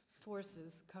word?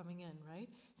 Forces coming in, right?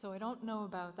 So I don't know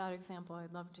about that example.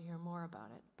 I'd love to hear more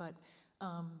about it. But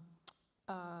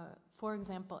for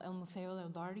example, El Museo del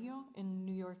Barrio in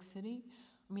New York City,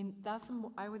 I mean,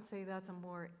 I would say that's a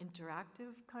more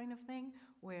interactive kind of thing,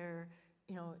 where,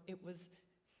 it was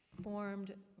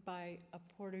formed by a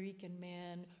Puerto Rican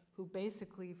man who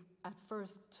basically at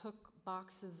first took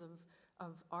boxes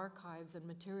of archives and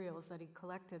materials that he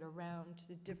collected around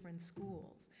the different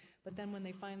schools. But then when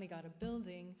they finally got a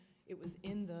building, it was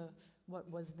in what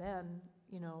was then,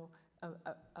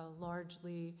 a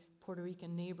largely Puerto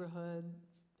Rican neighborhood.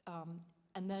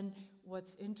 And then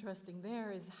what's interesting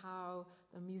there is how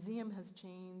the museum has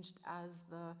changed as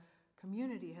the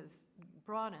community has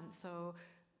broadened. So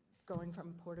going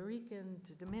from Puerto Rican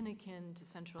to Dominican to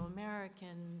Central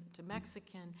American to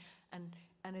Mexican, and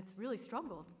it's really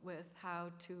struggled with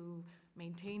how to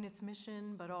maintain its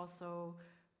mission, but also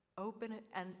open it.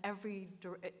 And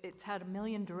it's had 1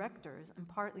 million directors, and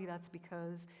partly that's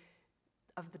because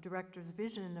of the director's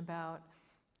vision about,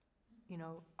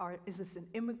 is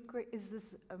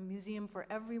this a museum for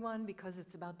everyone because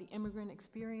it's about the immigrant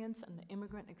experience, and the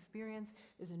immigrant experience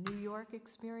is a New York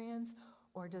experience,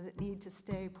 or does it need to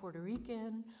stay Puerto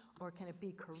Rican, or can it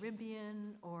be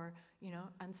Caribbean, or,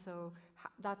 and so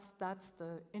that's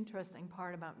the interesting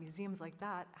part about museums like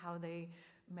that, how they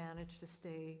manage to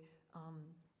stay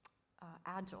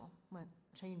agile when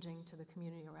changing to the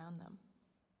community around them.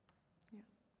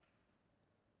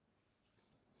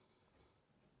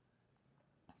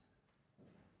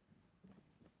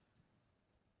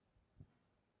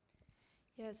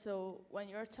 Yeah, so when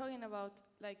you're talking about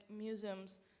like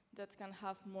museums that can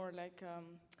have more like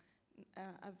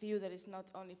a view that is not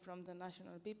only from the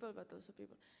national people, but also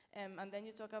people. And then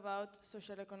you talk about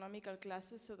socio-economical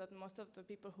classes, so that most of the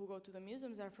people who go to the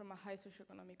museums are from a high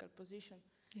socio-economical position.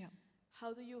 Yeah.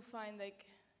 How do you find, like,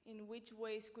 in which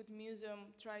ways could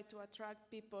museum try to attract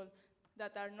people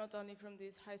that are not only from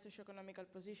these high socio-economical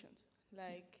positions?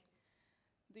 Like,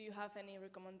 do you have any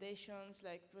recommendations,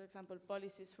 like, for example,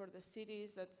 policies for the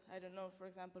cities that, I don't know, for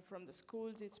example, from the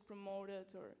schools it's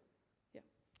promoted, or, yeah?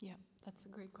 Yeah, that's a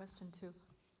great question, too.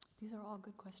 These are all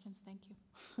good questions, thank you.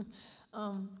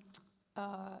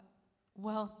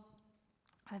 Well,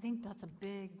 I think that's a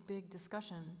big, big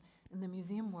discussion in the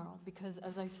museum world, because,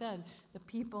 as I said, the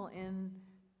people in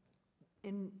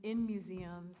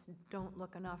museums don't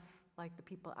look enough like the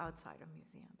people outside of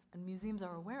museums. And museums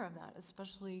are aware of that,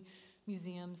 especially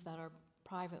museums that are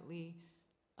privately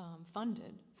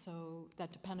funded, so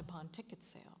that depend upon ticket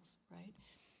sales, right?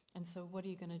 And so what are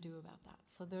you going to do about that?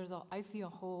 So I see a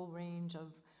whole range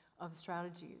of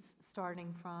strategies,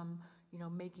 starting from,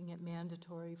 making it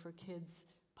mandatory for kids,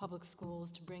 public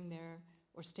schools to bring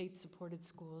or state-supported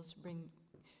schools to bring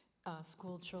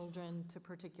school children to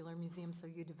particular museums, so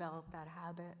you develop that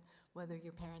habit, whether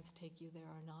your parents take you there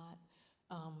or not.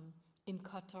 In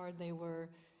Qatar,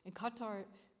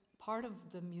 part of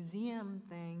the museum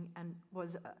thing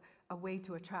was a way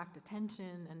to attract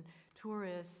attention and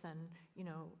tourists and,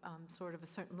 sort of a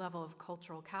certain level of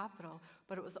cultural capital,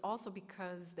 but it was also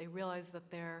because they realized that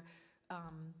their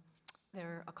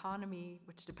economy,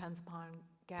 which depends upon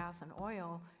gas and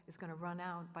oil, is going to run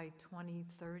out by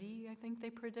 2030, I think they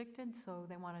predicted, so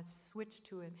they want to switch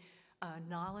to a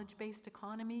knowledge-based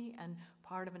economy, and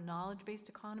part of a knowledge-based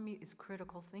economy is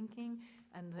critical thinking,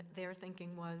 and their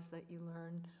thinking was that you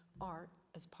learn art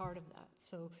as part of that.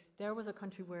 So there was a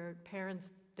country where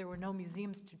there were no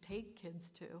museums to take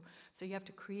kids to, so you have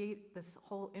to create this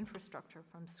whole infrastructure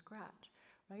from scratch,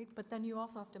 right? But then you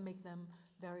also have to make them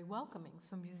very welcoming.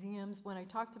 So museums, when I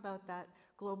talked about that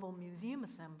global museum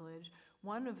assemblage,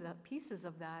 one of the pieces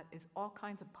of that is all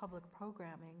kinds of public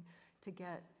programming to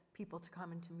get people to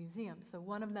come into museums. So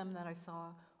one of them that I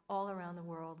saw all around the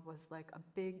world was like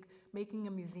making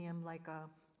a museum like a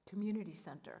community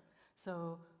center.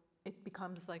 So it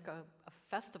becomes like a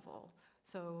festival.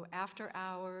 So after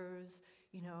hours,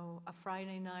 a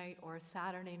Friday night or a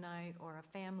Saturday night or a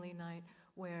family night,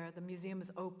 where the museum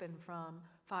is open from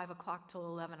 5 o'clock till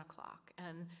 11 o'clock.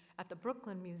 And at the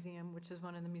Brooklyn Museum, which is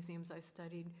one of the museums I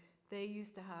studied, they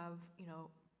used to have, you know,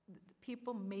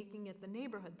 people making it the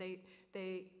neighborhood.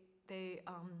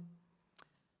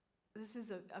 This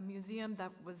is a museum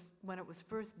that was, when it was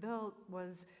first built,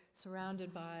 was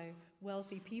surrounded by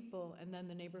wealthy people, and then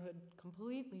the neighborhood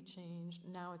completely changed.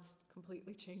 Now it's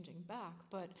completely changing back.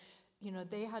 But, you know,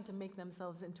 they had to make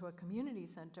themselves into a community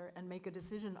center and make a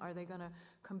decision. Are they gonna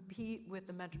compete with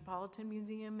the Metropolitan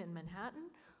Museum in Manhattan,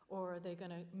 or are they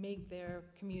gonna make their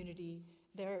community,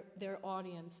 their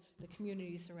audience, the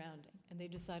community surrounding? And they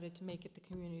decided to make it the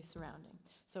community surrounding.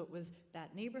 So it was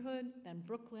that neighborhood, then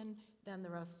Brooklyn, then the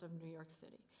rest of New York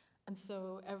City. And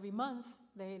so every month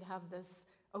they'd have this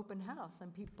open house,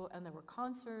 and there were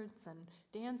concerts and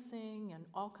dancing and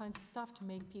all kinds of stuff to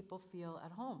make people feel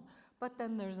at home. But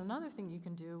then there's another thing you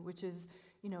can do, which is,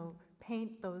 you know,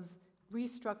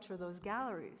 restructure those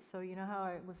galleries. So you know how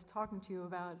I was talking to you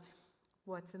about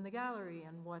what's in the gallery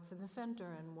and what's in the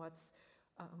center and what's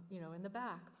you know, in the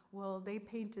back. Well, they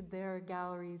painted their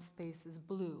gallery spaces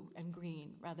blue and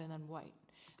green rather than white.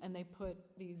 And they put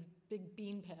these big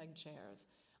beanbag chairs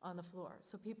on the floor.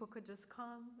 So people could just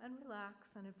come and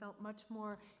relax, and it felt much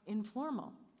more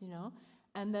informal, you know?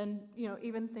 And then, you know,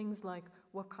 even things like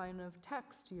what kind of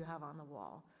text do you have on the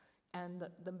wall, and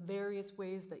the various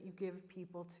ways that you give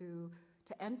people to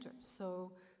enter.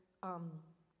 So,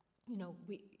 you know,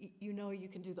 you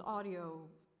can do the audio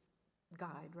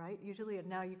guide, right? Usually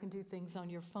now you can do things on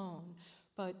your phone,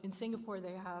 but in Singapore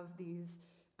they have these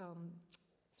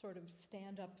sort of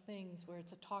stand-up things where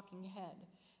it's a talking head,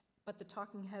 but the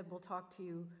talking head will talk to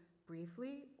you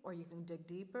briefly, or you can dig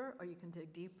deeper, or you can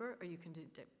dig deeper, or you can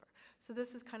dig deeper. So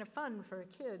this is kind of fun for a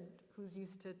kid who's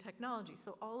used to technology.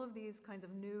 So all of these kinds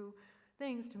of new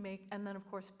things to make, and then of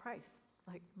course price,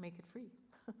 like make it free,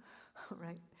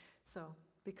 right? So,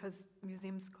 because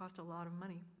museums cost a lot of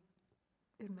money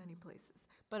in many places.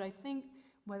 But I think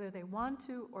whether they want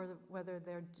to, or whether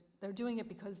they're doing it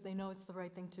because they know it's the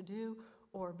right thing to do,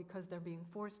 or because they're being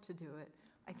forced to do it,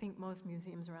 I think most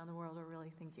museums around the world are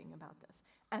really thinking about this.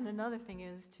 And another thing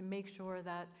is to make sure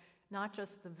that not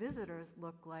just the visitors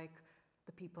look like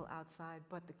the people outside,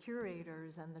 but the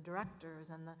curators and the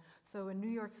directors so in New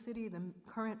York City, the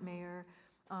current mayor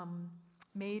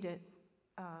made it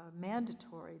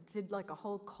mandatory, did like a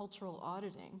whole cultural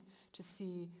auditing to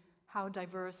see how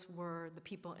diverse were the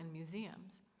people in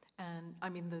museums. And I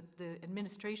mean the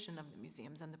administration of the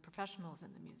museums and the professionals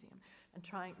in the museum, and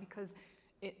trying, because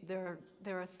there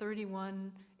are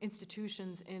 31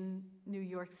 institutions in New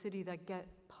York City that get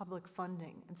public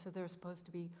funding, and so they're supposed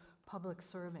to be public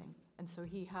serving. And so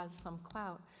he has some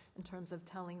clout in terms of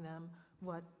telling them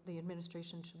what the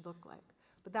administration should look like.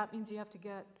 But that means you have to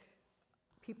get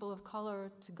people of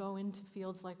color to go into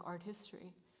fields like art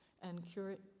history and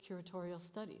curatorial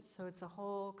studies. So it's a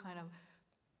whole kind of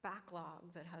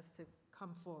backlog that has to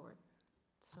come forward.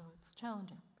 So it's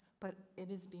challenging, but it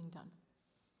is being done.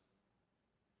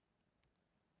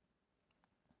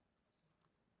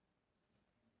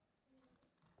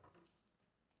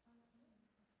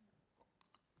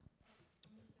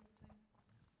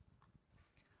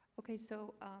 Okay,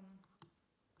 so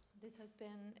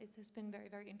it has been very,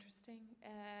 very interesting,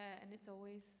 and it's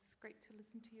always great to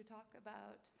listen to you talk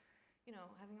about, you know,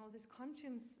 having all this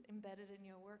conscience embedded in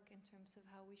your work in terms of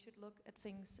how we should look at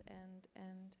things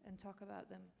and talk about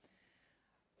them.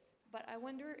 But I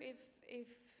wonder if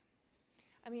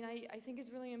I mean, I think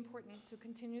it's really important to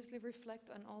continuously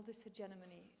reflect on all this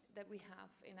hegemony that we have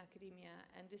in academia,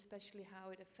 and especially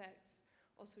how it affects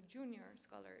also junior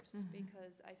scholars,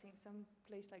 because I think some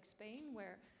place like Spain,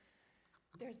 where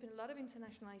there's been a lot of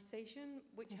internationalization,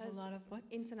 which has a lot of what?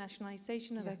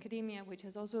 Internationalization of academia, which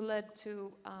has also led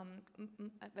to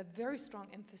a very strong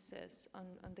emphasis on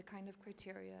the kind of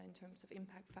criteria in terms of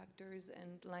impact factors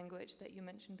and language that you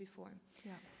mentioned before.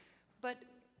 Yeah. But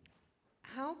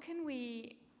how can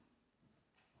we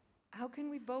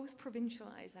both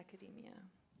provincialize academia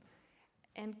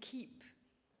and keep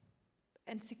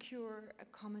and secure a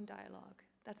common dialogue?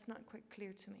 That's not quite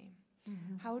clear to me.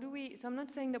 How do we, so I'm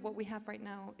not saying that what we have right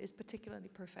now is particularly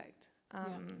perfect,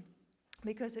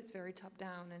 because it's very top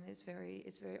down and it's very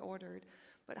ordered,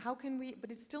 but how can we,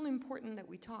 but it's still important that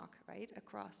we talk, right,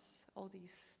 across all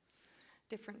these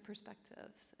different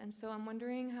perspectives. And so I'm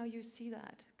wondering how you see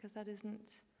that, because that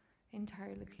isn't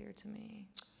entirely clear to me.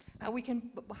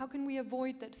 How can we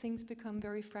avoid that things become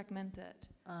very fragmented,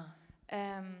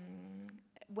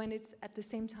 when it's at the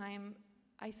same time,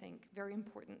 I think, very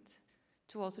important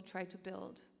to also try to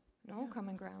build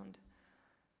common ground.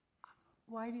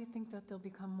 Why do you think that they'll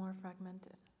become more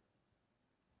fragmented?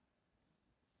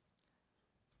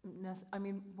 I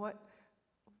mean,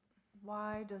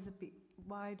 why does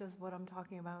what I'm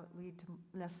talking about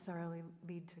necessarily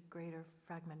lead to greater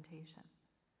fragmentation?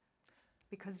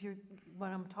 Because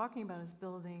what I'm talking about is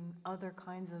building other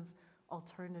kinds of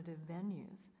alternative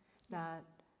venues that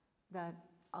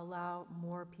allow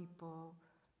more people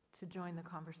to join the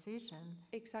conversation.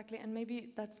 Exactly, and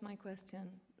maybe that's my question.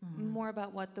 More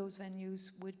about what those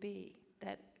venues would be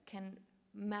that can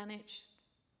manage,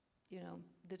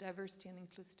 the diversity and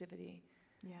inclusivity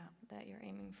that you're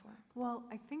aiming for. Well,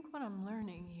 I think what I'm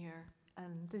learning here,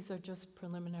 and these are just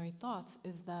preliminary thoughts,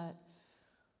 is that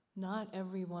not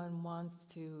everyone wants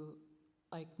to,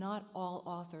 not all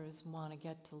authors want to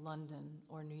get to London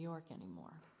or New York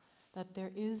anymore. That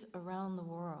there is around the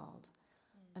world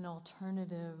an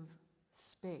alternative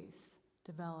space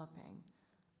developing,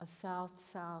 a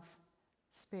South-South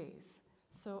space.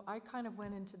 So I kind of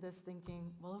went into this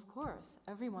thinking, well, of course,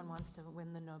 everyone wants to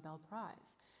win the Nobel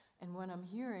Prize. And what I'm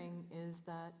hearing is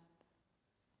that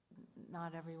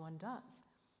not everyone does.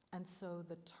 And so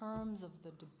the terms of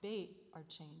the debate are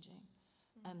changing.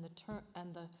 And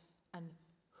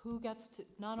who gets to,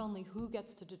 not only who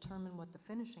gets to determine what the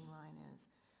finishing line is,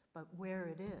 but where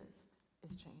it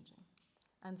is changing.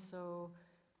 And so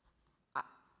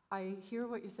I hear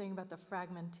what you're saying about the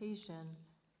fragmentation,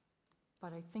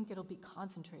 but I think it'll be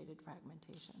concentrated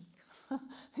fragmentation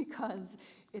because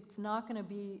it's not going to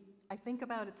be, I think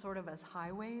about it sort of as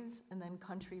highways and then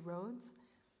country roads.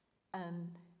 And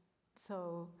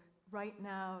so right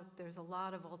now there's a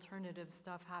lot of alternative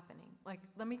stuff happening.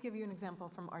 Let me give you an example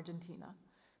from Argentina,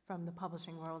 from the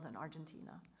publishing world in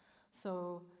Argentina.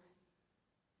 So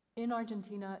in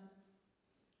Argentina,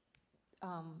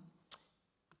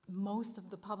 most of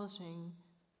the publishing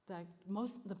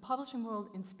world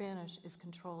in Spanish is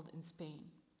controlled in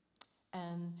Spain.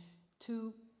 And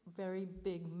two very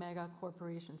big mega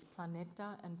corporations,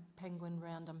 Planeta and Penguin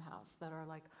Random House, that are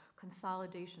like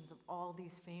consolidations of all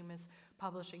these famous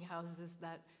publishing houses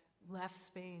that left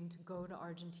Spain to go to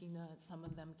Argentina. Some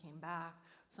of them came back,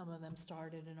 some of them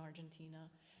started in Argentina.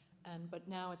 But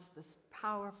now it's this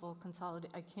powerful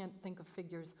consolidation. I can't think of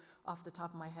figures off the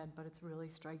top of my head, but it's really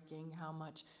striking how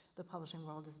much the publishing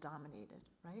world is dominated,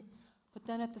 right? But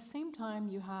then at the same time,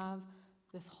 you have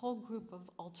this whole group of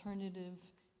alternative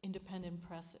independent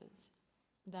presses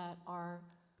that are,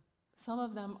 some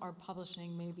of them are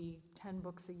publishing maybe 10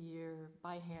 books a year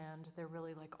by hand. They're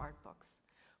really like art books.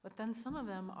 But then some of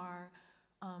them are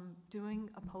doing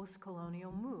a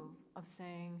post-colonial move of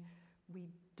saying, we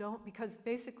don't, because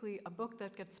basically a book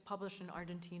that gets published in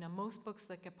Argentina, most books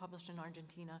that get published in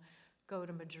Argentina go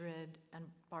to Madrid and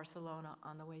Barcelona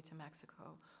on the way to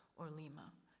Mexico or Lima.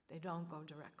 They don't go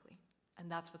directly. And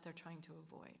that's what they're trying to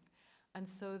avoid. And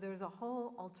so there's a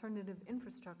whole alternative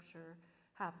infrastructure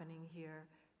happening here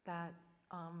that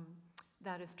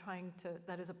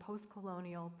is a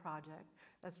post-colonial project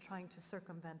that's trying to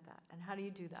circumvent that. And how do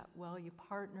you do that? Well, you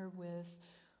partner with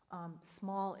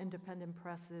small independent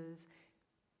presses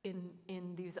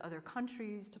in these other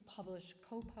countries to publish,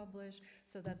 co-publish,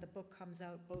 so that the book comes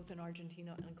out both in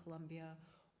Argentina and Colombia,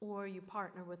 or you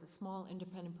partner with a small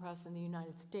independent press in the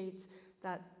United States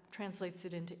that translates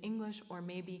it into English, or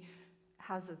maybe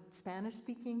has a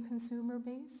Spanish-speaking consumer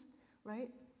base, right?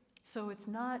 So it's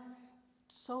not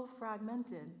so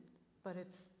fragmented, but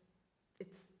it's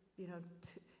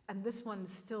and this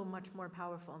one's still much more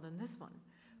powerful than this one.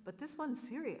 But this one's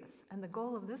serious, and the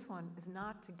goal of this one is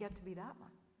not to get to be that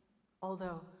one.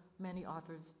 Although many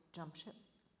authors jump ship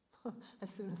as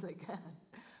soon as they can.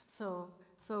 So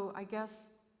I guess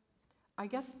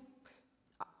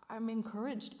I'm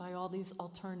encouraged by all these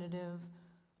alternative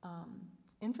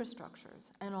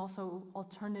infrastructures and also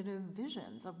alternative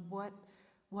visions of what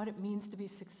it means to be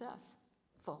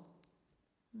successful.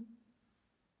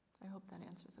 I hope that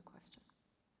answers the question.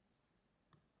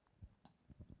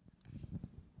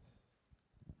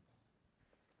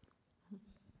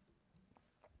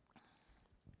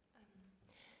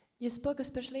 You spoke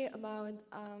especially about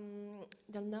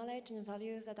the knowledge and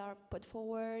values that are put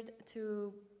forward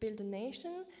to build a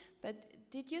nation, but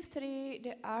did you study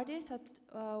the artists that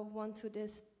want to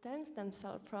distance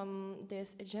themselves from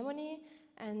this hegemony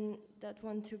and that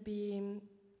want to be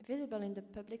visible in the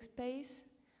public space,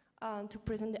 to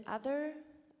present the other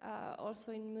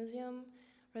also in museum,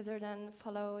 rather than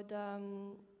follow the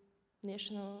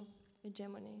national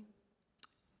hegemony?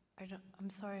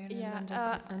 I'm sorry, I didn't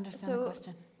understand the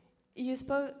question. You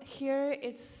spoke here,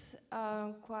 it's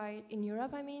quite, in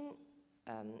Europe, I mean,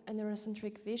 an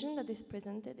Eurocentric vision that is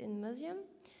presented in museum.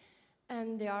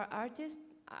 And there are artists,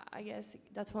 I guess,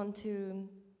 that want to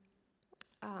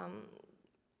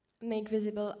make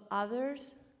visible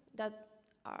others that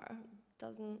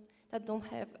that don't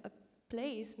have a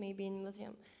place maybe in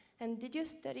museum. And did you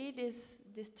study this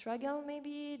struggle,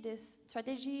 maybe these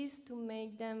strategies to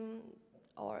make them,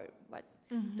 or what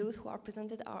those who are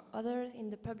presented are other in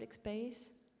the public space?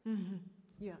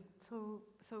 Yeah. So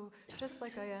just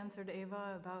like I answered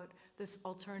Eva about this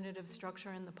alternative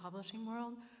structure in the publishing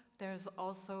world, there's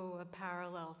also a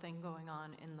parallel thing going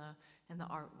on in the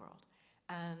art world,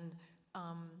 and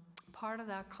part of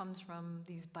that comes from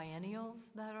these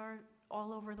biennials that are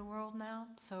all over the world now.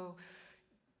 So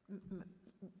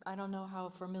I don't know how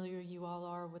familiar you all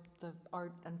are with the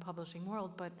art and publishing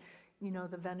world, but you know,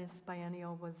 the Venice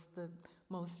Biennial was the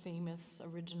most famous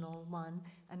original one,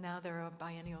 and now there are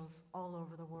biennials all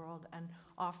over the world, and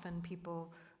often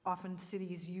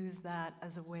cities use that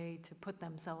as a way to put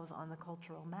themselves on the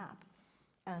cultural map.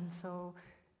 And so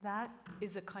that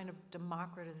is a kind of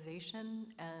democratization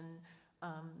and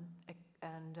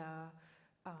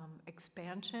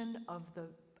expansion of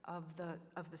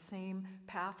the same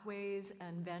pathways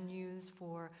and venues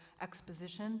for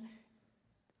exposition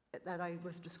that I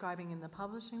was describing in the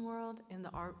publishing world, in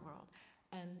the art world.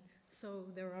 And so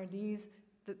there are these,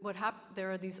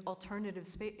 there are these alternative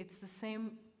spaces. It's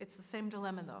the same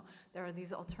dilemma though. There are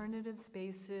these alternative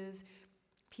spaces,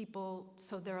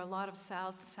 so there are a lot of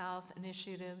South-South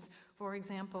initiatives. For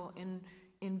example,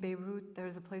 in Beirut,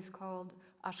 there's a place called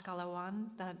Ashkalawan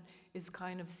that is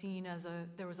kind of seen as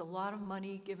there was a lot of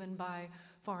money given by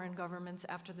foreign governments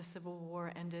after the civil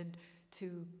war ended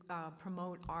to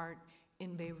promote art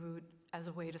in Beirut as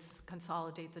a way to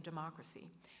consolidate the democracy.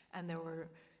 And there were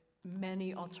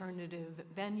many alternative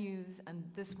venues, and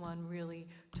this one really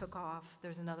took off.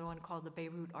 There's another one called the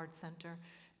Beirut Art Center.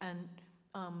 And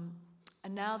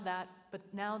now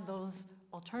those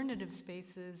alternative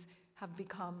spaces have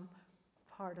become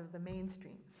part of the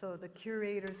mainstream. So the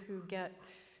curators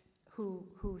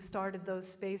who started those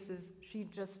spaces, she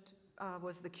just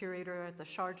was the curator at the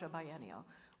Sharjah Biennial,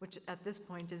 which at this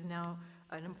point is now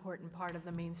an important part of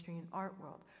the mainstream art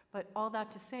world. But all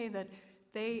that to say that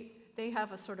they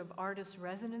have a sort of artist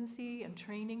residency and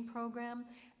training program,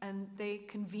 and they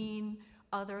convene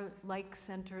other like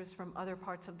centers from other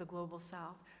parts of the global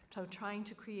South. So trying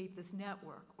to create this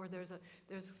network, or there's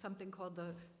something called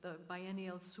the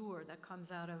Biennial Sur that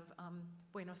comes out of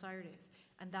Buenos Aires,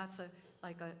 and that's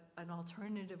an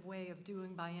alternative way of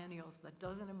doing biennials that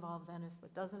doesn't involve Venice,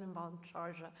 that doesn't involve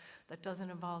Sharjah, that doesn't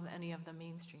involve any of the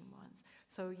mainstream ones.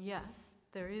 So yes,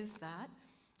 there is that,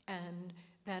 and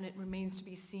then it remains to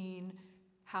be seen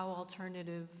how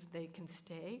alternative they can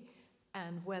stay,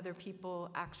 and whether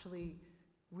people actually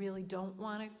really don't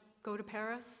want to go to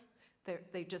Paris.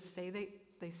 They just say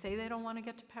they don't want to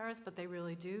get to Paris, but they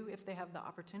really do if they have the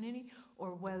opportunity,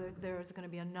 or whether there's going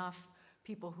to be enough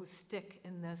people who stick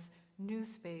in this new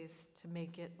space to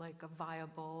make it like a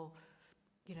viable,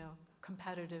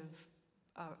 competitive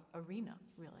arena,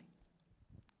 really.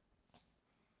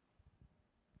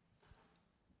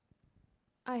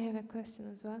 I have a question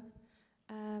as well.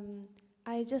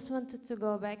 I just wanted to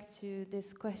go back to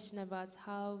this question about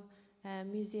how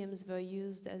museums were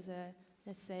used as a,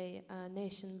 let's say, a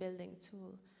nation-building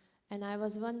tool. And I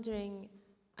was wondering,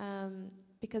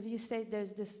 because you said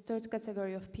there's this third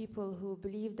category of people who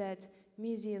believe that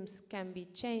museums can be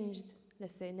changed,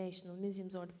 let's say national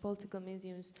museums or the political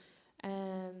museums.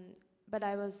 But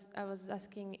I was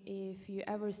asking if you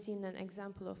ever seen an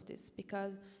example of this,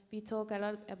 because we talk a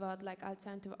lot about like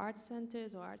alternative art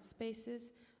centers or art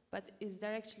spaces, but is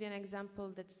there actually an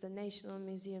example that the National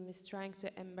Museum is trying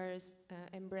to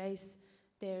embrace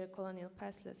their colonial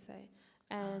past, let's say?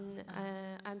 And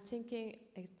I'm thinking,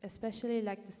 especially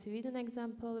like the Sweden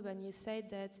example, when you say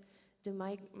that the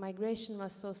migration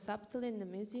was so subtle in the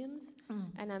museums,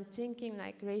 and I'm thinking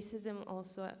like racism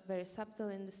also very subtle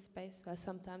in the space, well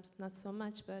sometimes not so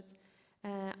much, but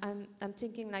I'm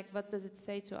thinking like what does it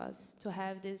say to us to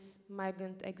have this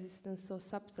migrant existence so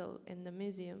subtle in the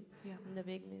museum, in the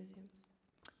big museums?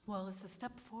 Well, it's a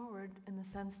step forward in the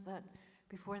sense that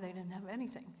before they didn't have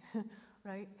anything,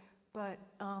 right? But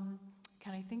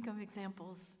can I think of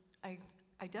examples? I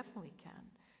definitely can.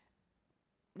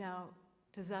 Now,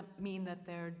 does that mean that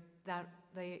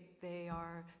they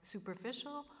are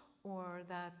superficial, or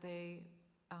that they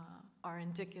are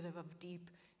indicative of deep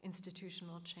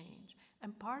institutional change?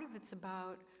 And part of it's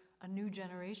about a new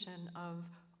generation of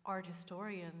art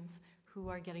historians who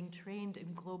are getting trained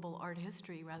in global art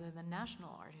history rather than national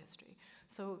art history.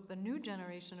 So the new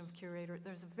generation of curators,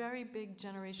 there's a very big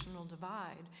generational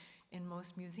divide in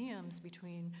most museums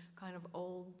between kind of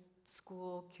old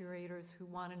school curators who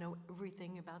want to know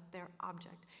everything about their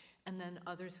object, and then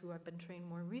others who have been trained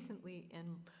more recently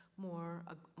in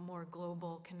a more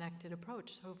global, connected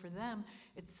approach. So for them,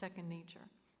 it's second nature.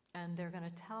 And they're going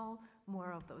to tell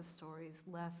more of those stories,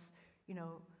 less,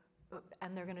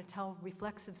 and they're going to tell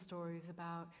reflexive stories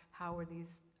about how were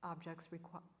these objects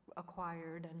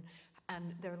acquired,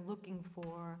 and they're looking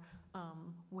for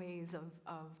ways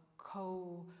of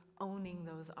co-owning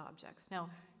those objects. Now,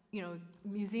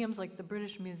 museums like the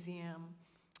British Museum,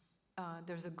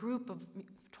 there's a group of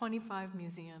 25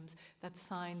 museums that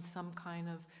signed some kind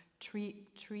of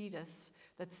treatise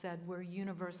that said we're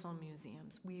universal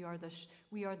museums. We are the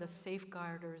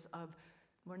safeguarders of.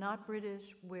 We're not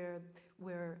British. We're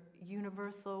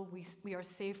universal. We are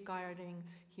safeguarding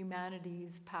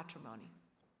humanity's patrimony.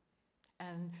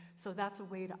 And so that's a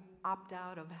way to opt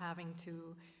out of having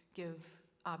to give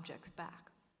objects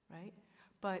back, right?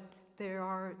 But there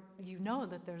are,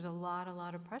 that there's a lot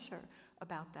of pressure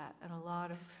about that, and a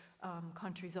lot of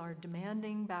countries are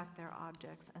demanding back their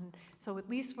objects. And so at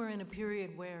least we're in a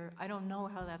period where, I don't know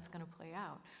how that's going to play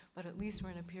out, but at least we're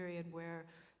in a period where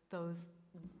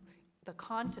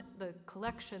the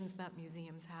collections that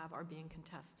museums have are being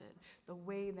contested. The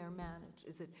way they're managed,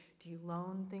 do you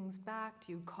loan things back?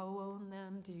 Do you co-own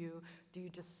them? Do you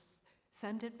just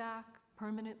send it back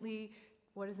permanently?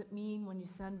 What does it mean when you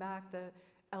send back the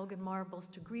Elgin marbles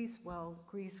to Greece? Well,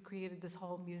 Greece created this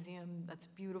whole museum that's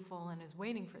beautiful and is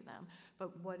waiting for them.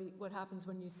 But what happens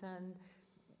when you send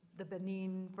the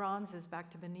Benin bronzes back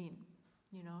to Benin?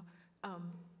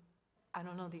 I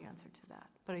don't know the answer to that,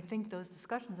 but I think those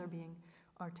discussions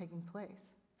are taking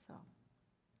place. So,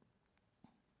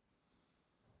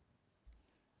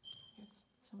 here's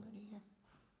somebody here.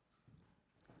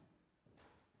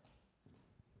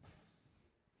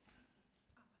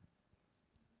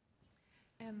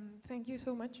 Thank you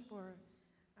so much for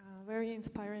a very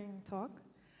inspiring talk.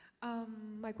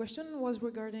 My question was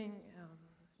regarding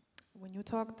when you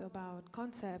talked about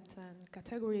concepts and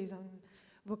categories and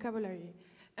vocabulary.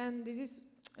 And this is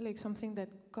like something that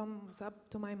comes up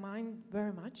to my mind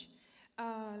very much.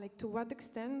 Like, to what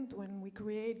extent, when we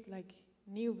create like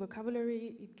new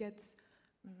vocabulary, it gets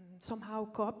somehow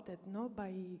co-opted,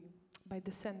 by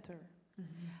the center.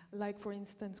 Mm-hmm. Like, for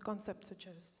instance, concepts such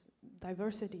as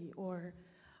diversity or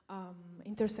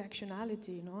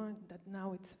intersectionality, that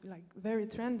now it's like very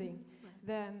trending. Right.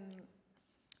 Then,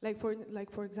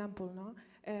 for example,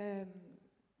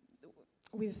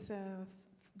 with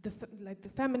the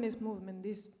feminist movement,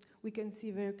 this we can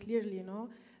see very clearly,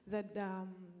 that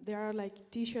there are like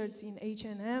T-shirts in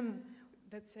H&M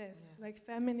that says like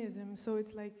feminism. So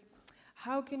it's like,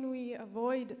 how can we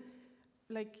avoid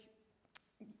like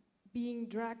being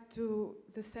dragged to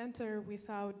the center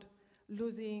without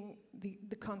losing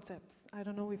the concepts? I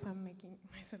don't know if I'm making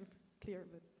myself clear,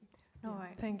 but no,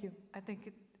 thank you. I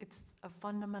think it's a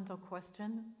fundamental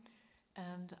question,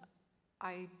 and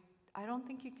I don't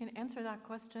think you can answer that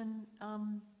question.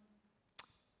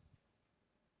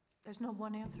 There's no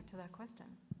one answer to that question.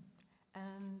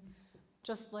 And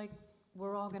just like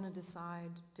we're all going to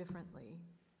decide differently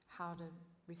how to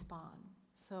respond.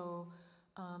 So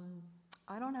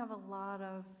I don't have a lot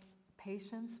of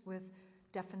patience with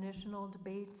definitional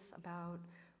debates about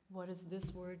what does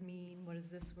this word mean, what does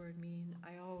this word mean.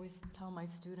 I always tell my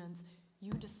students,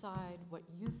 you decide what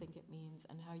you think it means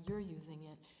and how you're using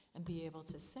it, and be able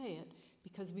to say it,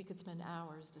 because we could spend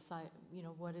hours decide,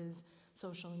 what is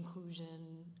social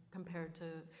inclusion compared to,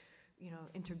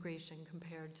 integration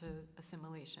compared to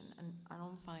assimilation, and I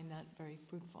don't find that very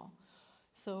fruitful.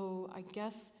 So I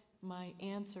guess my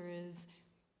answer is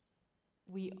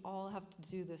we all have to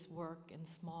do this work in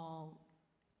small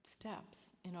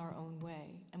steps in our own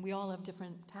way, and we all have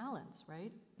different talents,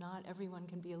 right? Not everyone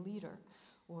can be a leader,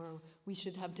 or we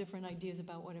should have different ideas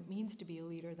about what it means to be a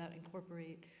leader that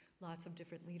incorporate lots of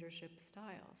different leadership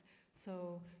styles.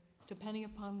 So depending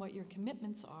upon what your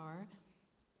commitments are,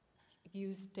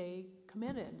 you stay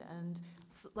committed. And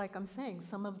like I'm saying,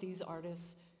 some of these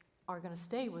artists are going to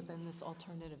stay within this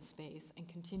alternative space and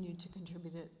continue to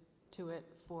contribute to it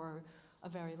for a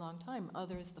very long time.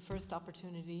 Others, the first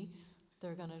opportunity,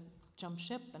 they're going to jump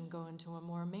ship and go into a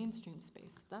more mainstream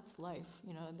space. That's life,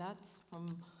 that's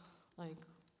from like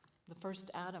the first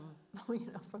atom,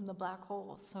 from the black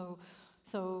hole.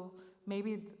 So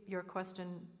maybe your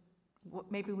question,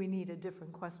 maybe we need a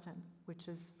different question, which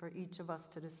is for each of us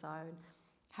to decide,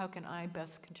 how can I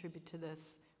best contribute to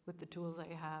this with the tools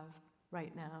I have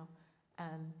right now?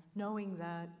 And knowing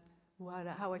that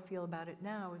how I feel about it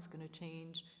now is going to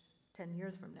change 10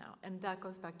 years from now. And that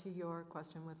goes back to your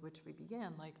question with which we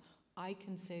began. Like, I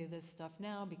can say this stuff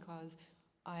now because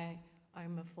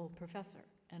I'm a full professor,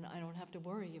 and I don't have to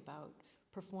worry about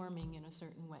performing in a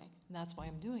certain way. And that's why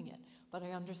I'm doing it. But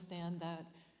I understand that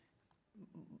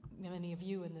many of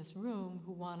you in this room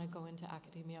who want to go into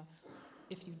academia,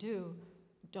 if you do,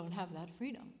 don't have that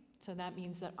freedom. So that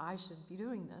means that I should be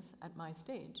doing this at my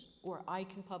stage, or I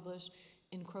can publish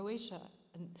in Croatia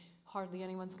and hardly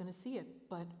anyone's going to see it,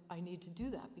 but I need to do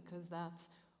that because that's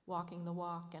walking the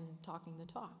walk and talking the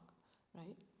talk,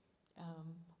 right?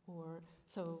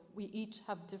 So we each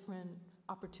have different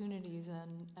opportunities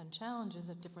and challenges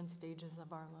at different stages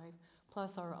of our life,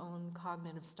 plus our own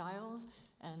cognitive styles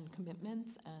and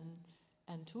commitments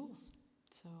and tools.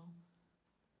 So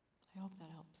I hope that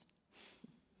helps.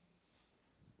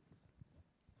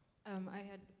 I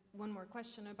had one more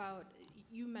question about,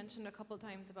 you mentioned a couple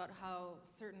times about how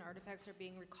certain artifacts are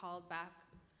being recalled back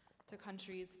to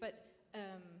countries, but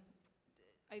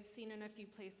I've seen in a few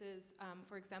places,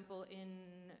 for example,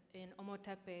 in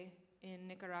Omotepe in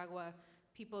Nicaragua,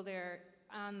 people there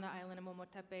on the island of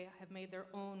Omotepe have made their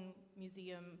own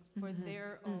museum for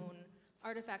their own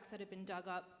artifacts that have been dug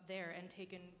up there and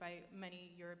taken by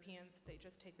many Europeans. They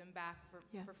just take them back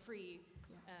for free.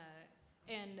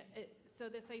 So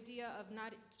this idea of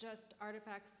not just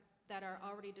artifacts that are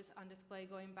already on display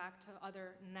going back to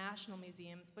other national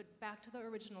museums, but back to the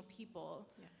original people.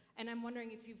 Yeah. And I'm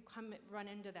wondering if you've run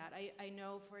into that. I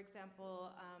know, for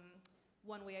example,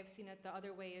 one way I've seen it the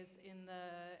other way is in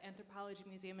the Anthropology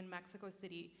Museum in Mexico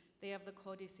City. They have the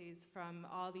codices from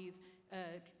all these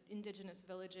indigenous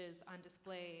villages on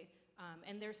display,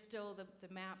 and there's still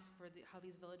the maps for how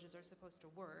these villages are supposed to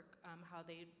work, how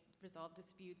they resolve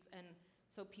disputes, and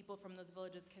so people from those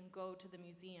villages can go to the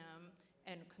museum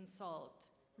and consult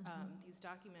these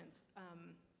documents.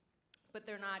 But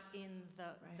they're not in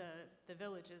the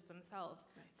villages themselves.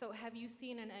 Right. So have you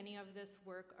seen in any of this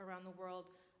work around the world,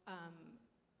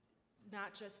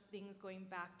 not just things going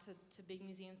back to big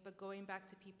museums, but going back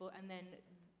to people and then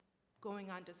going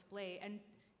on display? And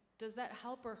does that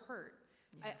help or hurt?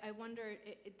 Yeah. I wonder,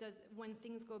 it does, when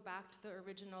things go back to the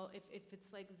original, if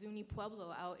it's like Zuni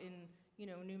Pueblo out in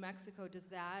New Mexico, does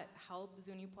that help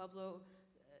Zuni Pueblo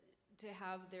to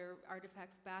have their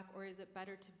artifacts back, or is it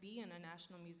better to be in a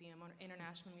national museum or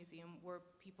international museum where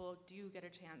people do get a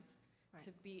chance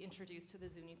to be introduced to the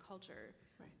Zuni culture?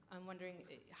 Right. I'm wondering,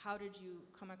 how did you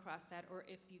come across that, or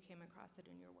if you came across it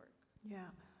in your work?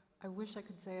 Yeah, I wish I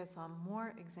could say I saw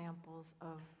more examples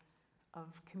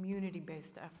of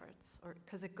community-based efforts, or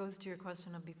because it goes to your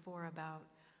question of before about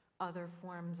other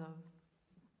forms of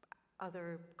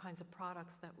other kinds of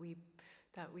products that we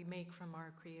make from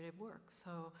our creative work.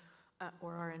 So.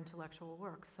 Or our intellectual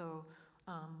work. So,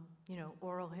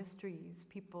 oral histories,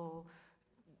 people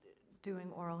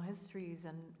doing oral histories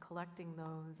and collecting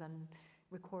those and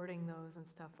recording those and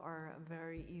stuff are a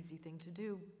very easy thing to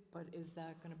do, but is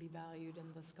that going to be valued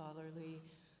in the scholarly?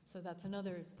 So that's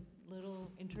another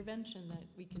little intervention that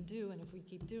we can do, and if we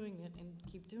keep doing it,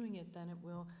 then it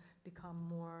will become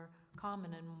more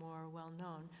common and more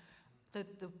well-known.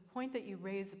 The point that you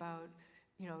raise about,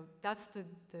 that's the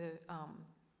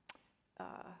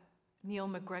Neil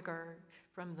McGregor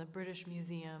from the British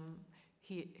Museum,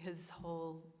 his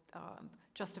whole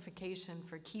justification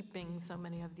for keeping so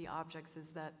many of the objects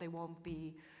is that they won't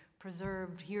be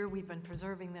preserved. Here we've been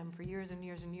preserving them for years and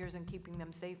years and years and keeping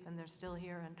them safe, and they're still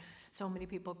here, and so many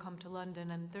people come to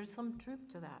London, and there's some truth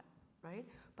to that, right?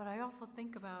 But I also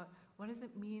think about, what does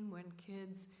it mean when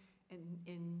kids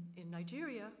in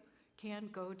Nigeria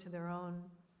can't go to their own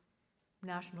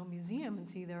national museum and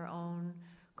see their own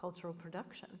cultural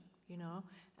production,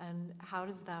 and how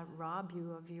does that rob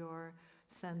you of your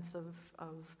sense of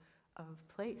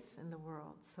place in the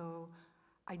world? So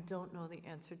I don't know the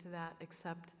answer to that,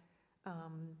 except,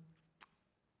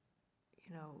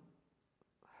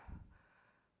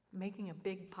 making a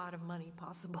big pot of money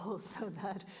possible so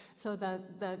that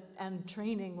and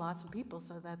training lots of people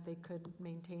so that they could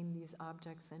maintain these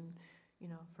objects in,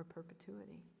 for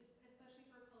perpetuity. Especially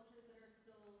for cultures that are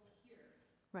still here.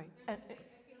 Right.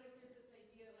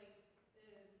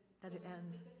 That it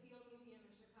ends. The Field Museum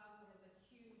in Chicago has a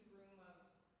huge room of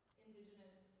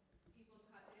indigenous people's,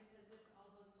 and it's as if all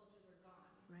those cultures are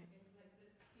gone. Right. It's like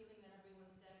this feeling that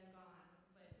everyone's dead and gone,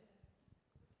 but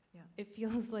yeah. It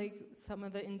feels like some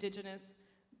of the indigenous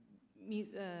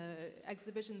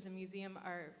exhibitions in museum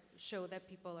show that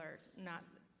people are not,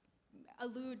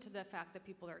 allude to the fact that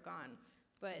people are gone,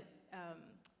 but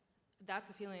that's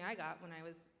the feeling I got when I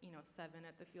was, 7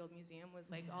 at the Field Museum, was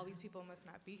like, all these people must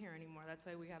not be here anymore. That's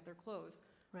why we have their clothes.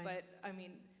 Right. But I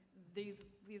mean, these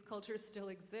cultures still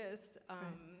exist. Right.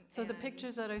 So the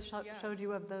pictures that I showed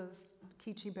you of those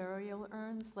Kichi burial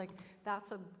urns, like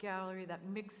that's a gallery that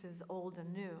mixes old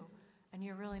and new, and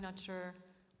you're really not sure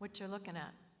what you're looking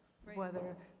at, right.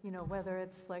 Whether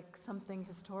it's like something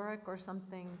historic or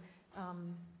something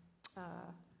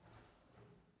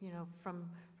you know,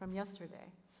 from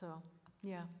yesterday. So,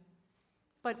 yeah.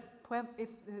 But if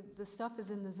the stuff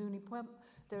is in the Zuni Pueblo,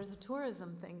 there's a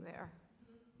tourism thing there,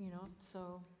 you know.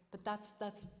 So, but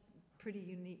that's pretty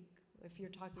unique. If you're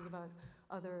talking about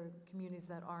other communities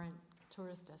that aren't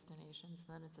tourist destinations,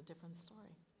 then it's a different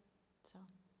story. So,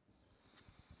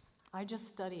 I just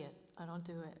study it. I don't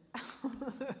do it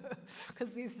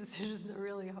because these decisions are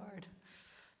really hard.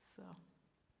 So,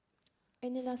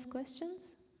 any last questions?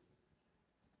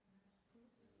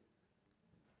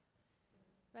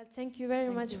 Well, thank you very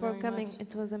much for coming.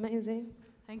 It was amazing.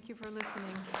 Thank you for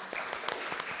listening.